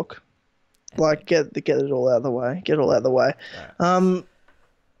Creed talk, like get it all out of the way. Right.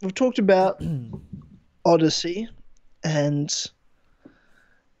 We've talked about Odyssey and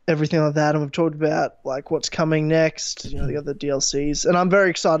everything like that, and we've talked about like what's coming next, the other DLCs, and I'm very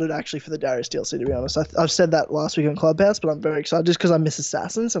excited actually for the Darius DLC, to be honest. I've said that last week on Clubhouse, but I'm very excited just because I miss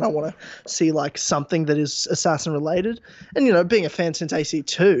Assassins and I want to see like something that is Assassin related. And being a fan since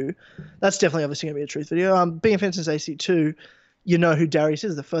AC2, that's definitely obviously going to be a truth video. Being a fan since AC2, you know who Darius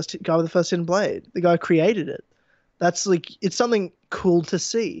is, the first guy with the first hidden blade, the guy who created it. That's like, it's something cool to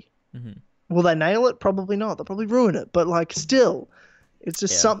see. Mm-hmm. Will they nail it? Probably not. They'll probably ruin it. But like, still, it's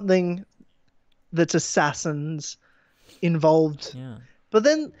just something that's assassins involved. Yeah. But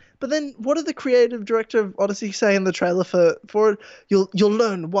then, what did the creative director of Odyssey say in the trailer for it? You'll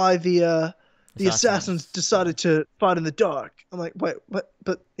learn why the assassins decided to fight in the dark. I'm like, wait, what?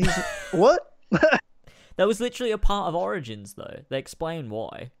 But he's what? That was literally a part of Origins, though. They explain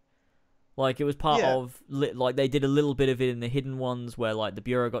why. Like, it was part of, like, they did a little bit of it in the Hidden Ones, where, like, the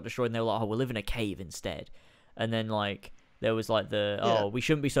Bureau got destroyed, and they were like, oh, we'll live in a cave instead. And then, like, there was, like, we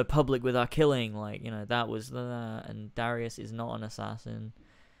shouldn't be so public with our killing. Like, you know, that was the... And Darius is not an assassin.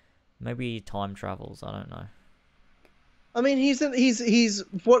 Maybe he time travels, I don't know. I mean, he's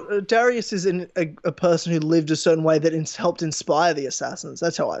what Darius is a person who lived a certain way that helped inspire the assassins.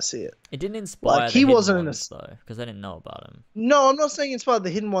 That's how I see it. It didn't inspire like, he wasn't though, because they didn't know about him. No, I'm not saying inspired the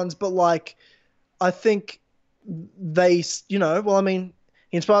Hidden Ones, but like, I think they, you know, well, I mean,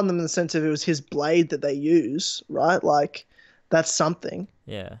 he inspired them in the sense of it was his blade that they use, right? Like, that's something.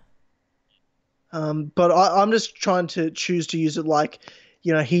 Yeah. But I'm just trying to choose to use it like,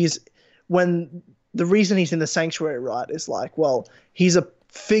 you know, the reason he's in the Sanctuary, right, is like, well, he's a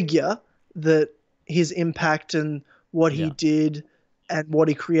figure that his impact and what he did and what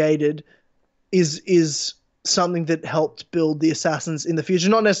he created is something that helped build the assassins in the future.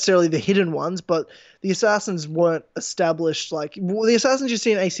 Not necessarily the Hidden Ones, but the assassins weren't established. Like, the assassins you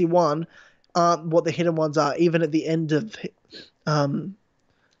see in AC1 aren't what the Hidden Ones are, even at the end of the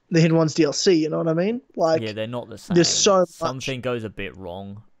Hidden Ones DLC. You know what I mean? Like, yeah, they're not the same. There's so much. Something goes a bit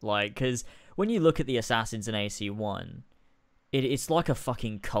wrong. Like, because when you look at the assassins in AC1, it's like a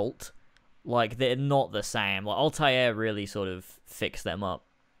fucking cult. Like, they're not the same. Like, Altair really sort of fixed them up.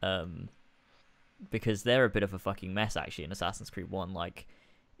 Because they're a bit of a fucking mess, actually, in Assassin's Creed 1. Like,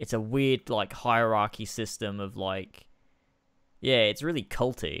 it's a weird, like, hierarchy system of, like... Yeah, it's really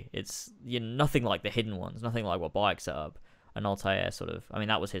culty. It's nothing like the Hidden Ones. Nothing like what Bayek set up. And Altair sort of... I mean,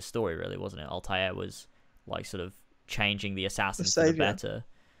 that was his story, really, wasn't it? Altair was, like, sort of changing the assassins for the better.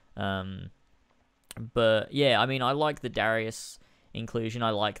 But yeah, I mean, I like the Darius inclusion. I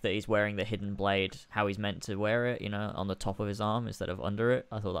like that he's wearing the hidden blade how he's meant to wear it, you know, on the top of his arm instead of under it.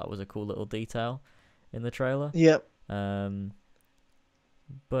 I thought that was a cool little detail in the trailer. Yep. But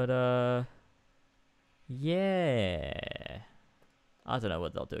yeah, I don't know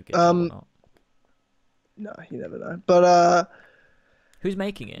whether they'll do a good job or not. No, you never know. But who's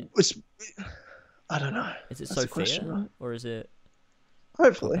making it? I don't know. Is it Sophia question, right? Or is it?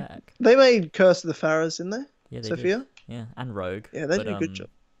 Hopefully. They made Curse of the Pharaohs, didn't they? Yeah, they Sophia? Did. Yeah, and Rogue. Yeah, they did a good job.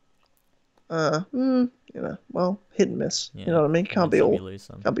 You know, well, hit and miss. Yeah. You know what I mean? Can't be all great.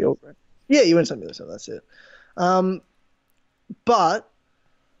 Yeah, you win some, you lose some. That's it. But,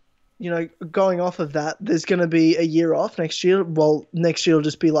 you know, going off of that, there's going to be a year off next year. Well, next year will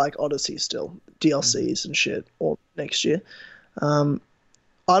just be like Odyssey still. DLCs and shit. Or next year. I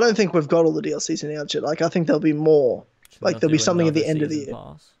don't think we've got all the DLCs announced yet. Like, I think there'll be more. Like, there'll be something at the end of the year.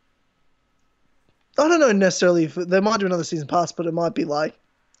 Pass? I don't know necessarily if they might do another season pass, but it might be like,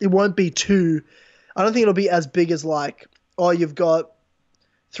 it won't be too. I don't think it'll be as big as like, oh, you've got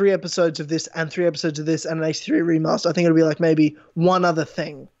 3 episodes of this and 3 episodes of this and an AC3 remaster. I think it'll be like maybe one other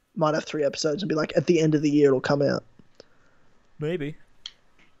thing might have 3 episodes and be like at the end of the year it'll come out. Maybe.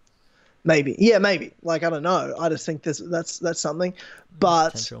 Yeah, maybe. Like, I don't know. I just think that's something.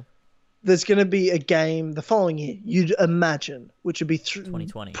 But potential. There's going to be a game the following year, you'd imagine, which would be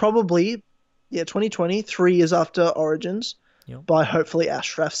 2020. Probably, 2020, 3 years after Origins, by hopefully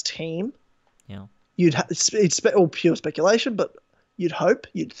Ashraf's team. Yeah. It's all pure speculation, but you'd hope,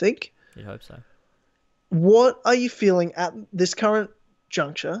 you'd think. You'd hope so. What are you feeling at this current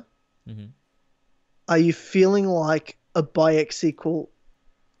juncture? Mm-hmm. Are you feeling like a Bayek sequel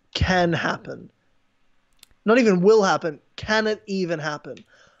can happen? Not even will happen. Can it even happen?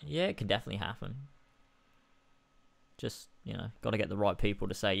 Yeah, it can definitely happen. Just, you know, got to get the right people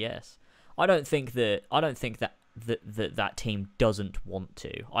to say yes. I don't think that that team doesn't want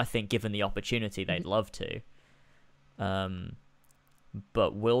to. I think given the opportunity, they'd love to.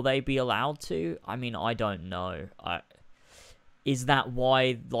 But will they be allowed to? I mean, I don't know. Is that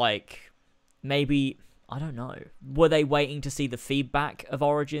why, like, maybe, I don't know. Were they waiting to see the feedback of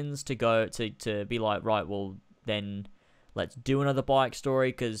Origins to go to be like, right, well, then let's do another Bayek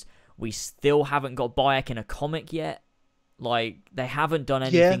story, because we still haven't got Bayek in a comic yet. Like, they haven't done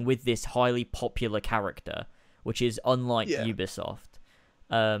anything with this highly popular character, which is unlike Ubisoft.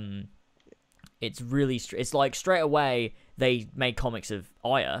 It's really... It's like, straight away, they made comics of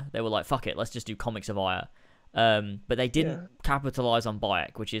Aya. They were like, fuck it, let's just do comics of Aya. But they didn't capitalize on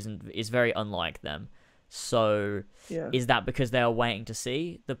Bayek, which is very unlike them. So Yeah. is that because they are waiting to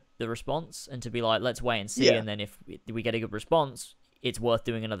see the response and to be like, let's wait and see, Yeah. and then if we get a good response, it's worth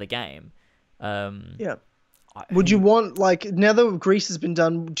doing another game. Yeah. Would you want, like, now that Greece has been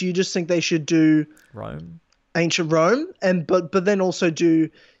done, do you just think they should do Rome? ancient Rome, and but then also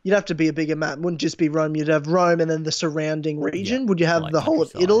you'd have to be a bigger map. It wouldn't just be Rome. You'd have Rome and then the surrounding region. Yeah, Would you have like the whole of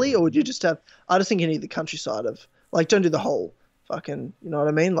countryside. Italy, or would you just have? I just think you need the countryside of, like, don't do the whole fucking. You know what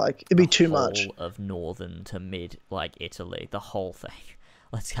I mean? Like, it'd be too much. Whole of northern to mid, like Italy, the whole thing.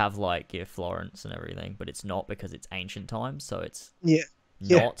 Let's have like Florence and everything, but it's not because it's ancient times, so it's Yeah.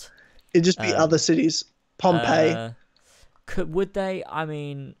 not. It'd just be other cities. Pompeii. Would they? I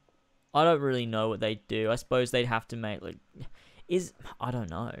mean, I don't really know what they'd do. I suppose they'd have to make like I don't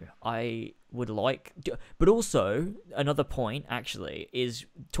know. I would like, but also another point actually is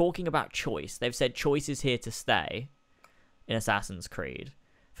talking about choice. They've said choice is here to stay in Assassin's Creed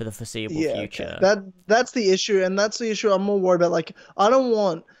for the foreseeable future. Okay. That's the issue, and that's the issue I'm more worried about. Like, I don't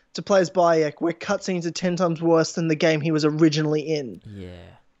want to play as Bayek where cutscenes are 10 times worse than the game he was originally in. Yeah.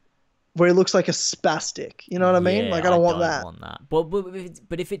 Where he looks like a spastic. You know what I mean? Like, I don't want that.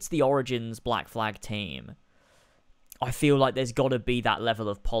 But if it's the Origins Black Flag team, I feel like there's got to be that level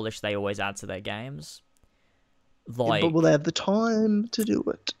of polish they always add to their games. Like, but will they have the time to do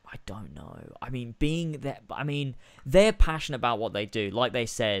it? I don't know. I mean, they're passionate about what they do. Like they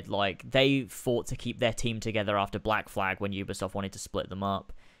said, like they fought to keep their team together after Black Flag when Ubisoft wanted to split them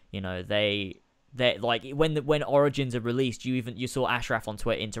up. You know, they like when Origins are released, you saw Ashraf on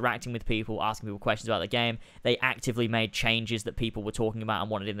Twitter interacting with people, asking people questions about the game. They actively made changes that people were talking about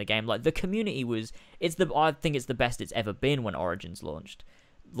and wanted in the game. Like the community I think it's the best it's ever been when Origins launched.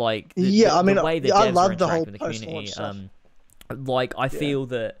 Like the way the devs love the interact whole with the community. stuff. Like I feel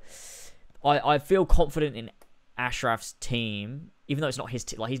that I feel confident in Ashraf's team, even though it's not his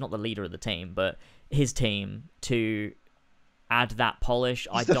team. Like he's not the leader of the team, but his team to add that polish.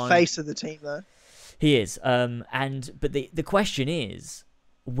 He's the face of the team, though. He is. But the question is,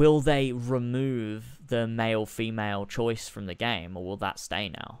 will they remove the male-female choice from the game, or will that stay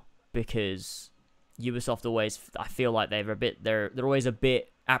now? Because Ubisoft always, I feel like they're always a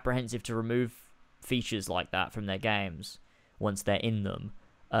bit apprehensive to remove features like that from their games once they're in them.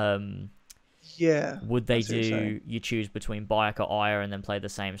 Yeah. Would they you choose between Bayek or Aya and then play the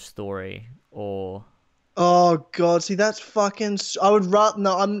same story, or? Oh god, see that's fucking. I would rather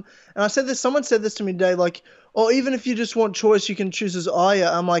and I said this. Someone said this to me today, like, or even if you just want choice, you can choose as Aya.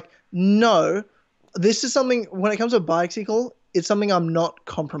 I'm like, no, this is something. When it comes to a Bayek sequel, it's something I'm not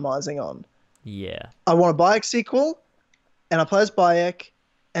compromising on. Yeah. I want a Bayek sequel, and I play as Bayek,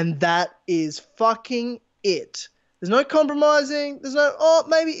 and that is fucking it. There's no compromising. There's no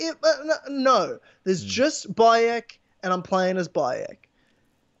maybe it. No, there's just Bayek, and I'm playing as Bayek.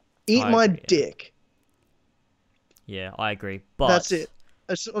 Eat my dick. Yeah, I agree. But that's it.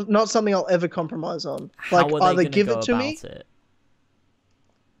 It's not something I'll ever compromise on. How like, are they either give it to me.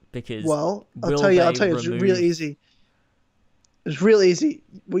 Because I'll tell you, it's real easy. It's real easy.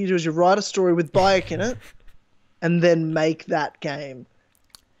 What you do is you write a story with Bayek in it, and then make that game.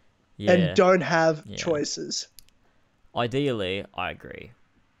 Yeah. And don't have choices. Ideally, I agree,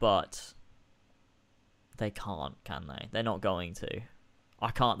 but they can't, can they? They're not going to. I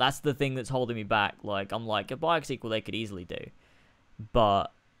can't. That's the thing that's holding me back. Like, I'm like, a Bayek sequel they could easily do.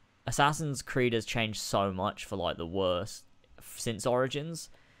 But Assassin's Creed has changed so much for, like, the worst since Origins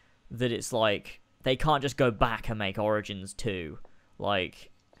that it's like, they can't just go back and make Origins 2.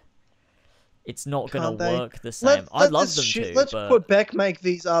 Like, it's not going to work the same. I'd love them to, let's put Beck make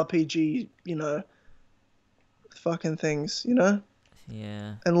these RPG, fucking things,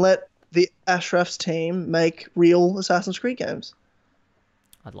 Yeah. And let the Ashraf's team make real Assassin's Creed games.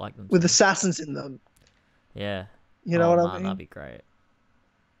 I'd like them with assassins in them. Yeah. You know what I mean? That'd be great.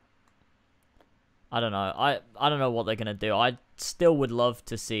 I don't know. I don't know what they're gonna do. I still would love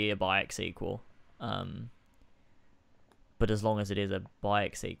to see a Bayek sequel. But as long as it is a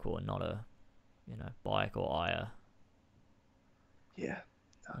Bayek sequel and not a, Bayek or Aya. Yeah.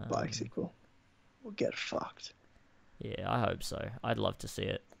 Bayek sequel. We'll get fucked. Yeah, I hope so. I'd love to see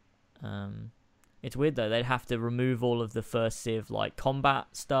it. It's weird though, they'd have to remove all of the first Civ like combat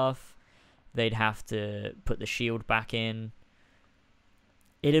stuff. They'd have to put the shield back in.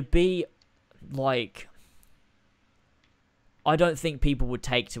 It'd be like, I don't think people would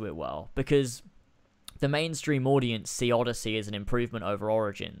take to it well, because the mainstream audience see Odyssey as an improvement over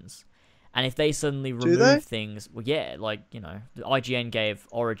Origins. And if they suddenly remove things, well, yeah, like, IGN gave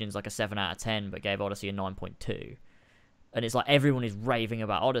Origins like a 7 out of 10, but gave Odyssey a 9.2. And it's like everyone is raving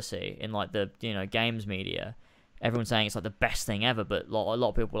about Odyssey in like the games media. Everyone's saying it's like the best thing ever, but a lot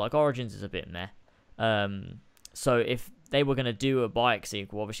of people were like Origins is a bit meh. So if they were going to do a Bayek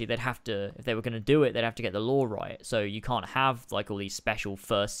sequel, obviously they'd have to, if they were going to do it, they'd have to get the lore right. So you can't have like all these special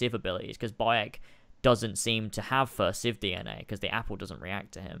first Civ abilities, because Bayek doesn't seem to have first Civ DNA, because the apple doesn't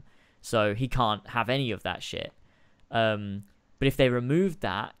react to him. So he can't have any of that shit. But if they removed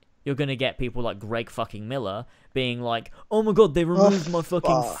that, you're going to get people like Greg fucking Miller being like, oh my god, they removed my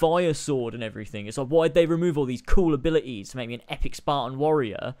fucking fire sword and everything. It's like, why'd they remove all these cool abilities to make me an epic Spartan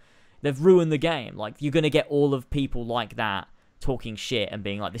warrior? They've ruined the game. Like, you're going to get all of people like that talking shit and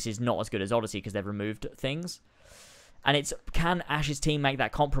being like, this is not as good as Odyssey because they've removed things. And it's, can Ash's team make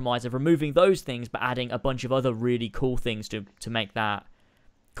that compromise of removing those things but adding a bunch of other really cool things to make that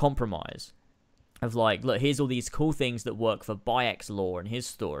compromise? Of like, look, here's all these cool things that work for Bayek's lore and his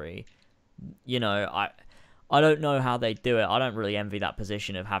story. You know, I don't know how they do it. I don't really envy that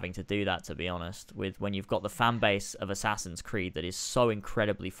position of having to do that, to be honest, with when you've got the fan base of Assassin's Creed that is so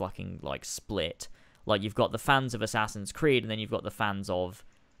incredibly fucking like split. Like, you've got the fans of Assassin's Creed, and then you've got the fans of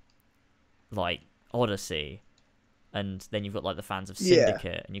like Odyssey, and then you've got like the fans of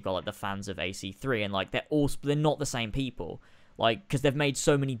Syndicate, and you've got like the fans of AC3, and like they're not the same people. Like, because they've made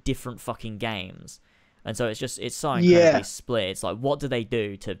so many different fucking games. And so it's so incredibly split. It's like, what do they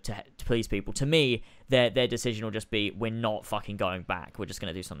do to please people? To me, their decision will just be, we're not fucking going back. We're just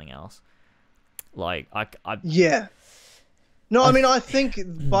going to do something else. Like, Yeah. No, I mean, I think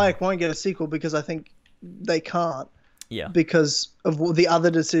Bayek won't get a sequel because I think they can't. Yeah. Because of the other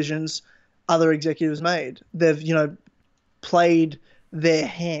decisions other executives made. They've, you know, played their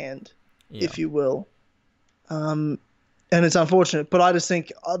hand, if you will. And it's unfortunate, but I just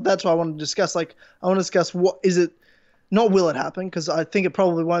think that's what I want to discuss. Like, I want to discuss, what is it, not will it happen, because I think it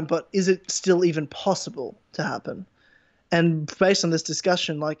probably won't, but is it still even possible to happen? And based on this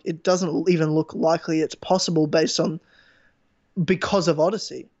discussion, like, it doesn't even look likely it's possible because of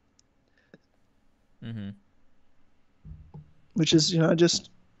Odyssey. Mm-hmm. Which is, you know, it's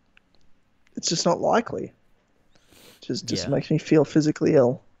just not likely. Just makes me feel physically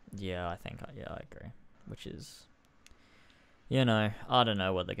ill. Yeah, I agree. Which is... You know, I don't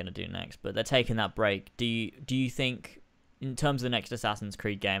know what they're going to do next, but they're taking that break. Do you think, in terms of the next Assassin's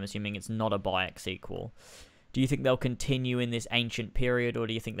Creed game, assuming it's not a Bayek sequel, do you think they'll continue in this ancient period, or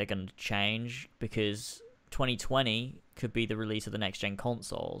do you think they're going to change? Because 2020 could be the release of the next-gen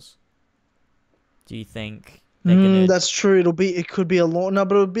consoles. Do you think they're going to... That's true. It could be a long... No,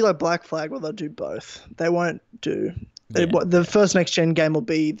 but it would be like Black Flag, where they'll do both. They won't do... Yeah. The first next-gen game will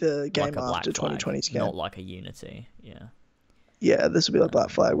be the game like after 2020's game. Not like a Unity, yeah. Yeah, this will be like Black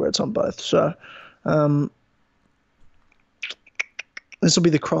Flag, where it's on both. So, this will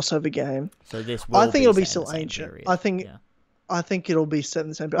be the crossover game. So this will I think be it'll be set still in the same ancient. period. I think it'll be set in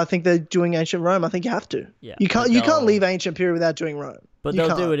the same period. I think they're doing ancient Rome. I think you have to. Yeah. You can't leave ancient period without doing Rome. But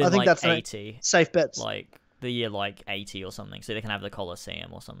they'll do it in, I think like, that's 80. Safe bets. Like the year like 80 or something, so they can have the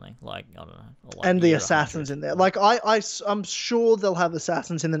Colosseum or something. Like, I don't know. Or like and the assassins 100. In there. Like, I'm sure they'll have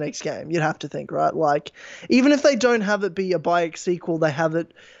assassins in the next game. You'd have to think, right? Like, even if they don't have it be a Bayek sequel, they have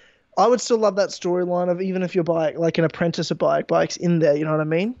it. I would still love that storyline of, even if you're Bayek, like an apprentice of Bayek's in there. You know what I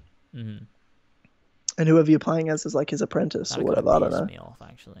mean? Mm-hmm. And whoever you're playing as is like his apprentice or whatever. I don't know. Me off,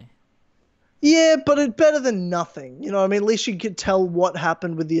 actually. Yeah, but it's better than nothing. You know what I mean? At least you could tell what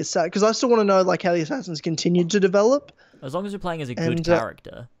happened with the assassin. Because I still want to know like how the assassins continued to develop. As long as you're playing as a good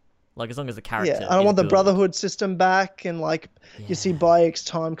character. Like, as long as the character I want the good. Brotherhood system back. And like, you see Bayek's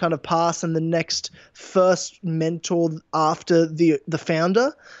time kind of pass. And the next first mentor after the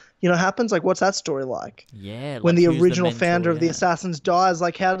founder, you know, happens. Like, what's that story like? Yeah. Like, when the original founder of the assassins dies,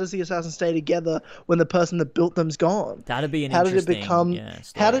 like, how does the assassins stay together when the person that built them's gone? That'd be an interesting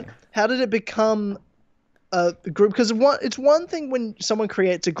story. How did it become a group? Because it's one thing when someone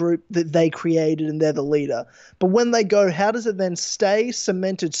creates a group that they created and they're the leader, but when they go, how does it then stay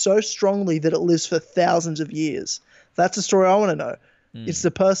cemented so strongly that it lives for thousands of years? That's the story I want to know. It's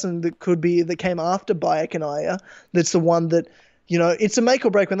the person that came after Bayek and Aya. That's the one that, you know, it's a make or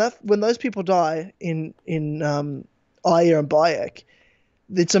break. When those people die in Aya and Bayek,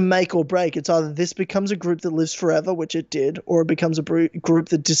 it's a make or break. It's either this becomes a group that lives forever, which it did, or it becomes a group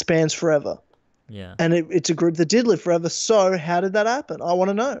that disbands forever. Yeah. And it's a group that did live forever. So how did that happen? I want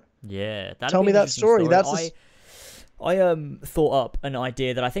to know. Yeah. Tell me that story. I thought up an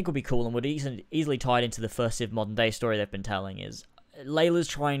idea that I think would be cool and would easily tie it into the first Civ Modern Day story they've been telling. Is Layla's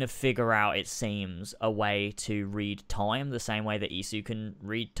trying to figure out, it seems, a way to read time the same way that Isu can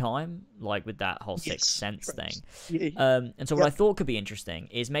read time, like with that whole Sixth Sense thing. Yeah. And so what I thought could be interesting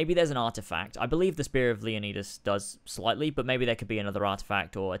is maybe there's an artifact. I believe the Spear of Leonidas does slightly, but maybe there could be another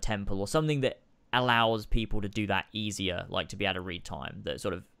artifact or a temple or something that allows people to do that easier, like to be able to read time, that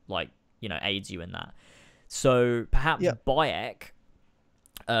sort of like aids you in that. So perhaps Bayek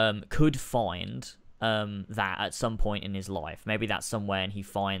could find that at some point in his life. Maybe that's somewhere, and he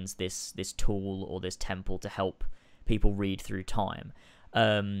finds this tool or this temple to help people read through time.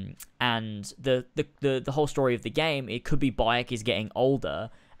 And the whole story of the game, it could be Bayek is getting older,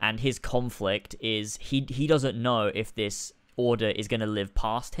 and his conflict is he doesn't know if this order is going to live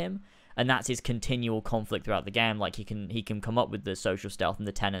past him, and that's his continual conflict throughout the game. Like he can come up with the social stealth and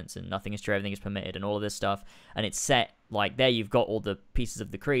the tenets and nothing is true, everything is permitted and all of this stuff, and it's set like there you've got all the pieces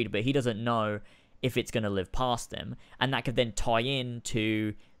of the creed, but he doesn't know if it's going to live past him, and that could then tie in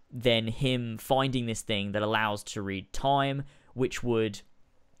to then him finding this thing that allows to read time, which would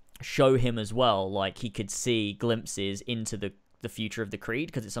show him as well, like he could see glimpses into the future of the creed,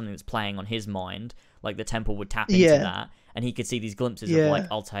 because it's something that's playing on his mind. Like the temple would tap into that, and he could see these glimpses of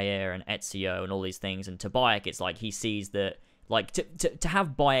like Altair and Ezio and all these things. And to Bayek, it's like he sees that, like to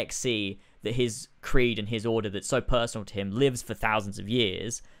have Bayek see that his creed and his order that's so personal to him lives for thousands of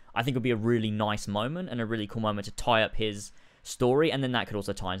years, I think would be a really nice moment and a really cool moment to tie up his story. And then that could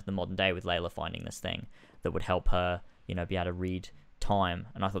also tie into the modern day with Layla finding this thing that would help her, be able to read time.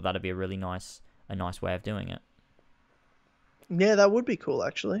 And I thought that'd be a really nice way of doing it. Yeah, that would be cool,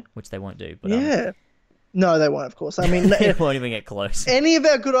 actually. Which they won't do, but no, they won't, of course. I mean, they won't even get close. Any of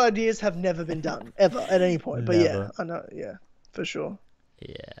our good ideas have never been done ever at any point. But yeah, I know. Yeah, for sure.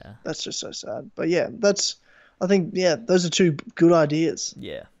 Yeah, that's just so sad. But yeah, I think those are two good ideas.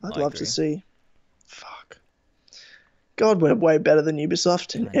 Yeah, I'd love to see. Fuck. God, we're way better than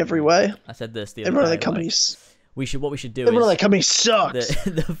Ubisoft in every way. I said this the other Everyone day. in the companies. What we should do Everyone is in the company sucks.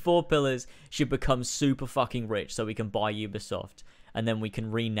 The 4 pillars should become super fucking rich so we can buy Ubisoft, and then we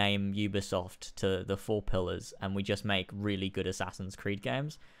can rename Ubisoft to the 4 pillars, and we just make really good Assassin's Creed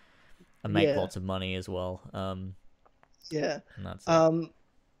games and make lots of money as well. And that's it.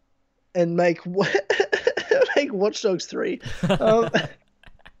 And make Watch Dogs 3.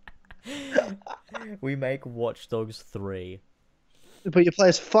 We make Watch Dogs 3. But you play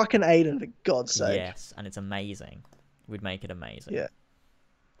as fucking Aiden, for God's sake. Yes, and it's amazing. We'd make it amazing. Yeah,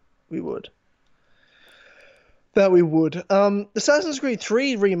 we would. That we would. Assassin's Creed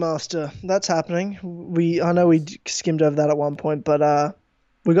 3 remaster, that's happening. I know we skimmed over that at one point, but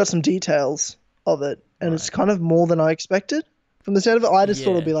we got some details of it, and it's kind of more than I expected. From the sound of it, I just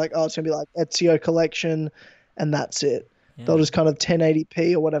thought it'd be like, it's going to be like Ezio Collection, and that's it. Yeah. They'll just kind of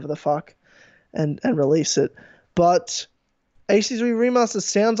 1080p or whatever the fuck and release it. But AC3 Remaster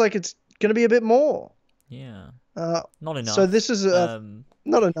sounds like it's going to be a bit more. Yeah. Not enough. So this is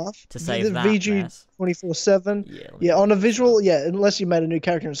not enough. To save the that VG 24/7. Yeah, on a visual, unless you made a new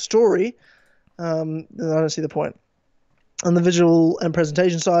character and story, then I don't see the point. On the visual and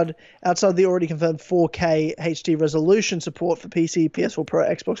presentation side, outside the already confirmed 4K HD resolution support for PC, PS4 Pro,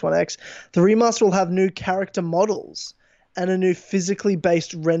 Xbox One X, the remaster will have new character models and a new physically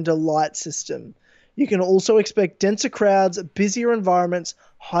based render light system. You can also expect denser crowds, busier environments,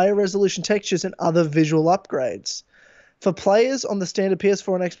 higher resolution textures, and other visual upgrades. For players on the standard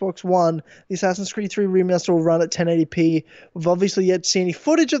PS4 and Xbox One, the Assassin's Creed 3 remaster will run at 1080p. We've obviously yet to see any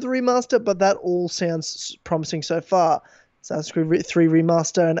footage of the remaster, but that all sounds promising so far. Assassin's Creed 3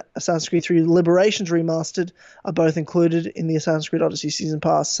 Remaster and Assassin's Creed 3 Liberations Remastered are both included in the Assassin's Creed Odyssey Season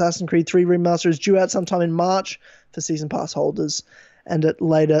Pass. Assassin's Creed 3 Remaster is due out sometime in March for Season Pass holders, and at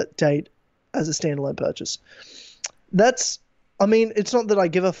later date as a standalone purchase. It's not that I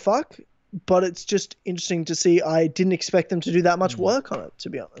give a fuck, but it's just interesting to see. I didn't expect them to do that much work on it, to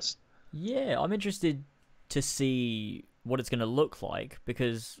be honest. Yeah, I'm interested to see what it's going to look like,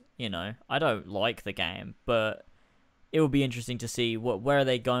 because, I don't like the game, but it will be interesting to see where are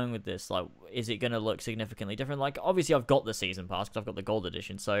they going with this. Like, is it going to look significantly different? Like, obviously I've got the Season Pass because I've got the Gold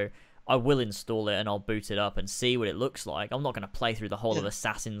Edition, so I will install it and I'll boot it up and see what it looks like. I'm not going to play through the whole of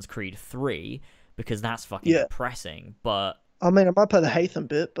Assassin's Creed 3 because that's fucking depressing, but I might play the Hatham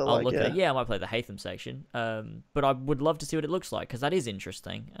bit, but I might play the Hatham section. But I would love to see what it looks like, because that is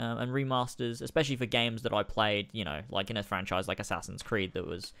interesting. And remasters, especially for games that I played, like in a franchise like Assassin's Creed that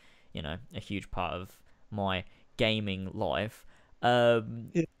was, a huge part of my gaming life.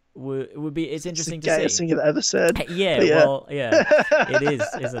 It's interesting to see. It's the gayest thing you've ever said. It is,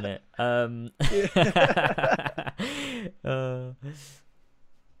 isn't it?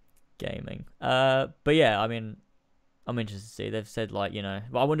 Gaming. But yeah, I'm interested to see. They've said, like,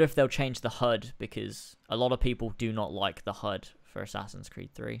 but I wonder if they'll change the HUD, because a lot of people do not like the HUD for Assassin's Creed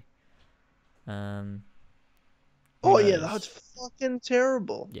 3. The HUD's fucking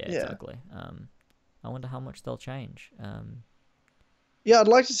terrible. Yeah, exactly. I wonder how much they'll change. I'd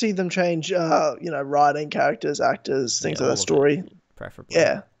like to see them change, writing, characters, actors, things like that, story. preferably.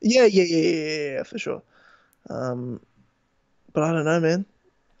 Yeah, for sure. But I don't know, man.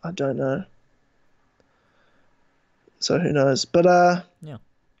 I don't know. So who knows? But yeah.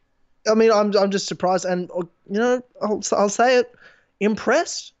 I mean, I'm just surprised, and I'll say it,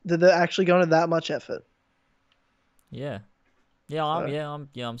 impressed that they're actually going to that much effort. Yeah,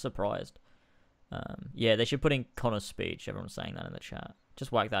 I'm surprised. Yeah, they should put in Connor's speech. Everyone's saying that in the chat.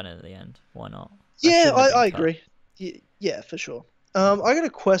 Just whack that in at the end. Why not? Yeah, I agree. Yeah, for sure. I got a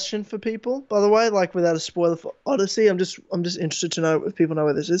question for people, by the way, like without a spoiler for Odyssey. I'm just interested to know if people know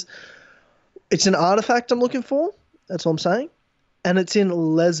where this is. It's an artifact I'm looking for. That's all I'm saying. And it's in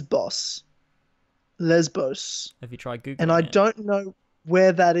Lesbos. Have you tried Googling And I it? don't know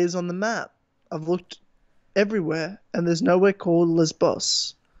where that is on the map. I've looked everywhere, and there's nowhere called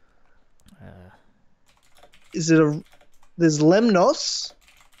Lesbos. There's Lemnos.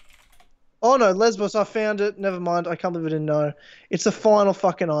 Oh no, Lesbos, I found it. Never mind. I can't believe I didn't know. It's the final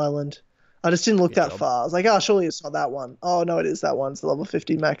fucking island. I just didn't look that far. I was like, oh, surely it's not that one. Oh no, it is that one. It's the level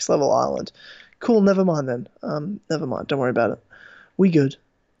 50 max level island. Cool, never mind then. Never mind. Don't worry about it. We good.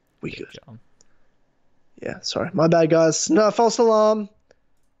 Yeah, sorry. My bad, guys. No, false alarm.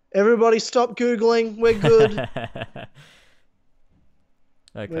 Everybody stop Googling. We're good.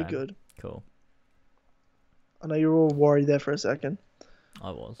 Okay. We're good. Cool. I know you were all worried there for a second.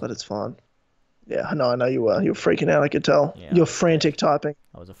 I was. But it's fine. Yeah, I know you were. You were freaking out, I could tell. Yeah, You're frantic typing.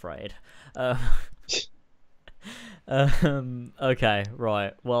 I was afraid. Okay,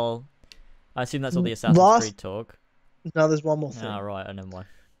 right. Well, I assume that's all the Assassin's Creed talk. No, there's one more thing. Oh, right. I know why.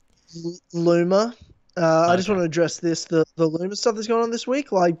 Luma. I just want to address this, the Luma stuff that's going on this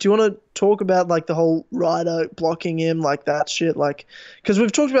week. Like, do you want to talk about, like, the whole Ryder blocking him, like, that shit? Like, because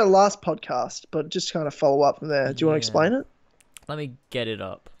we've talked about it last podcast, but just kind of follow up from there. Do you want to explain it? Let me get it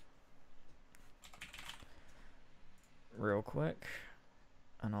up real quick,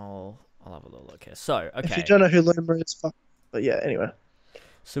 and I'll have a little look here. So, okay. If you don't know who Luma is, fuck. But yeah, anyway.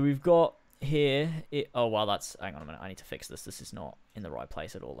 So we've got here. Oh, well, that's... Hang on a minute. I need to fix this. This is not in the right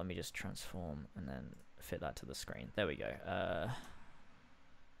place at all. Let me just transform and then fit that to the screen. There we go.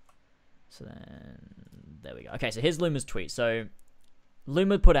 So then... There we go. Okay, so here's Luma's tweet. So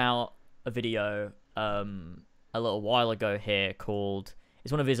Luma put out a video a little while ago here called...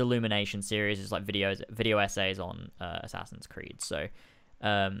 It's one of his Illumination series. It's like video essays on Assassin's Creed. So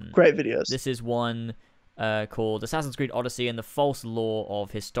great videos. This is one called Assassin's Creed Odyssey and the False Law of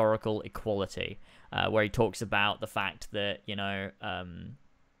Historical Equality, where he talks about the fact that, you know,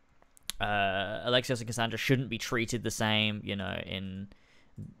 Alexios and Cassandra shouldn't be treated the same, you know, in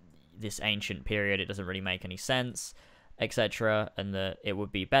this ancient period. It doesn't really make any sense, etc. And that it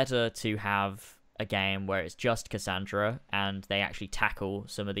would be better to have a game where it's just Cassandra and they actually tackle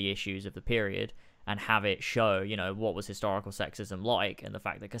some of the issues of the period and have it show, you know, what was historical sexism like, and the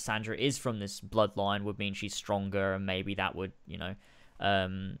fact that Cassandra is from this bloodline would mean she's stronger, and maybe that would,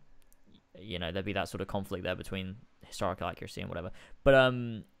 there'd be that sort of conflict there between historical accuracy and whatever. But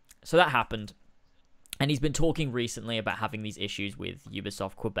so that happened, and he's been talking recently about having these issues with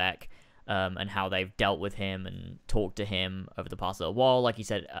Ubisoft Quebec, and how they've dealt with him and talked to him over the past little while. Like he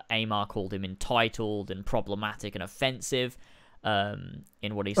said, Amar called him entitled and problematic and offensive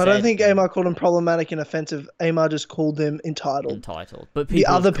in what he said. I don't think Amar called him problematic and offensive. Amar just called him entitled. But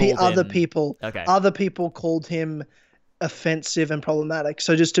other people called him offensive and problematic.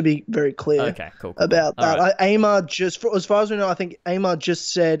 So just to be very clear about that. Right. Amar just, as far as we know, I think Amar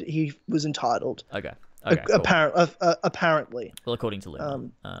just said he was entitled. Okay, apparently. Well, according to Luma.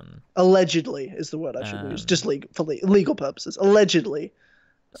 Allegedly is the word I should use, just for legal purposes. Allegedly.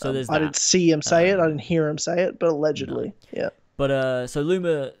 So there's I didn't see him say it. I didn't hear him say it, but allegedly, yeah. But so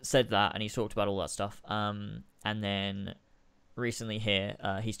Luma said that, and he's talked about all that stuff. And then recently here,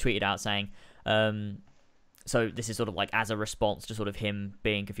 he's tweeted out saying, so this is sort of like as a response to sort of him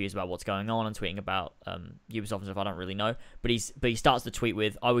being confused about what's going on and tweeting about Ubisoft and stuff. I don't really know, but he starts the tweet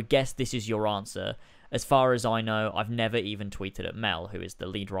with, "I would guess this is your answer. As far as I know, I've never even tweeted at Mel, who is the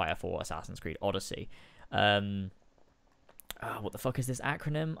lead writer for Assassin's Creed Odyssey." What the fuck is this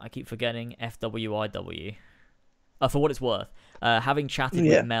acronym? I keep forgetting. FWIW. For what it's worth, having chatted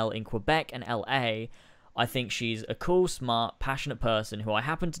with Mel in Quebec and LA, I think she's a cool, smart, passionate person who I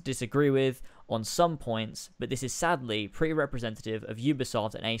happen to disagree with on some points, but this is sadly pretty representative of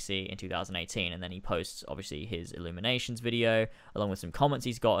Ubisoft and AC in 2018. And then he posts, obviously, his Illuminations video, along with some comments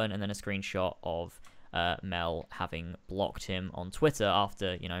he's gotten, and then a screenshot of Mel having blocked him on Twitter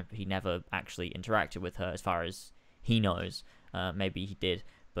after, he never actually interacted with her, as far as he knows. Maybe he did,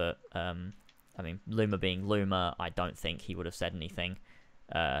 but Luma being Luma, I don't think he would have said anything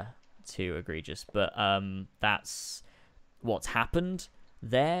too egregious. But that's what's happened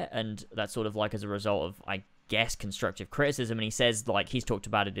there, and that's sort of like as a result of, I guess, constructive criticism. And he says, like, he's talked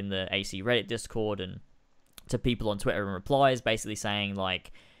about it in the AC Reddit Discord and to people on Twitter in replies, basically saying,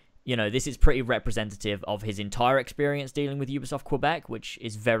 like, you know, this is pretty representative of his entire experience dealing with Ubisoft Quebec, which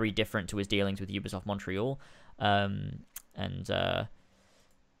is very different to his dealings with Ubisoft Montreal.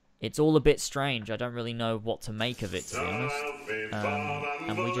 It's all a bit strange. I don't really know what to make of it, to be honest.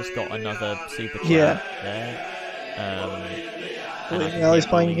 And we just got another super chat there. Bowling Alley's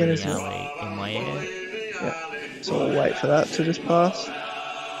playing again, isn't it? In my ear. Yeah. So we'll wait for that to just pass.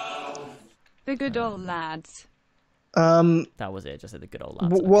 The good old lads. That was it. Just said the good old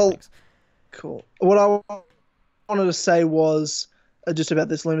lads. Well, cool. What I wanted to say was just about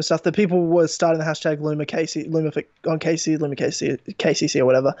this Luma stuff. That people were starting the hashtag KCC or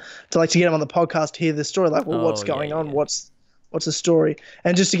whatever to get him on the podcast, hear this story. Like, well, what's going on? What's the story?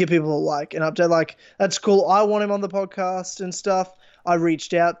 And just to give people an update. Like, that's cool. I want him on the podcast and stuff. I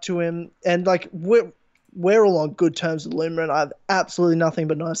reached out to him, and like we're all on good terms with Luma, and I have absolutely nothing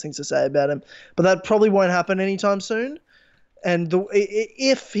but nice things to say about him. But that probably won't happen anytime soon. And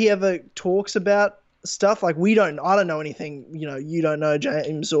if he ever talks about stuff, like I don't know anything, you don't know,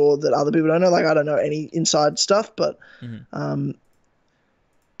 James, or that other people don't know. Like, I don't know any inside stuff, but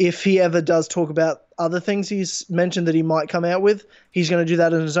if he ever does talk about other things he's mentioned that he might come out with, he's going to do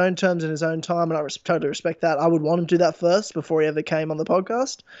that in his own terms, in his own time, and I totally respect that. I would want him to do that first before he ever came on the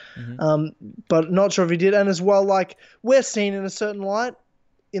podcast, but not sure if he did. And as well, like, we're seen in a certain light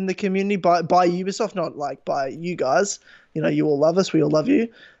in the community by Ubisoft, not like by you guys. You all love us, we all love you,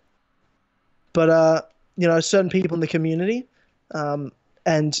 but certain people in the community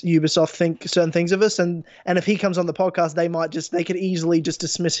and Ubisoft think certain things of us, and if he comes on the podcast, they could easily just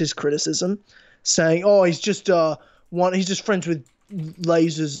dismiss his criticism, saying, oh, he's just he's just friends with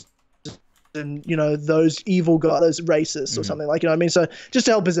lasers and those evil guys, those racists or something, like, you know what I mean? So just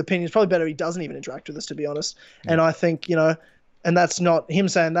to help his opinion, it's probably better he doesn't even interact with us, to be honest. And I think, and that's not him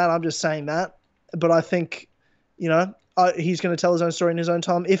saying that, I'm just saying that, but I think he's going to tell his own story in his own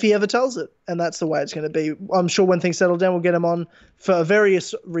time if he ever tells it, and that's the way it's going to be. I'm sure when things settle down, we'll get him on for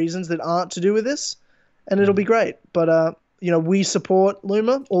various reasons that aren't to do with this, and it'll be great. But we support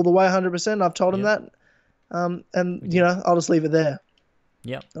Luma all the way, 100%. I've told him that, and I'll just leave it there.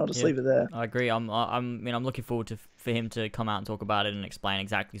 Yeah, I'll just leave it there. I agree. I'm looking forward for him to come out and talk about it and explain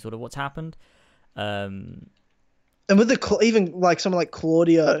exactly sort of what's happened. And with even like someone like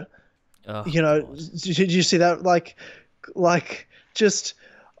Claudio, did you see that?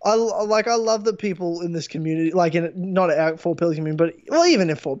 I love that people in this community, like not our Four Pillars community, but even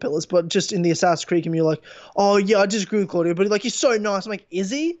in Four Pillars, but just in the Assassin's Creed community, like, oh yeah, I just agree with Claudio, but like, he's so nice. I'm like,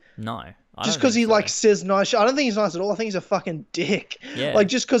 is he? No. Just because he says nice shit. I don't think he's nice at all. I think he's a fucking dick. Yeah. Like,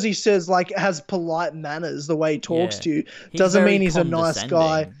 just because he says has polite manners the way he talks to you doesn't mean he's a nice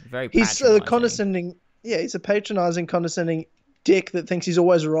guy. Very he's condescending. Yeah, he's a patronizing, condescending dick that thinks he's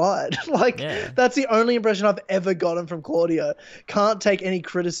always right. That's the only impression I've ever gotten from Claudio. Can't take any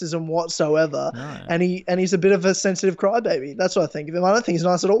criticism whatsoever. No. And he's a bit of a sensitive crybaby. That's what I think of him. I don't think he's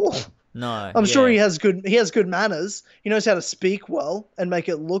nice at all. No. I'm sure he has good manners. He knows how to speak well and make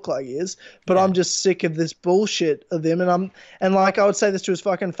it look like he is. But I'm just sick of this bullshit of him, and I would say this to his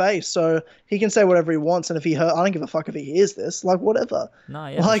fucking face. So he can say whatever he wants, and if he I don't give a fuck if he hears this. Like, whatever. No,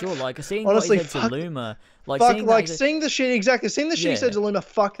 yeah, for sure. Like, seeing honestly, what he said to Luma, seeing the shit he said to Luma.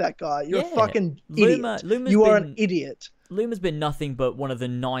 Fuck that guy. You're a fucking idiot. You are an idiot. Luma's been nothing but one of the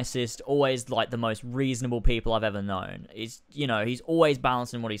nicest, always like the most reasonable people I've ever known. He's always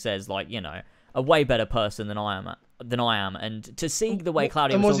balancing what he says, like, a way better person than I am. And to see the way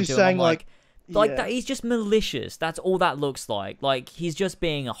Claudio was talking to him, I'm like that, he's just malicious. That's all that looks like. Like, he's just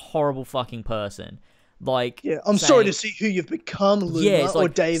being a horrible fucking person. Like, I'm sorry to see who you've become, Luma, or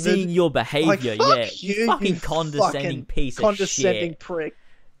David. Seeing your behavior, you fucking condescending piece of shit. Condescending prick.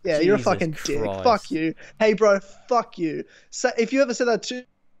 Yeah, Jesus you're a fucking Christ. dick. Fuck you. Hey, bro, fuck you. So if you ever said that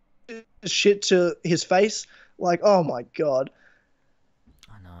shit to his face, like, oh my God.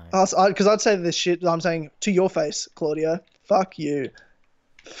 I know. Because I'd say this shit I'm saying to your face, Claudio. Fuck you.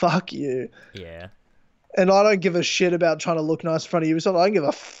 Fuck you. Yeah. And I don't give a shit about trying to look nice in front of you. So I don't give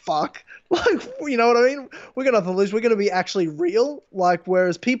a fuck. Like, you know what I mean? We're going to nothing to lose. We're going to be actually real. Like,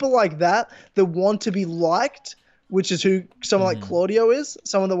 whereas people like that want to be liked, which is who someone like Claudio is,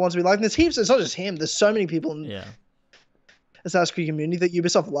 someone that wants to be liked. And there's heaps. It's not just him. There's so many people in the Assassin's Creed community that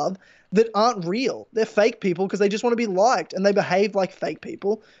Ubisoft love that aren't real. They're fake people because they just want to be liked, and they behave like fake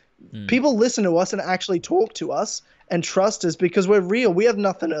people. People listen to us and actually talk to us and trust us because we're real. We have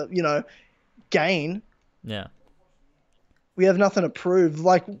nothing to, gain. Yeah. We have nothing to prove.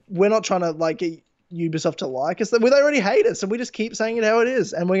 Like, we're not trying to Ubisoft to like us. That they already hate us, and we just keep saying it how it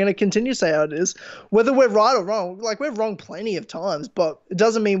is, and we're going to continue to say how it is, whether we're right or wrong. Like, we're wrong plenty of times, but it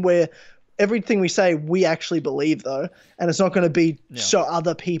doesn't mean everything we say we actually believe, though, and it's not going to be so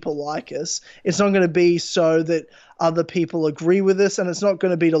other people like us. It's not going to be so that other people agree with us, and it's not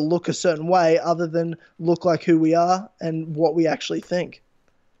going to be to look a certain way other than look like who we are and what we actually think.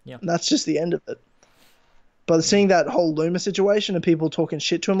 Yeah, and that's just the end of it. But seeing that whole Luma situation and people talking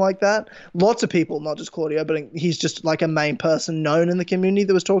shit to him like that, lots of people, not just Claudio, but he's just like a main person known in the community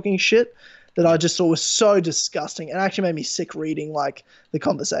that was talking shit, that I just thought was so disgusting, and actually made me sick reading like the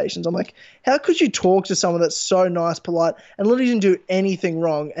conversations. I'm like, how could you talk to someone that's so nice, polite, and literally didn't do anything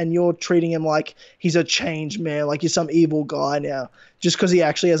wrong, and you're treating him like he's a changed man, like he's some evil guy now, just because he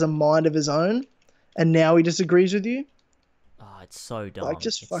actually has a mind of his own, and now he disagrees with you? Oh, it's so dumb. Like,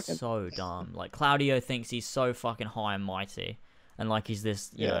 just it's fucking so dumb. Like, Claudio thinks he's so fucking high and mighty, and like he's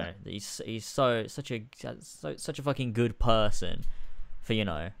this, you know, he's such a fucking good person. For, you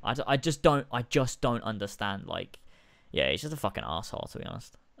know, I just don't understand. Like, yeah, he's just a fucking asshole, to be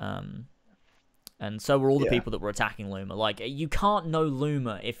honest. And so were all the people that were attacking Luma. Like, you can't know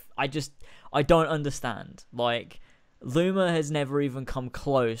Luma if I don't understand. Like, Luma has never even come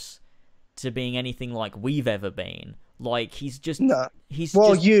close to being anything like we've ever been. Like, he's just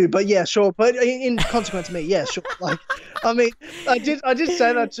you, but yeah, sure, but in consequence of me, yeah, sure. Like, I mean, I did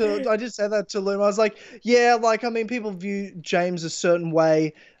say that to Luma. I was like, yeah, like, I mean, people view James a certain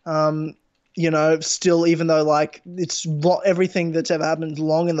way, you know, still, even though like it's everything that's ever happened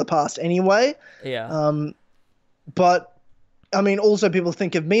long in the past anyway. Yeah. But I mean, also people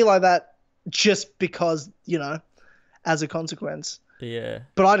think of me like that just because, you know, as a consequence. Yeah.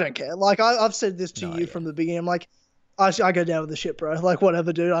 But I don't care. Like, I've said this to you from the beginning. I'm like, I go down with the shit, bro. Like,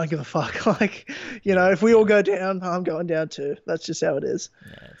 whatever, dude. I don't give a fuck. Like, you know, if we all go down, I'm going down too. That's just how it is.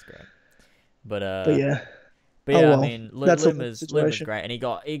 Yeah, that's great. But yeah. But yeah, I mean, Luma's great, and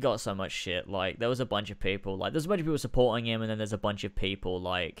he got so much shit. Like, there was a bunch of people. Like, there's a bunch of people supporting him, and then there's a bunch of people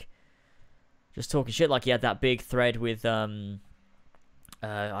like just talking shit. Like, he had that big thread with I don't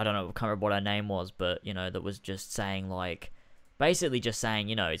know, I can't remember what her name was, but you know, that was just saying like, basically just saying,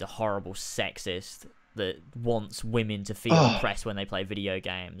 you know, he's a horrible sexist that wants women to feel oppressed when they play video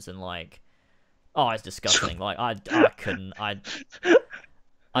games, and like, it's disgusting. Like, I couldn't, I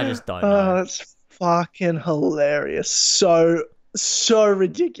just don't know. That's fucking hilarious. So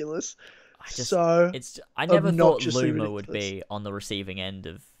ridiculous. I never thought Luma would be on the receiving end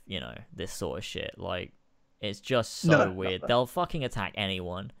of, you know, this sort of shit. Like, it's just so weird. They'll fucking attack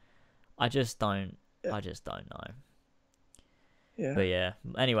anyone. I just don't know. Yeah. But yeah,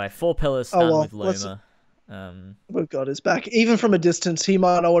 anyway, 4 Pillars stand with Luma. We've got his back. Even from a distance, he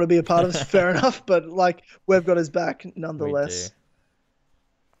might not want to be a part of this, fair enough, but like, we've got his back nonetheless.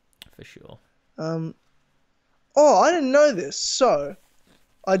 For sure. I didn't know this. So,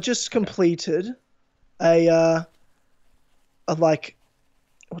 I just completed a like,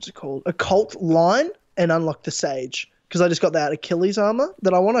 what's it called? A cult line, and unlocked the Sage. Because I just got that Achilles armor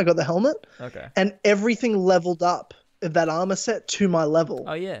that I want. I got the helmet. Okay. And everything leveled up of that armor set to my level.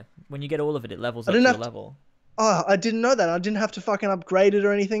 Oh yeah, when you get all of it, it levels up to your level. I didn't know that. I didn't have to fucking upgrade it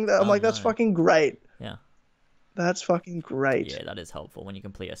or anything. I'm like, that's fucking great. Yeah. That's fucking great. Yeah, that is helpful. When you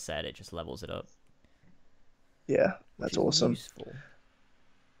complete a set, it just levels it up. Yeah, that's awesome. Useful.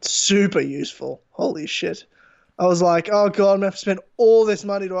 Super useful. Holy shit. I was like, oh god, I'm gonna have to spend all this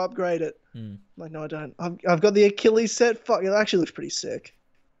money to upgrade it. I'm like, no, I don't. I've got the Achilles set. Fuck, it actually looks pretty sick.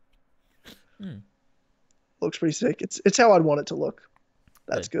 Looks pretty sick. It's how I'd want it to look.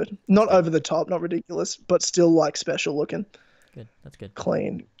 That's good. Not over the top, not ridiculous, but still like special looking. Good. That's good.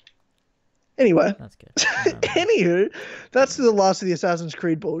 Clean. Anyway. That's good. Anywho, that's the last of the Assassin's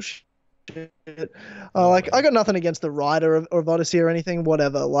Creed bullshit. Like, I got nothing against the writer of Odyssey or anything,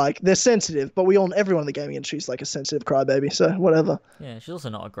 whatever. Like, they're sensitive, but everyone in the gaming industry is like a sensitive crybaby, so whatever. Yeah, she's also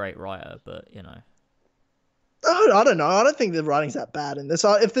not a great writer, but you know. I don't know. I don't think the writing's that bad in this.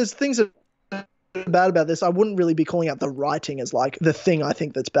 If there's things that are bad about this, I wouldn't really be calling out the writing as like the thing I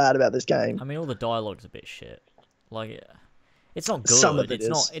think that's bad about this game. I mean, all the dialogue's a bit shit. Like, it's not good. Some of it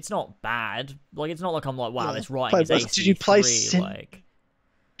is. It's not bad. Like, it's not like I'm like, wow, this writing is AC3. Did you play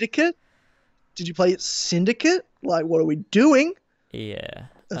Syndicate? Did you play Syndicate? Like, what are we doing? Yeah.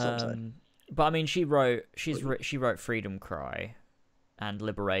 That's what I'm saying. But I mean, she wrote Freedom Cry and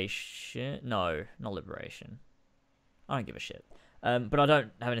Liberation. No, not Liberation. I don't give a shit. But I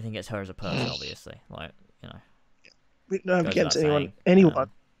don't have anything against her as a person, obviously. Like, you know. We don't have against anyone.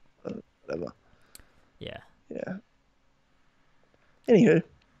 Whatever. Yeah. Yeah. Anywho.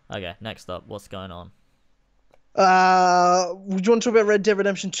 Okay, next up, what's going on? Would you want to talk about Red Dead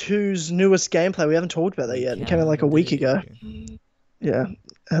Redemption 2's newest gameplay? We haven't talked about that yet. It came out like a week ago. Yeah.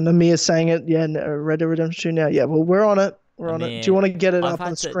 And Amir's saying it. Yeah, Red Dead Redemption 2 now. Yeah, well, we're on it. We're on it. Do you want to get it up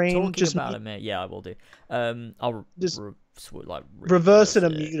on the screen? Just about Amir. Yeah, I will do. I'll just reverse it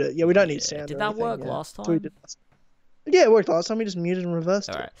and mute it. Yeah, we don't need sound. Did that work last time? Yeah, it worked last time. We just muted and reversed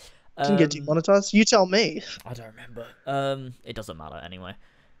it. All right. Didn't get demonetized. You tell me. I don't remember. It doesn't matter anyway.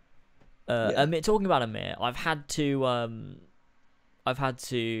 Amir, talking about Amir, I've had to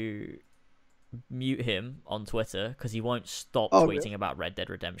mute him on Twitter because he won't stop tweeting about Red Dead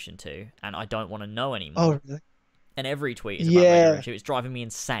Redemption 2, and I don't want to know anymore. Oh, really? And every tweet is about Red Dead Redemption 2. It's driving me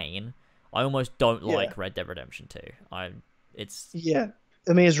insane. I almost don't like Red Dead Redemption 2.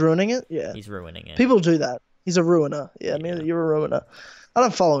 Amir's ruining it. Yeah, he's ruining it. People do that. He's a ruiner. Yeah, Amir, you're a ruiner. I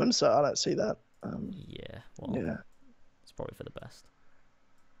don't follow him, so I don't see that. It's probably for the best.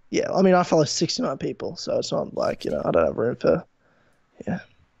 Yeah, I mean, I follow 69 people, so it's not like, I don't have room for,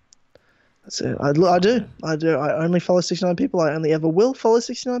 That's it. I do. I only follow 69 people. I only ever will follow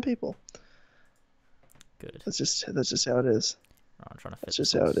 69 people. Good. That's just how it is. I'm trying to fit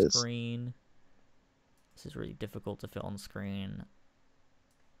this on screen. This is really difficult to fit on screen.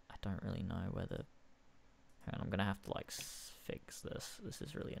 I don't really know whether... Hang on, I'm going to have to, fix this. This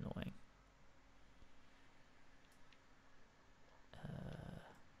is really annoying.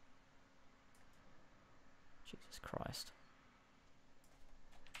 Jesus Christ.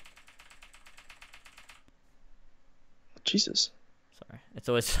 Jesus. Sorry.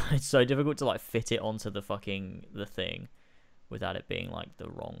 It's so difficult to fit it onto the thing without it being the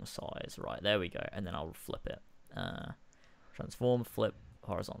wrong size. Right, there we go. And then I'll flip it. Transform, flip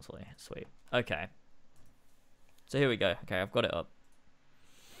horizontally. Sweet. Okay. So here we go. Okay, I've got it up.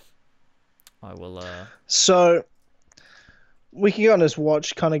 I will So we can go on this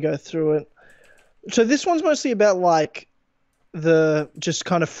watch, kind of go through it. So this one's mostly about the just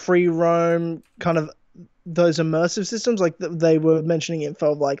kind of free roam, kind of those immersive systems. They were mentioning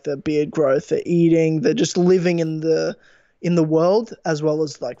info of the beard growth, the eating, the just living in the world, as well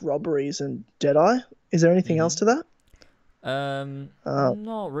as robberies and Deadeye. Is there anything else to that?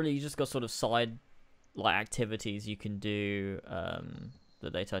 Not really. You just got sort of side activities you can do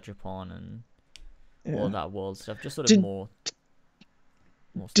that they touch upon, and all of that world stuff. Just sort of more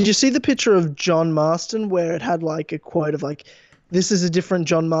Did you see the picture of John Marston where it had a quote of this is a different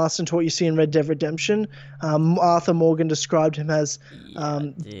John Marston to what you see in Red Dead Redemption? Arthur Morgan described him as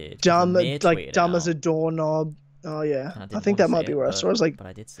dumb as a doorknob. Oh yeah, I think that might be where I saw it. But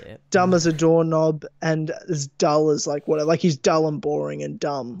I did see it. Dumb as a doorknob and as dull as whatever. He's dull and boring and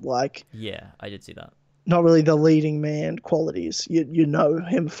dumb. Yeah, I did see that. Not really the leading man qualities you know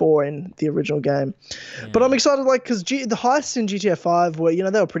him for in the original game. Yeah. But I'm excited because the heists in GTA 5 were,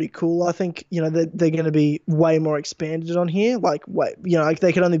 they were pretty cool. I think, they're going to be way more expanded on here. They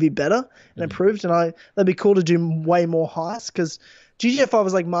could only be better and improved. And that'd be cool to do way more heists because GTA 5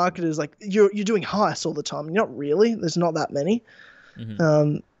 was marketed as you're doing heists all the time. And you're not really. There's not that many.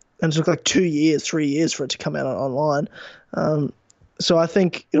 And it took 2 years, 3 years for it to come out online. So I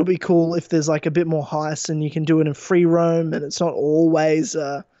think it'll be cool if there's a bit more heists and you can do it in free roam and it's not always,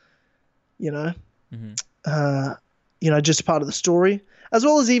 just part of the story. As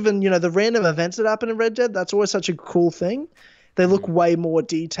well as even, the random events that happen in Red Dead. That's always such a cool thing. They look way more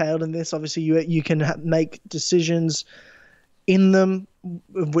detailed in this. Obviously, you can make decisions in them,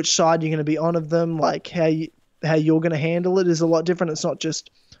 which side you're going to be on of them, how you're going to handle it is a lot different. It's not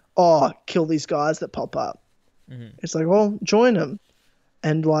just, kill these guys that pop up. It's join them.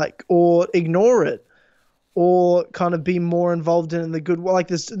 And or ignore it, or kind of be more involved in the good.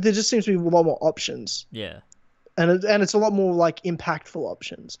 There just seems to be a lot more options. Yeah, and it's a lot more impactful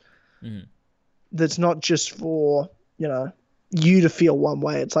options. That's not just for you to feel one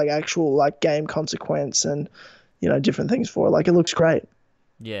way. It's actual game consequence and different things for it. It looks great.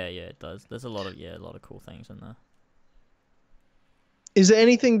 Yeah, it does. There's a lot of cool things in there. Is there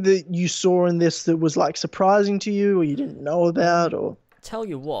anything that you saw in this that was surprising to you, or you didn't know about, or? Tell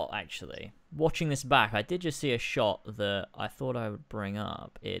you what, actually, watching this back, I did just see a shot that I thought I would bring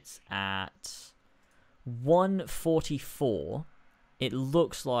up. It's at 1:44. It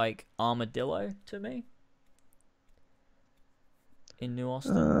looks like Armadillo to me in New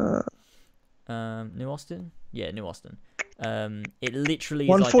Austin. New Austin? Yeah, New Austin. It literally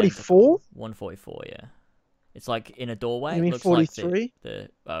 1:44. 1:44, yeah. It's in a doorway. You mean 43?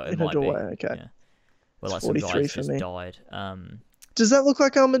 It in might a doorway, be. okay. Yeah. Well, some guys just me. died. Does that look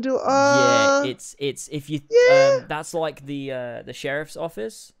like Armadillo? Yeah, it's if you that's the sheriff's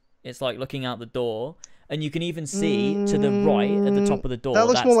office. It's looking out the door, and you can even see to the right at the top of the door. That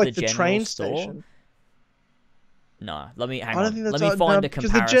looks that's more like the train store. station. No, let me hang I don't on. think that's Let me find a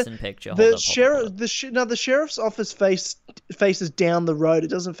because comparison picture. The Hold up, sheriff, the sheriff's office faces down the road. It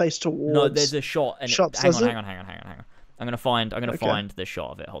doesn't face towards. No, there's a shot. And shops, hang does on, it? hang on. I'm gonna find the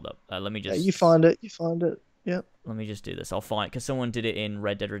shot of it. Hold up. Let me just. Yeah, you find it. You find it. Yep. Let me just do this. I'll find because someone did it in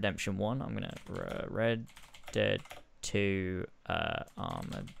Red Dead Redemption 1. I'm gonna Red Dead 2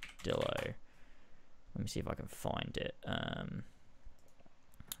 Armadillo. Let me see if I can find it.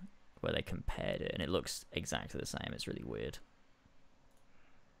 Where they compared it, and it looks exactly the same. It's really weird.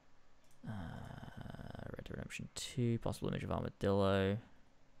 Red Dead Redemption 2, possible image of Armadillo.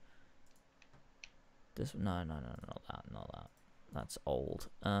 This no, not that. That's old.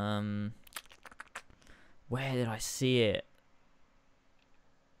 Where did I see it?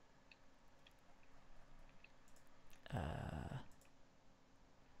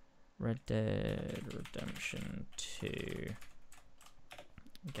 Red Dead Redemption 2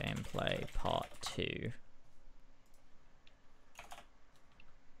 gameplay part 2.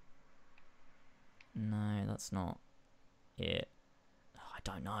 No, that's not it. I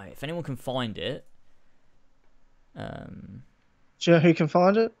don't know. If anyone can find it. Do you know who can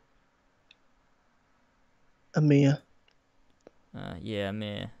find it? Amir. Yeah,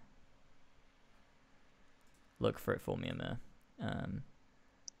 Amir. Look for it for me, Amir. I'm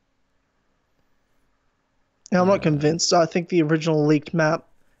not convinced. I think the original leaked map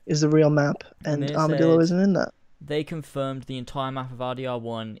is the real map, and Amir Armadillo said, isn't in that. They confirmed the entire map of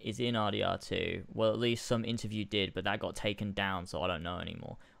RDR1 is in RDR2. Well, at least some interview did, but that got taken down, so I don't know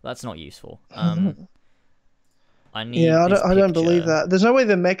anymore. That's not useful. I need. Yeah, I don't picture. believe that. There's no way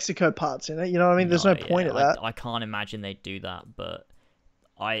the Mexico part's in it. You know what I mean? There's no point of that. I can't imagine they'd do that, but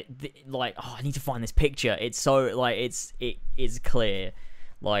I need to find this picture. It's so like it is clear.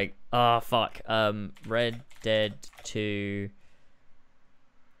 Like fuck. Red Dead 2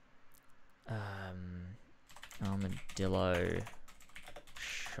 Armadillo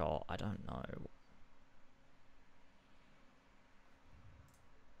shot. I don't know.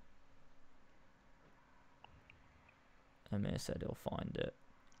 Amir said he'll find it.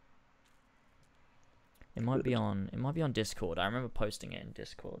 It might be on Discord. I remember posting it in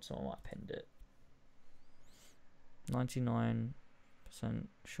Discord, so I might have pinned it. 99%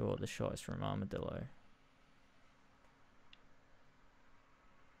 sure the shot is from Armadillo.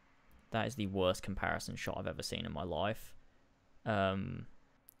 That is the worst comparison shot I've ever seen in my life. But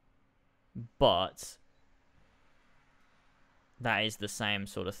that is the same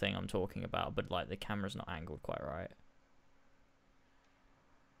sort of thing I'm talking about, but like the camera's not angled quite right.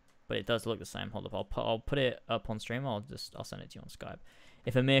 But it does look the same. Hold up, I'll put it up on stream. I'll send it to you on Skype.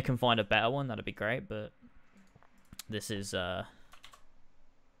 If Amir can find a better one, that'd be great. But this is right.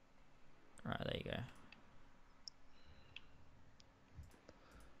 There you go.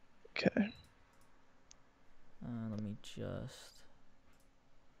 Okay. Let me just.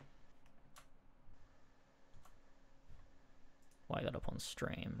 Well, I got up on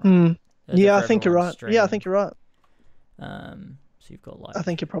stream. Right? Yeah, I think you're right. Yeah, I think you're right. So you've got like. I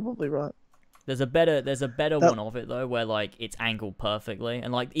think you're probably right. There's a better one of it though, where like it's angled perfectly,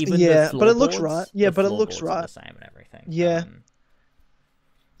 and like even yeah, the but it looks floorboards- right. Yeah, the but it looks floorboards are right. the same and everything. Yeah.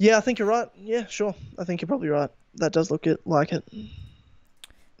 Yeah, I think you're right. Yeah, sure. I think you're probably right. That does look like it.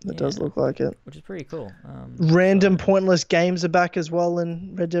 That does look like it. Which is pretty cool. Random pointless games are back as well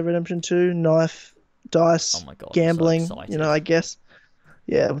in Red Dead Redemption 2. Knife, dice, Oh my God, I'm so gambling. excited. I guess.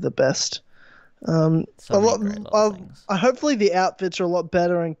 Yeah, the best. So many great little things. Hopefully the outfits are a lot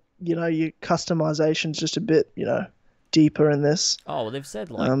better, and your customization's just a bit deeper in this. Oh, well, they've said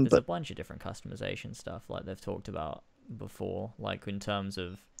like there's a bunch of different customization stuff like they've talked about before, like in terms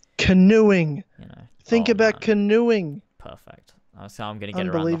of canoeing. Think Oh, about man. canoeing. Perfect. So I'm gonna get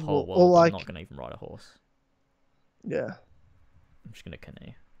around the whole Unbelievable. world. Or I'm like- not gonna even ride a horse. Yeah. I'm just gonna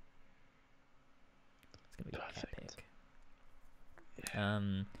canoe. It's gonna be Perfect.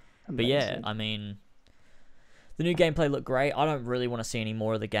 epic. But yeah, Amazing. I mean, the new gameplay looked great. I don't really want to see any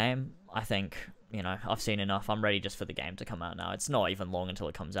more of the game. I think, I've seen enough. I'm ready just for the game to come out now. It's not even long until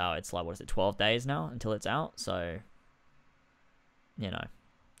it comes out. It's like, 12 days now until it's out. So,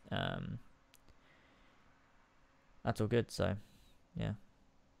 that's all good. So, yeah.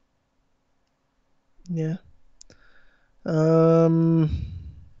 Yeah.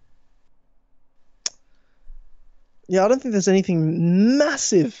 Yeah, I don't think there's anything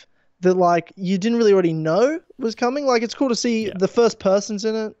massive that like you didn't really already know was coming. Like it's cool to see the first person's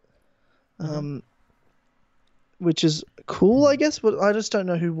in it, which is cool, I guess. But I just don't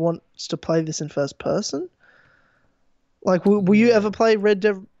know who wants to play this in first person. Like, will you ever play Red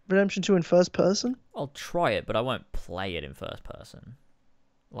Dead Redemption 2 in first person? I'll try it, but I won't play it in first person.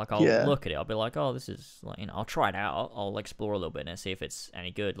 Like, I'll look at it, I'll be like, oh, this is, like, you know, I'll try it out, I'll explore a little bit and see if it's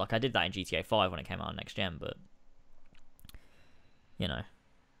any good. Like, I did that in GTA 5 when it came out on next gen, but, you know.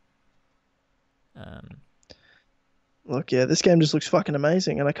 Look, yeah, this game just looks fucking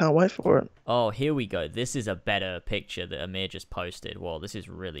amazing, and I can't wait for it. Oh, here we go. This is a better picture that Amir just posted. Well, this is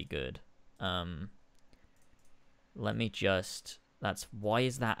really good. Let me just... Why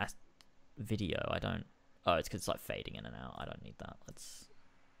is that a video? I don't... Oh, it's because it's, like, fading in and out. I don't need that. Let's...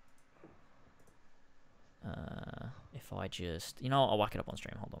 if I just... You know what? I'll whack it up on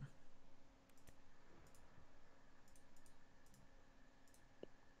stream. Hold on.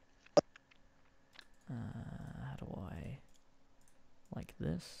 How do I... Like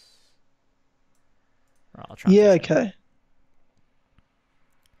this? Right, I'll try. Yeah, okay.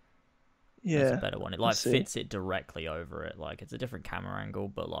 Yeah. That's a better one. It, like, fits it directly over it. Like, it's a different camera angle,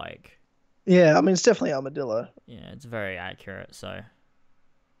 but, like... Yeah, I mean, it's definitely Armadillo. Yeah, it's very accurate, so...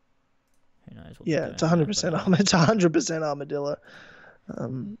 Who knows what it's 100%. It's 100% Armadillo.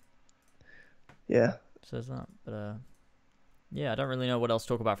 Yeah. It says that, but yeah, I don't really know what else to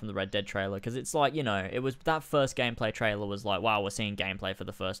talk about from the Red Dead trailer, because it's like, you know, it was that first gameplay trailer was like, wow, we're seeing gameplay for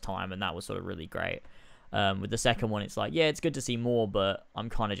the first time, and that was sort of really great. With the second one, it's like, yeah, it's good to see more, but I'm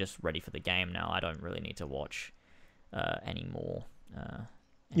kind of just ready for the game now. I don't really need to watch any more.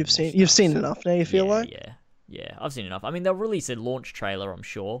 You've seen enough now. You feel like? Yeah, I've seen enough. I mean, they'll release a launch trailer, I'm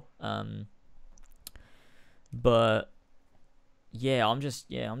sure. But yeah, I'm just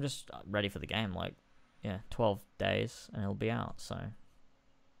ready for the game. Like, yeah, 12 days and it'll be out. So,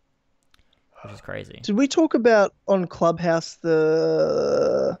 which is crazy. Did we talk about on Clubhouse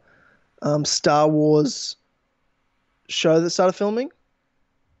the Star Wars show that started filming?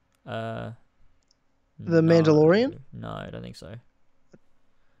 The Mandalorian? No, I don't think so.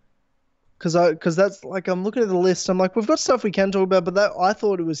 Because that's like, I'm looking at the list. I'm like, we've got stuff we can talk about, but that I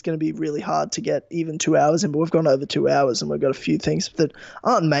thought it was going to be really hard to get even 2 hours in. But we've gone over 2 hours, and we've got a few things that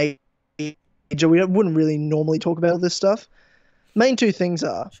aren't major. We wouldn't really normally talk about all this stuff. Main two things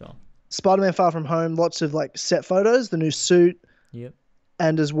are Spider-Man: Far From Home, lots of like set photos, the new suit. Yep.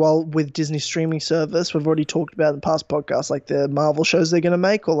 And as well with Disney streaming service, we've already talked about in past podcasts, like the Marvel shows they're going to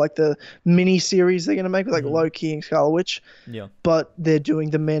make, or like the mini series they're going to make with like Loki and Scarlet Witch. Yeah. But they're doing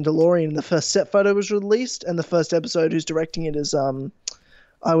The Mandalorian. The first set photo was released, and the first episode, who's directing it is I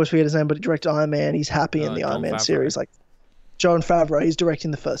always forget his name, but he directed Iron Man. He's happy in the Iron Man series. Like Jon Favreau, he's directing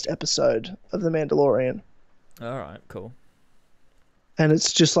the first episode of The Mandalorian. All right, cool. And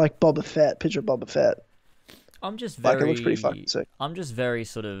it's just like Boba Fett, picture of Boba Fett. I'm just very... Like, it looks pretty fucking sick. I'm just very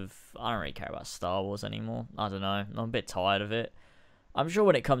sort of... I don't really care about Star Wars anymore. I don't know. I'm a bit tired of it. I'm sure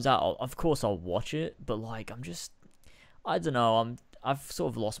when it comes out, of course I'll watch it, but like, I'm just... I don't know. I've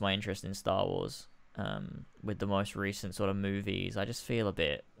sort of lost my interest in Star Wars with the most recent sort of movies. I just feel a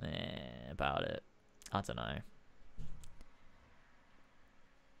bit about it. I don't know.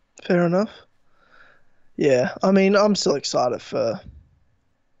 Fair enough. Yeah, I mean, I'm still excited for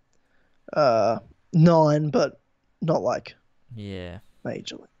 9, but not like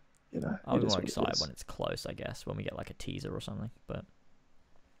majorly, you know. I'll be more excited when it's close, I guess, when we get like a teaser or something, but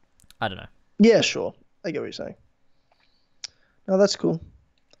I don't know. Yeah, sure. I get what you're saying. No, that's cool.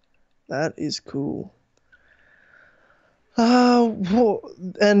 That is cool.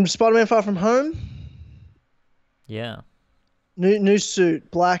 And Spider-Man: Far From Home? Yeah. New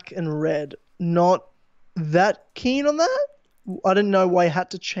suit, black and red. Not that keen on that. I didn't know why I had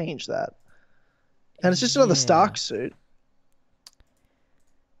to change that. And it's just another Stark suit.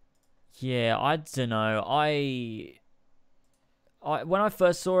 Yeah, I don't know. When I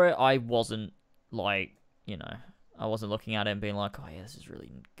first saw it, I wasn't like, you know, I wasn't looking at it and being like, oh yeah, this is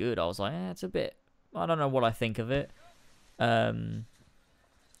really good. I was like, it's a bit, I don't know what I think of it. But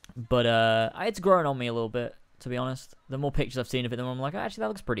it's grown on me a little bit, to be honest. The more pictures I've seen of it, the more I'm like, actually, that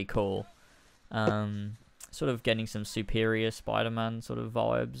looks pretty cool. Sort of getting some superior Spider-Man sort of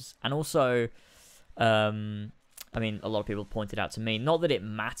vibes. And also, I mean, a lot of people pointed out to me, not that it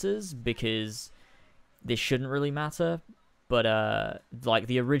matters, because this shouldn't really matter, but like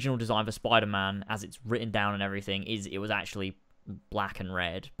the original design for Spider-Man, as it's written down and everything, it was actually black and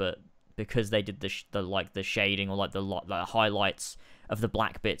red, but because they did the shading or like the highlights of the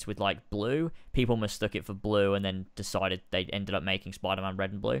black bits with like blue, people mistook it for blue and then decided they ended up making Spider-Man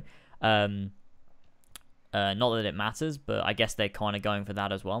red and blue. Not that it matters, but I guess they're kind of going for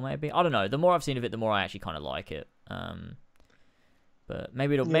that as well, maybe. I don't know. The more I've seen of it, the more I actually kind of like it. But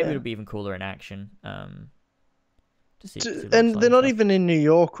maybe it'll be even cooler in action. And they're not even in New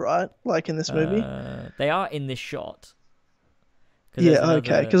York, right? Like in this movie? They are in this shot. Yeah,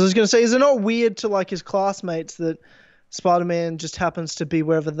 okay. Because I was going to say, is it not weird to like his classmates that Spider-Man just happens to be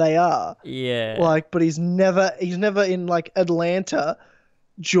wherever they are. Yeah. Like, but he's never in like Atlanta,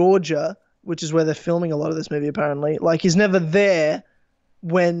 Georgia, which is where they're filming a lot of this movie apparently. Like, he's never there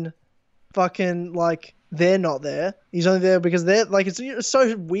when fucking like they're not there. He's only there because they're like, it's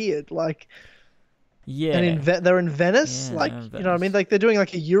so weird. Like, yeah. And they're in Venice. Yeah, like, they're in you know what I mean? Venice. Like, they're doing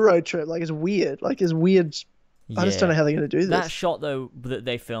like a Euro trip. Like, it's weird. Like, it's weird. I just don't know how they're going to do this. That shot though that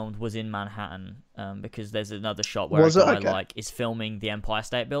they filmed was in Manhattan, because there's another shot where Was a it? guy Okay. like is filming the Empire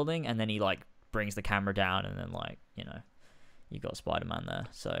State Building, and then he like brings the camera down, and then like you got Spider-Man there.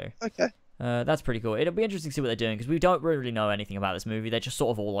 So Okay. that's pretty cool. It'll be interesting to see what they're doing because we don't really know anything about this movie. They're just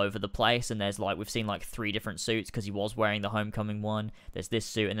sort of all over the place, and there's like we've seen like 3 different suits because he was wearing the Homecoming one. There's this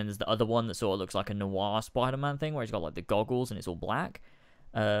suit, and then there's the other one that sort of looks like a noir Spider-Man thing where he's got like the goggles and it's all black.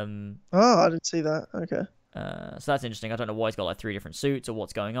 Oh, I didn't see that. Okay. So that's interesting. I don't know why he's got like 3 different suits or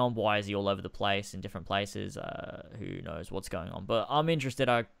what's going on. Why is he all over the place in different places? Who knows what's going on? But I'm interested.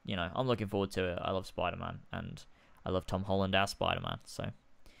 I'm looking forward to it. I love Spider-Man, and I love Tom Holland as Spider-Man. So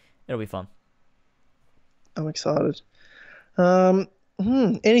it'll be fun. I'm excited.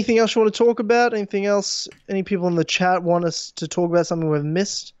 Anything else you want to talk about? Anything else? Any people in the chat want us to talk about something we've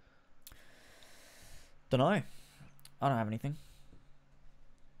missed? Don't know. I don't have anything.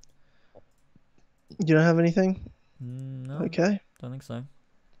 You don't have anything? No. Okay. Don't think so.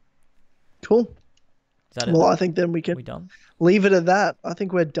 Cool. Is that it? Well, I think then we can We done? leave it at that. I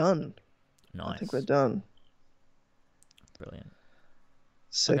think we're done. Nice. I think we're done. Brilliant.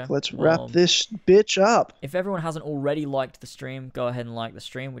 Sick. Okay, Let's well, wrap this bitch up. If everyone hasn't already liked the stream, go ahead and like the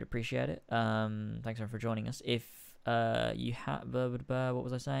stream. We'd appreciate it. Thanks everyone for joining us. If you have, what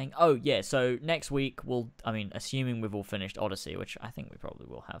was I saying? Oh yeah. So next week assuming we've all finished Odyssey, which I think we probably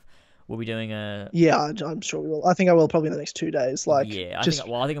will have, we'll be doing a. Yeah, I'm sure we will. I think I will probably in the next 2 days. Like, Yeah. I just,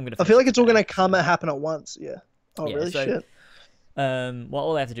 think I'm gonna. I feel like it's all gonna gonna happen at once. Yeah. Oh, Yeah, really? so- Shit. Well,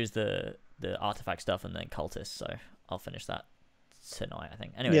 all I have to do is the artifact stuff and then cultists. So I'll finish that tonight, I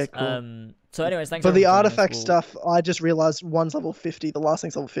think. Anyways, Yeah, cool. So anyways, thanks. For the everyone for joining us. artifact stuff, I just realized one's level 50. The last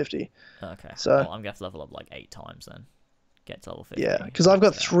thing's level 50. Okay. So- Well, I'm gonna have to level up like 8 times then. Get to level 50. Yeah, because I've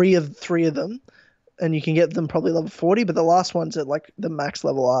got max it out. three of them, and you can get them probably level 40. But the last one's at like the max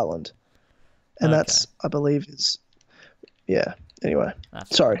level island, and Okay. that's, I believe, is yeah. Anyway,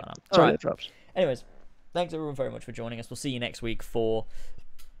 That's sorry, fine. sorry Alright. to interrupt. Anyways, thanks everyone very much for joining us. We'll see you next week for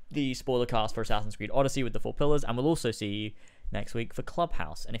the spoiler cast for Assassin's Creed Odyssey with the 4 pillars, and we'll also see you next week for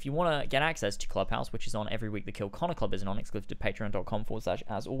Clubhouse. And if you want to get access to Clubhouse, which is on every week, the Kill Connor Club is on exclusive to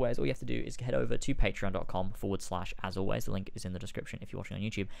patreon.com/as always. All you have to do is head over to patreon.com/as always. The link is in the description if you're watching on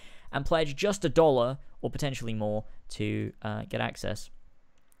YouTube, and pledge just $1 or potentially more to get access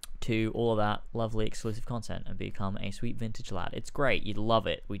to all of that lovely exclusive content and become a sweet vintage lad. It's great. You'd love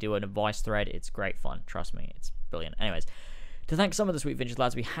it. We do an advice thread. It's great fun. Trust me. It's brilliant. Anyways, to thank some of the sweet vintage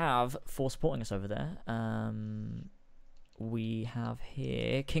lads we have for supporting us over there. We have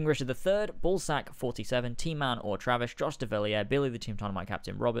here King Richard III, Bullsack47, T-Man or Travis, Josh DeVilliers, Billy the Team Dynamite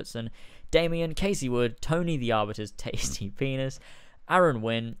Captain Robertson, Damien, Casey Wood, Tony the Arbiter's Tasty Penis, Aaron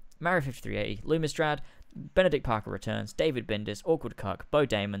Wynn, Mary5380, Lumistrad, Benedict Parker Returns, David Bindis, Awkward Cuck, Bo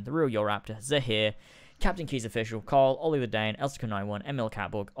Damon, The Real Your Raptor, Zahir, Captain Keys Official, Carl, Ollie the Dane, Elstico91, Emil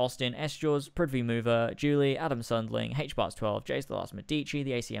Catbook, Austin, S. Jaws, Prudvi Mover, Julie, Adam Sundling, HBarts12, Jace the Last Medici,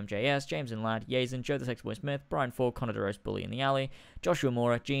 the ACMJS, James and Lad, Yazen, Joe the Sex Boy Smith, Brian Ford, Connor DeRose, Bully in the Alley, Joshua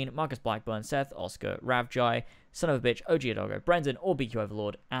Mora, Gene, Marcus Blackburn, Seth, Oscar, Ravjai, Son of a Bitch, OG Adogo, Brendan, or BQ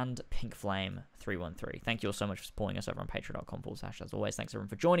Overlord, and Pink Flame 313. Thank you all so much for supporting us over on patreon.com/. As always, thanks everyone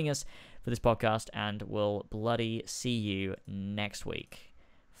for joining us for this podcast, and we'll bloody see you next week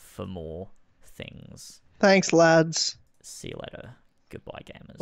for more things. Thanks, lads. See you later. Goodbye, gamers.